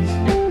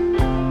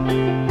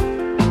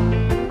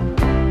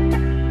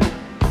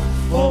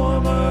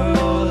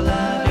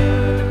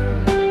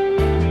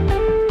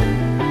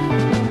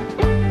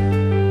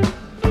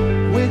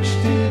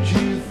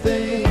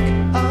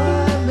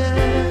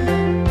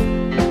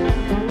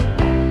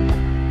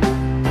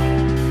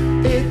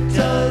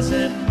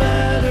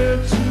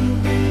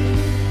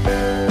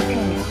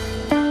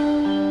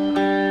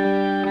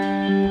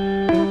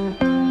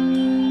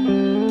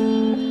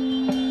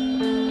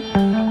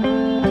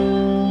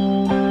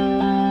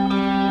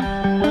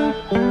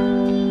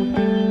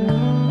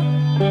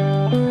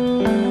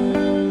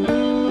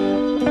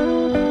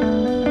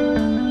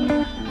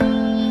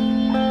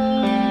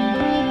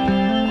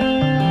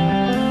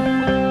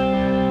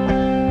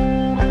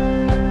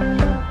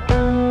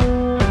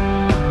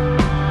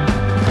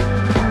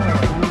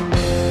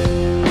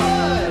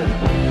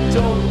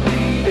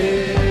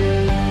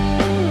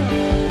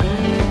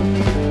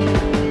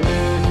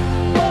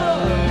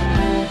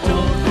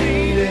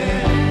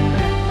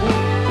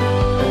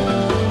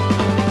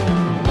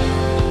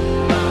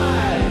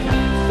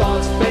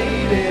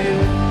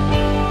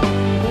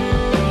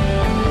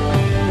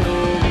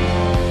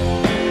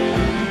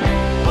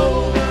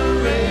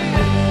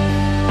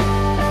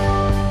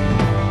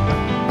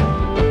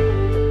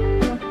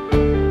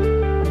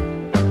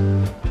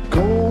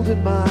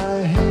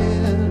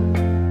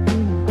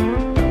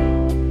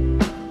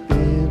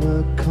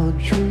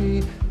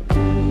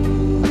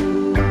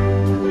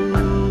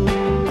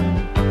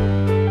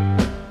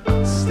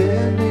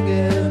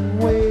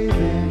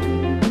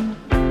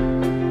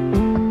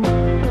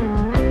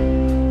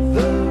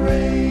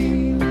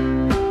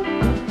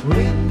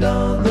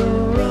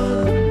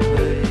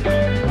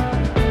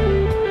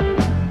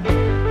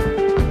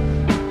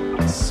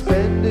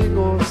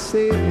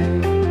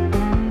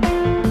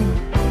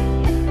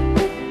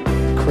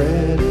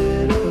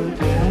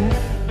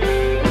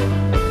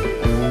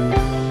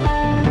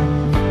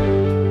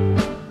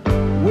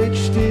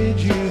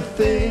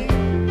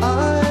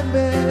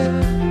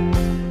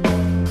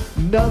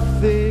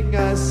 Nothing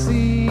I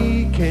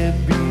see can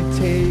be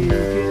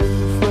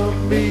taken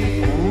from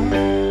me.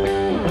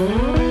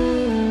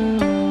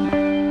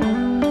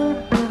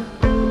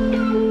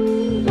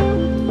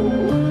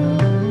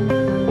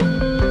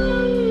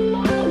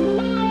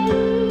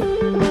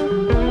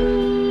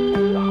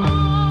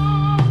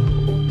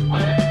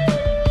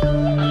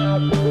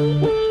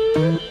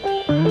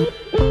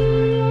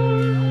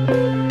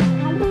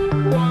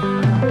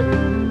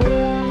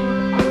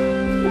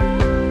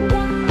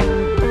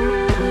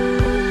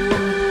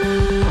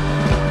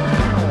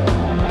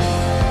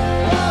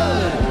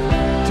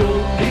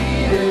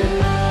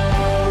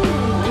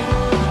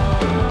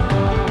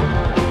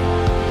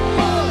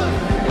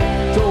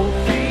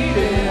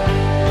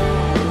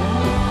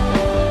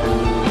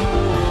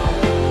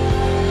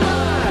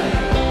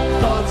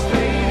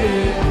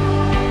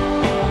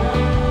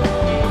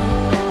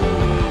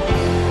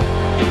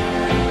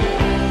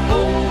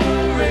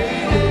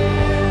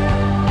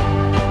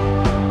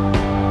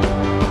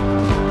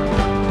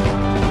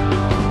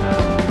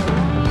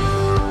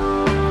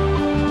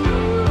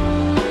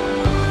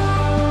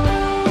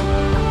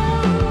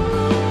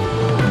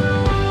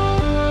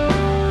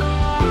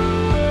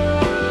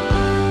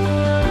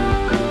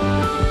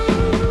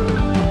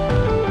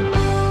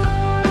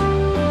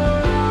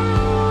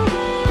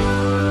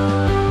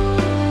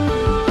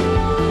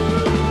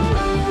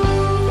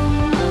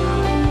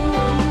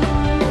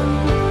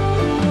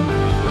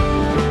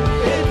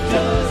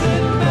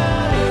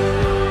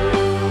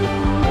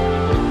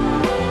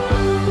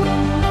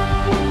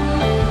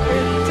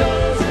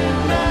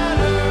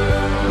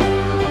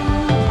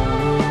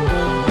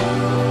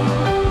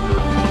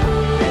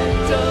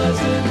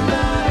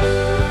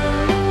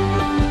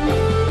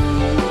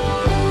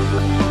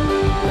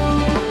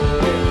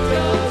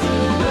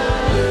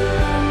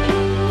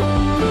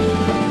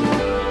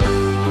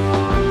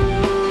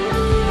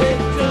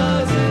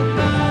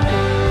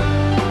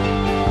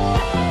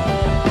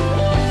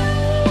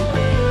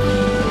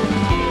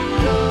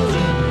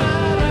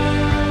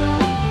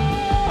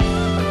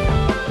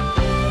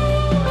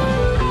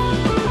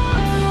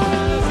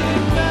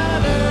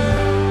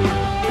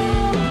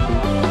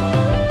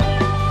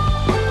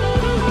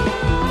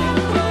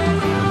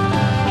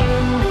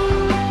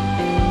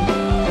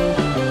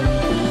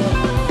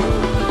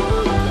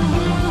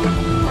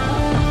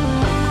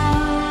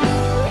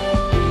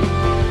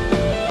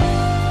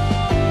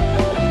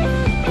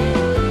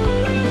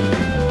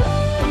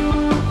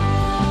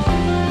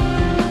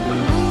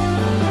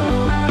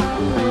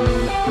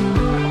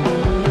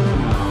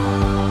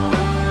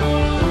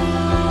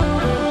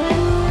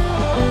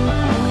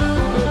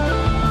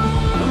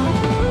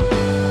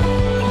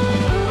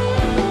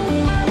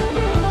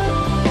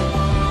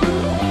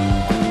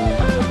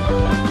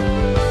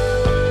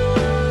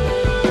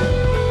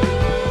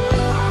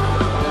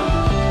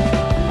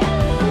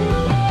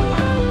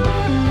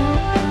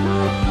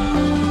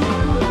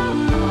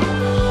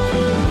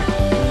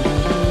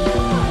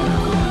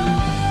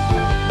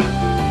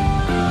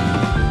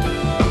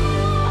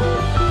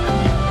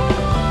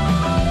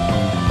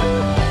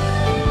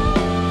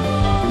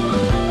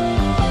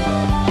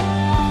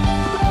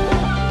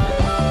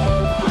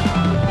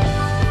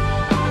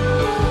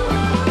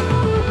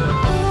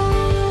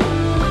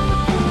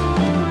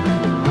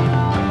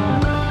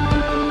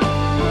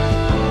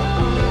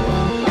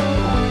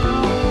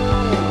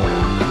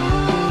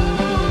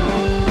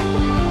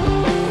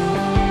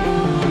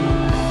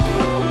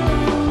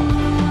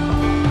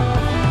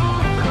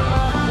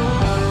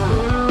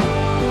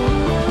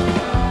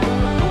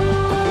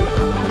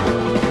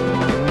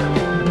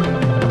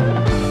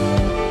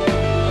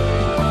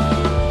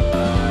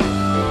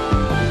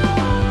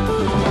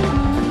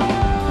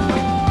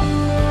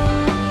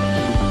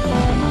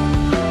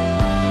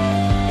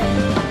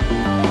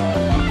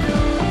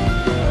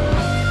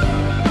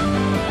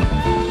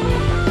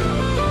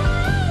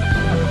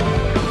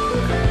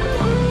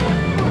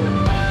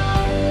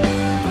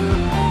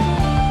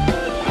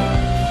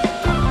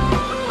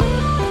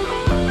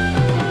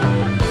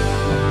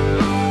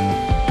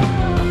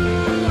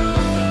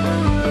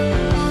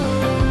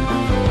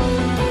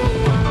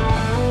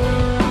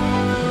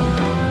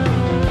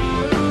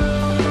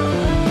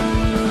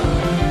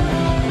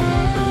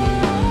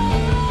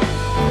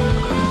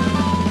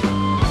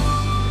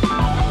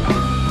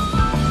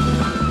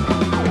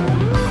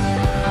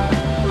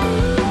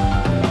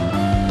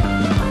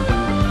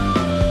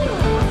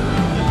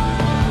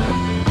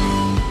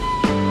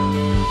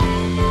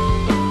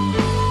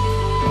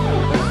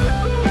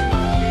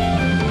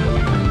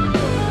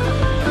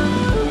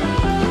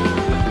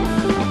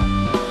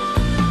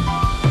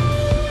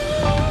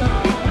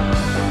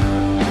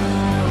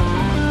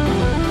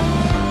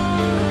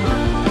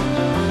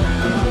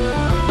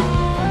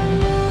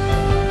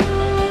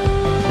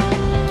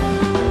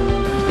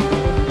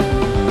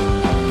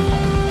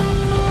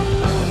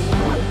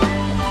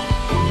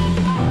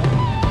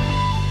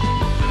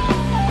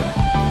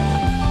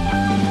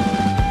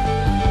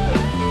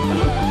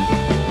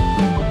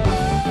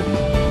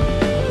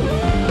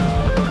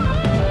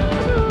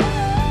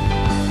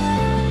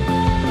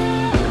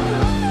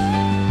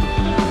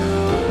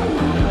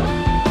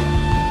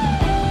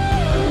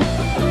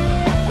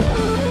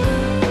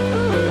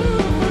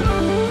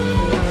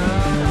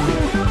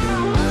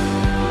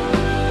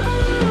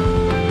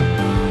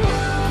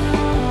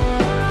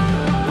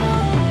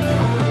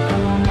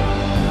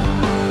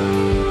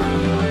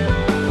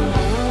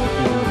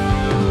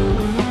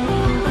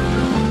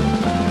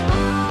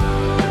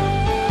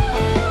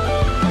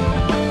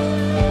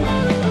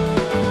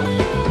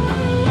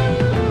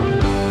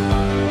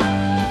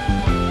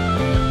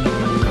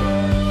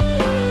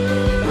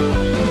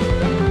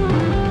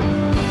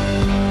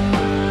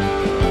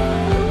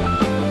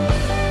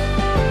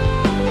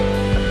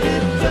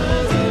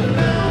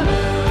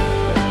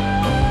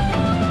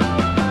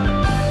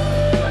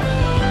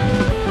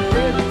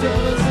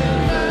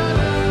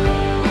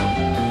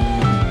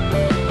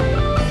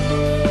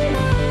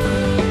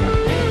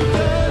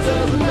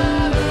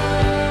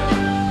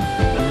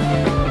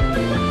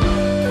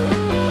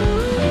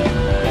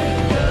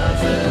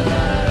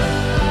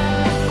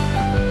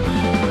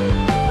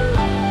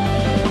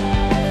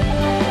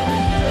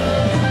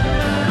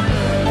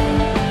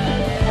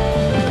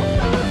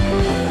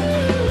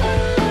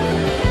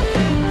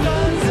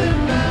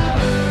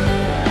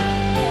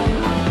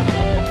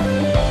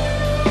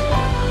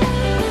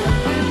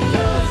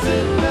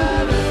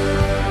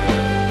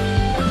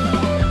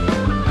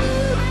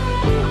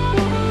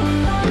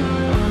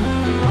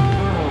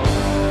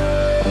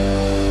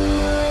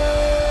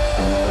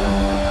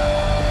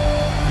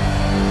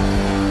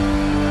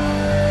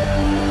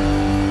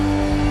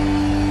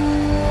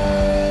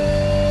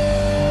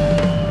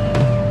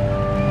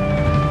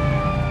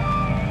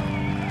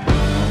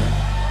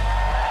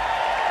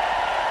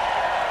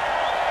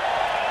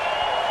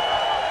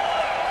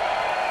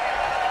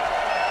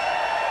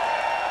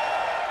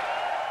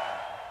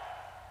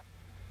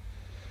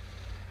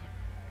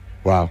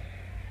 Wow.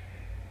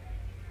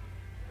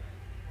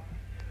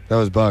 That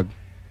was Bug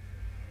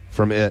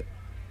from It.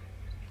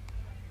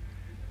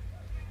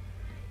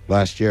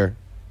 Last year.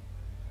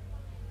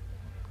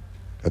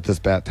 At this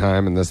bat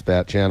time and this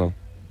bat channel.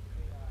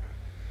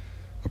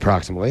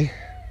 Approximately.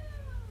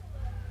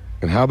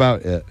 And how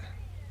about It?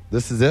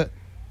 This is it.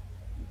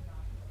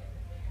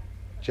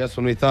 Just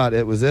when we thought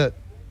it was it.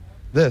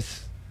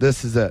 This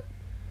is it.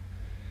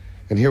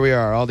 And here we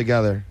are all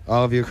together.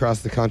 All of you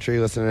across the country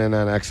listening in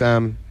on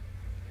XM.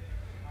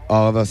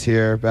 All of us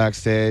here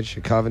backstage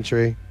at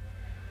Coventry.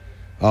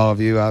 All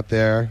of you out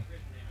there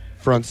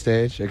front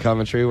stage at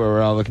Coventry, where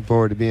we're all looking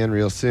forward to being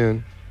real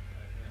soon.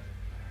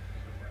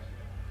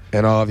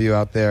 And all of you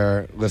out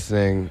there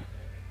listening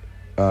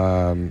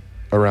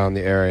around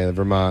the area, the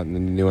Vermont and the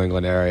New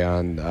England area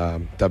on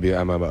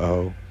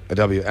WMOO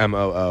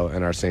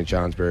and our St.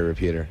 Johnsbury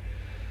repeater.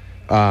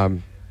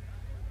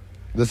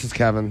 This is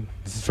Kevin.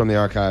 This is from the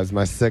archives.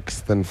 My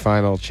 6th and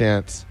final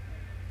chance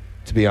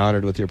to be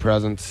honored with your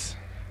presence,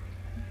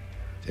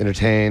 to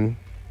entertain,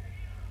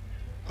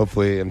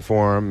 hopefully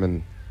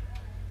inform,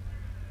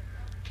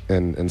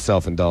 and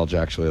self-indulge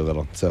actually a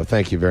little. So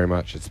thank you very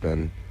much. It's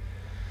been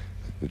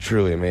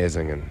truly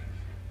amazing, and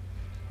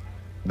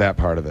that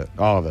part of it,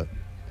 all of it.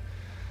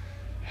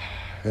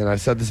 And I've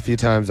said this a few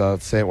times, I'll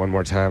say it one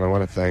more time. I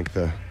want to thank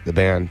the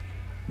band,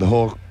 the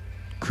whole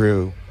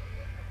crew,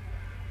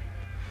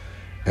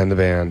 and the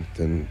band.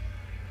 And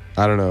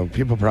I don't know,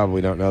 people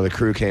probably don't know, the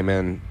crew came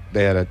in,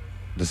 they had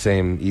the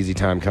same easy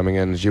time coming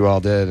in as you all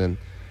did, and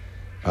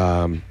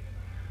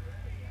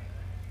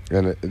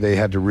they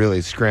had to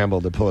really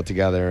scramble to pull it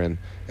together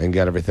and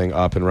get everything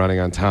up and running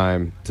on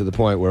time, to the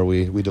point where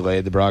we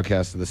delayed the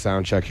broadcast of the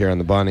sound check here on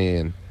the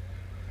Bunny,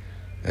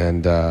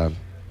 and the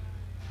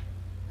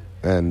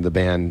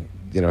band,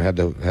 had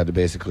to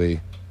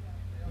basically,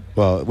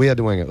 well, we had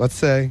to wing it. Let's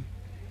say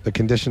the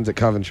conditions at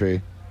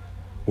Coventry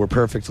were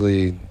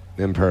perfectly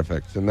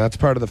imperfect, and that's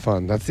part of the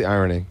fun. That's the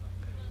irony.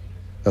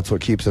 That's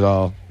what keeps it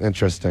all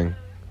interesting.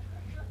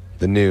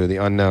 The new, the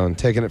unknown,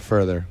 taking it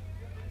further.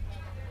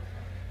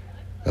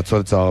 That's what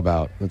it's all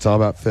about. It's all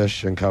about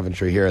Fish and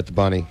Coventry here at the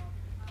Bunny.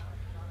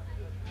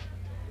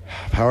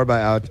 Powered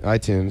by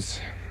iTunes,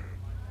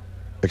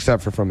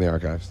 except for From the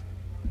Archives.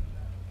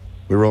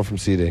 We roll from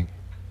CD.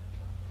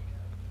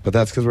 But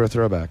that's because we're a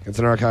throwback. It's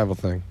an archival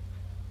thing.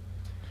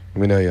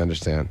 We know you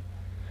understand.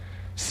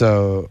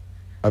 So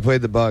I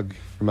played the Bug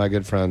for my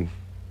good friend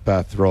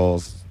Beth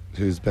Rolls,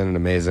 who's been an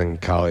amazing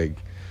colleague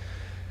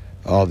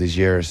all these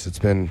years. It's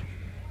been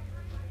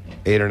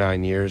 8 or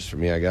 9 years for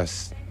me, I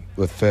guess,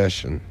 with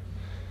Fish, and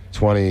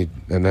 20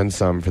 and then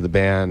some for the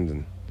band,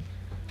 and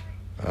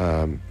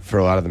for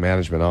a lot of the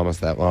management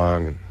almost that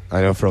long. And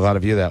I know for a lot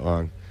of you that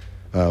long,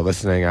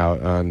 listening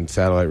out on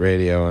satellite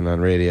radio and on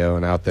radio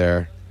and out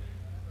there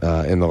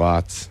in the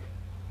lots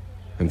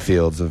and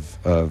fields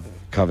of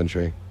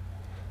Coventry.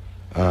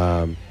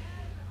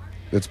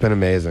 It's been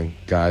amazing,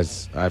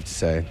 guys, I have to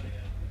say.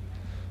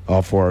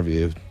 All 4 of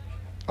you,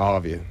 all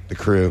of you, the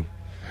crew,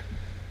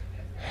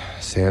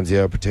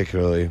 Sanzio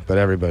particularly, but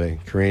everybody,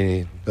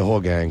 Carini, the whole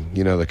gang,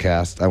 the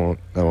cast. I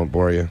won't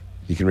bore you.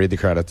 You can read the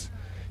credits.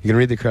 You can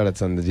read the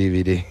credits on the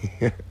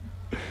DVD.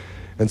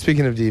 And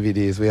speaking of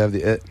DVDs, we have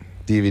the It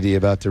DVD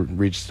about to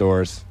reach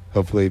stores.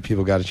 Hopefully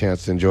people got a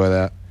chance to enjoy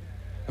that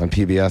on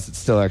PBS. It's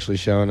still actually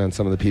shown on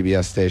some of the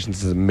PBS stations.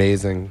 This is an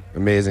amazing,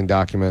 amazing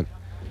document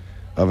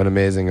of an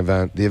amazing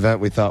event. The event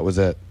we thought was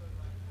it.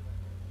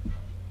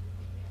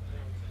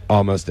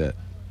 Almost it.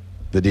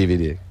 The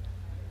DVD.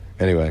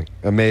 Anyway,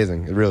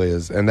 amazing. It really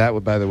is. And that,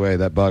 by the way,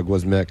 that Bug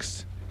was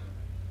mixed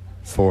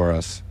for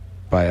us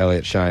by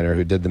Elliot Shiner,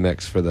 who did the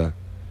mix for the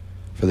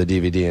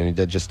DVD, and he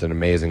did just an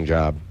amazing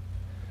job.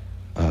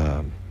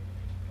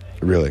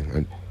 Really,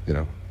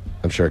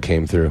 I'm sure it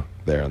came through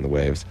there on the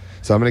waves.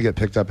 So I'm going to get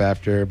picked up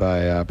after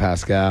by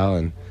Pascal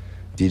and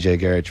DJ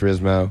Gary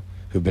Turismo,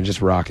 who've been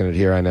just rocking it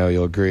here. I know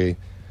you'll agree.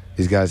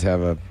 These guys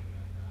have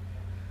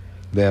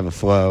a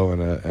flow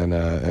and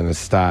a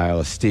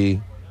style, a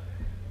stee.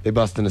 They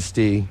bust in a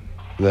stee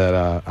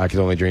that I could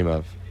only dream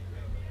of.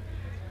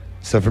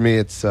 So for me,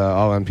 it's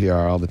all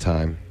NPR all the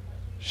time.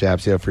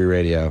 Shapsio Free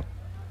Radio.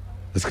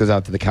 This goes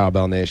out to the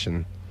Cowbell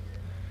Nation.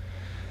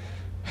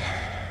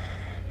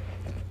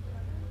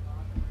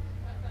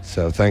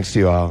 So thanks to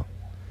you all.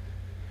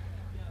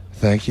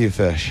 Thank you,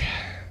 Fish.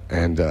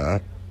 And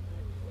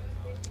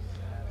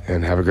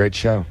have a great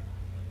show.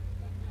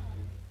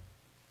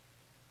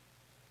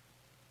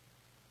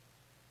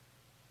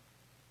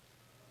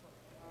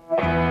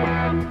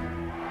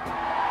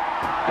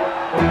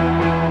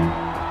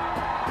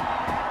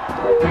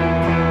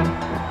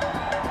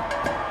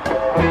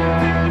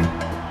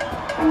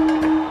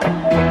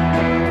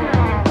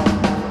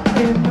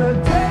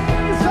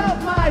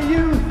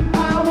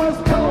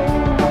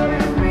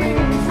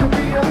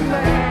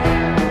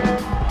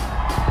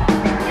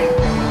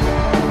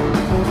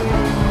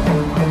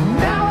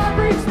 Now I've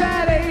reached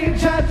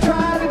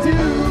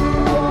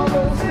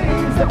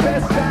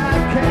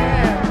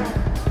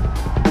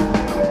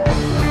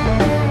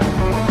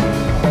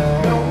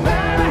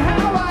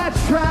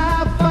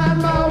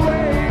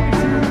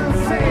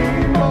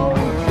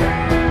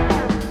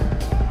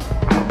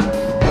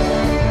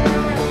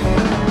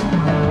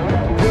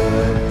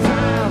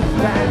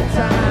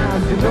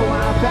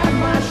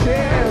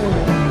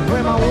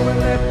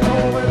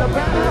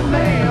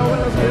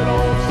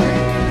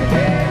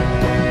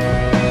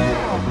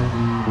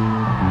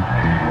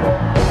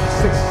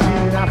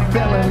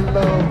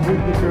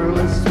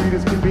as sweet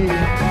as could be.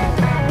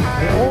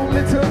 It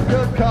only took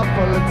a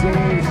couple of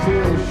days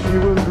till she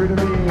was rid of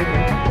me.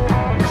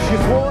 She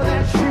swore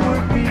that she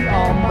would be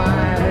all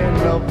mine and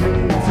love me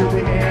to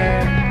the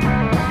end.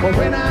 But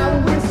when I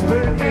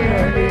whispered in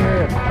her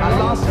ear, I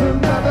lost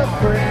another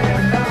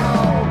friend.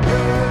 Oh,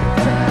 good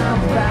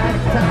times, bad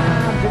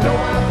times, you know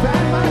I've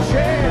had my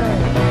share.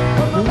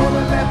 But the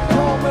woman left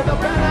home with a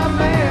brand-new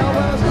man,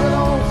 but I still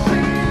don't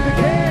seem to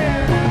care.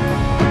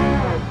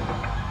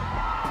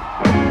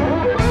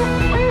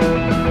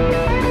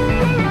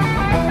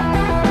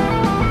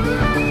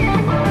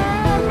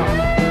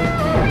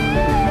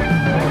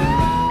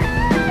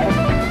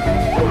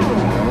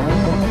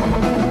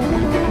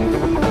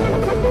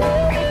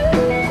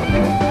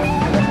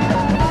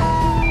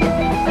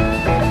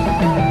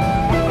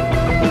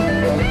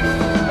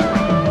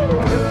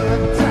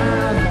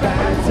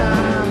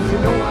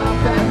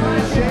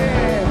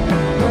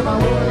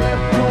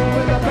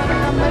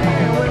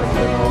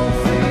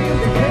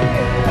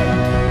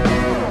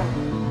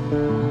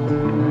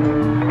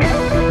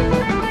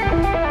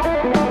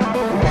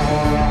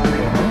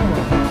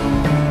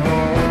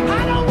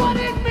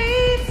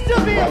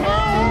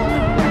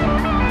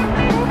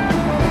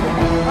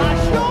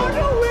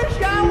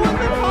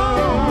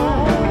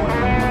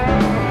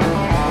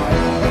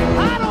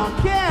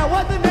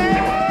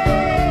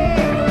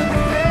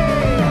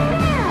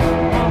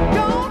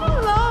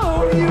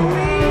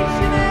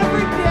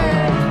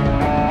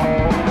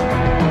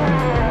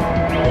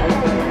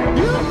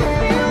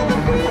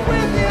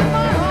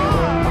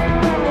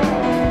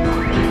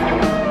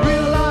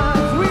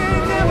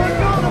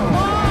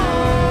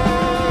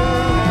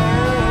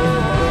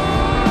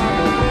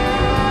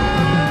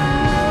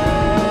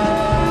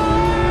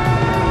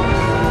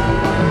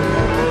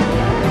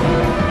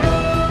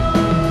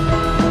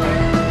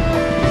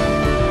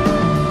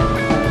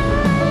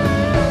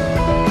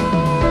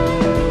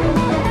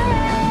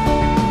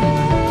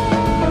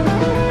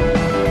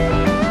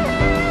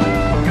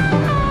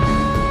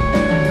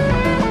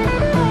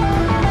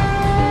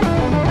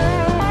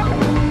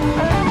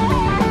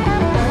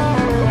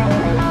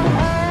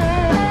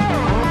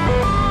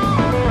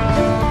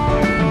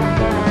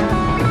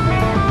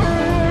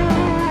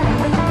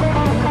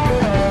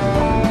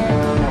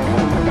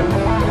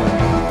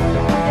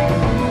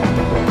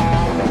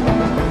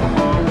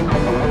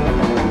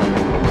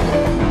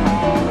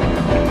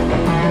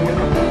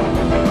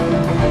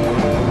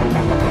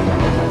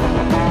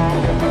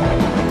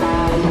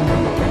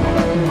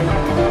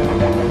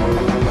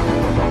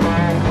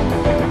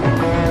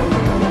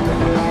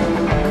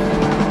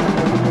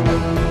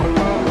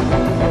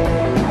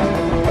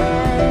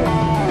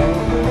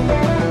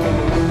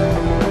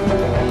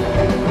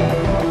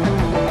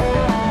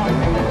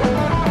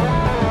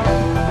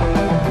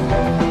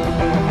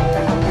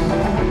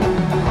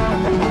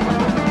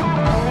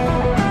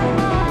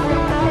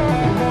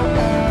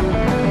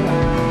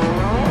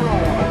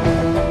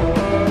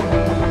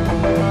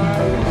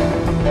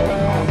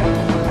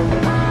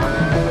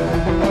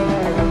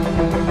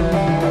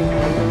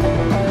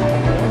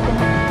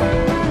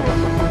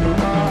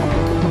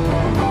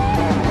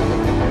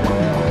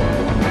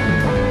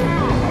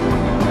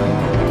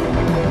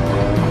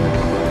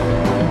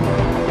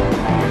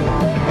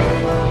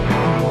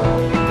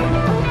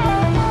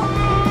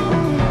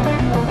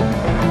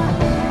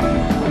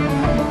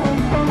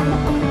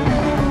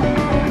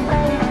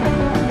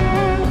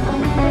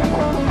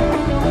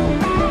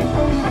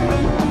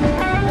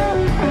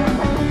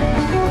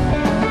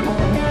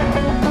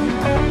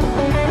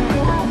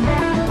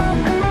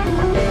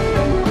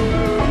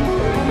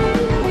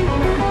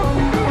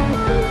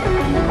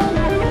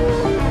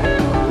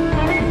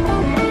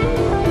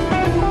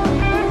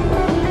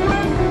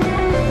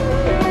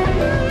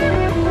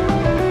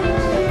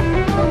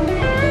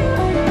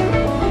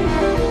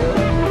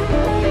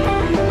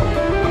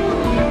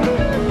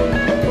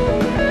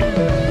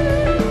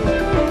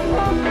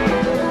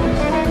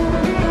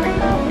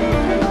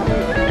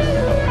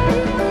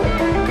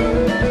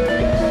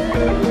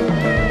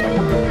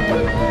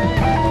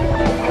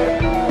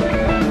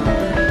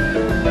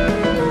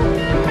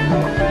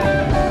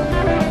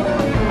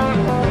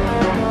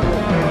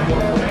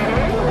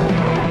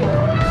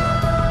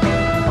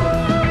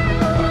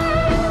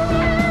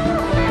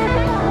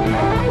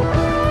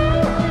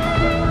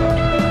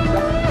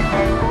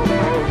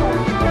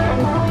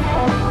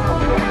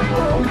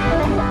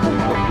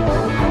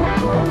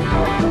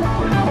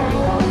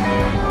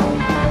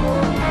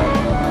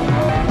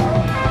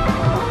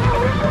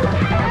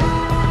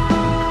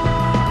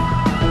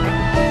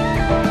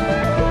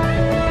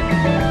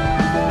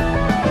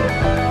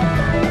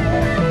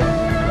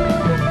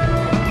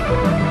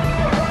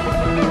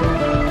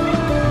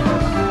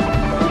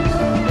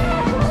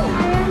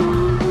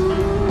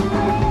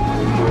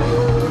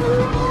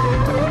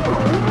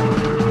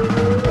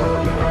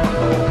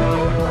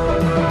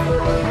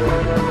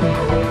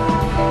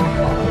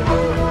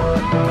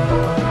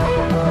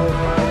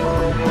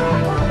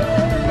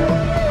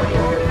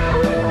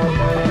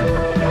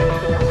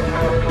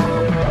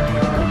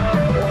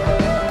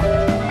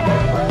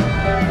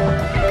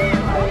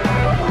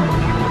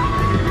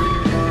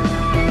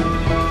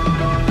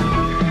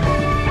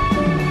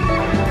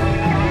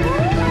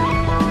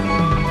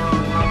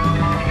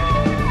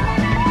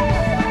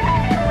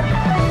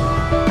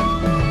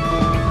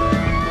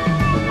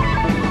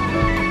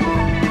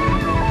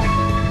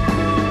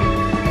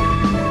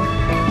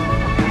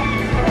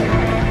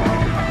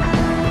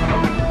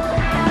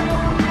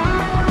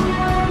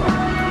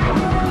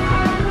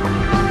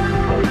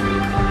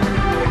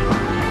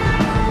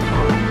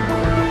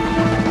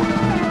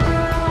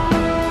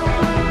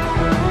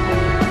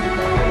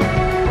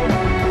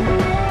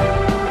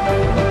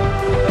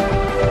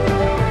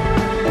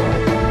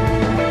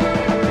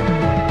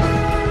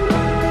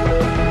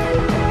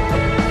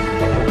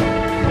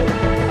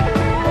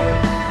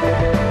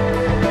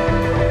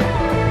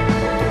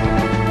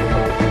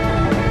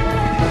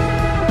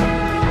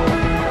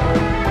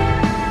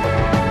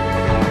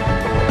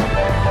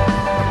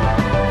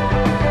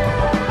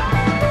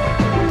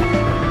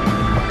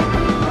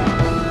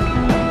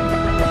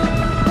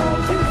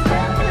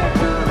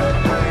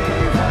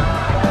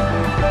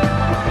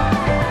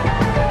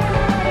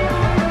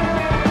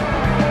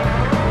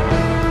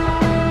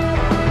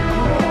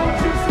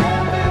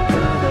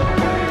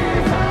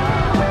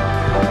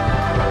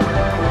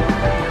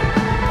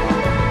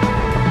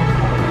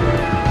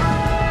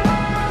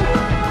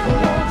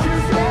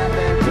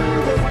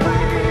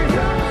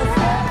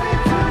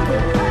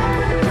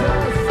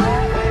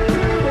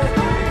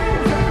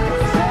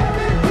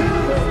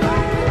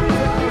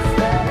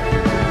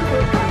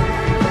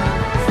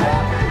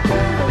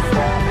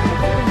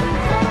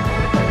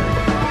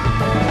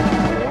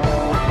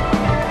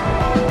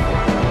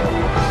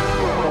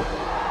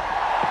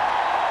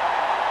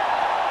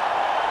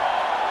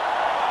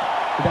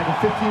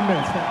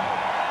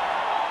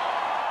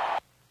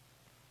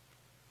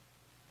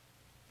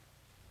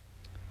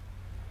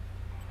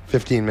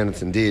 15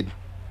 minutes indeed.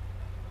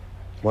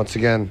 Once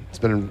again, it's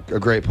been a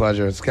great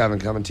pleasure. It's Kevin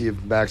coming to you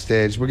from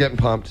backstage. We're getting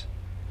pumped.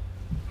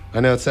 I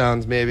know it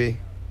sounds maybe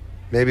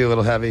a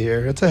little heavy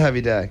here. It's a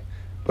heavy day,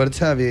 but it's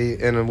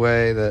heavy in a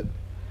way that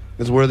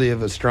is worthy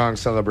of a strong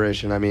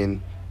celebration. I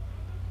mean,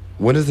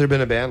 when has there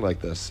been a band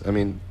like this? I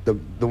mean, the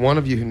one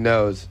of you who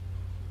knows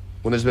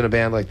when there's been a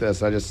band like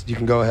this, you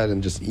can go ahead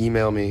and just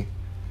email me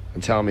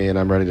and tell me, and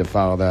I'm ready to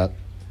follow that.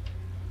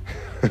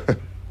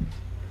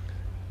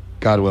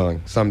 God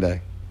willing,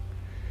 someday.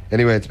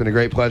 Anyway, it's been a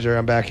great pleasure.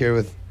 I'm back here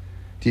with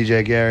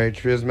DJ Gary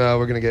Trismel.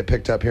 We're going to get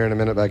picked up here in a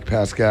minute by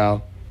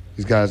Pascal.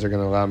 These guys are going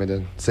to allow me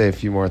to say a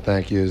few more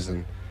thank yous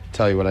and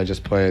tell you what I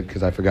just played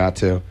because I forgot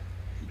to.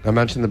 I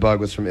mentioned The Bug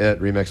was from It,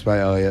 remixed by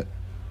Elliot.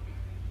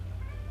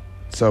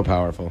 So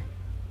powerful.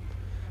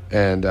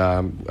 And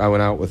I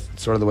went out with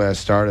sort of the way I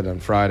started on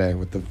Friday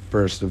with the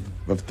first of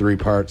 3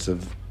 parts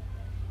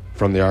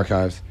from the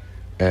archives.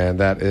 And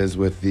that is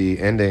with the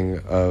ending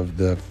of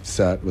the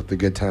set with the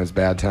Good Times,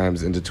 Bad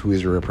Times into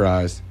Tweezer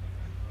Reprise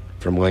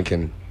from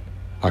Lincoln,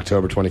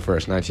 October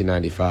 21st,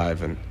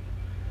 1995. And,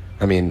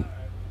 I mean,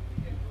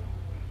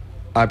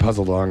 I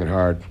puzzled long and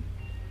hard.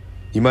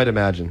 You might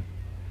imagine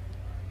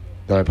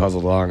that I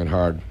puzzled long and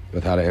hard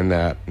with how to end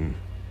that. And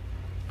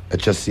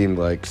it just seemed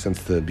like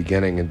since the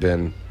beginning had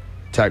been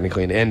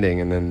technically an ending,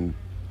 and then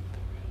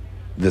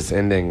this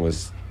ending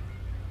was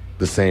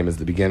the same as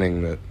the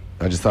beginning, that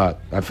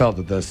I felt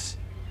that this,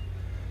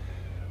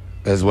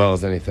 as well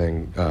as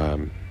anything,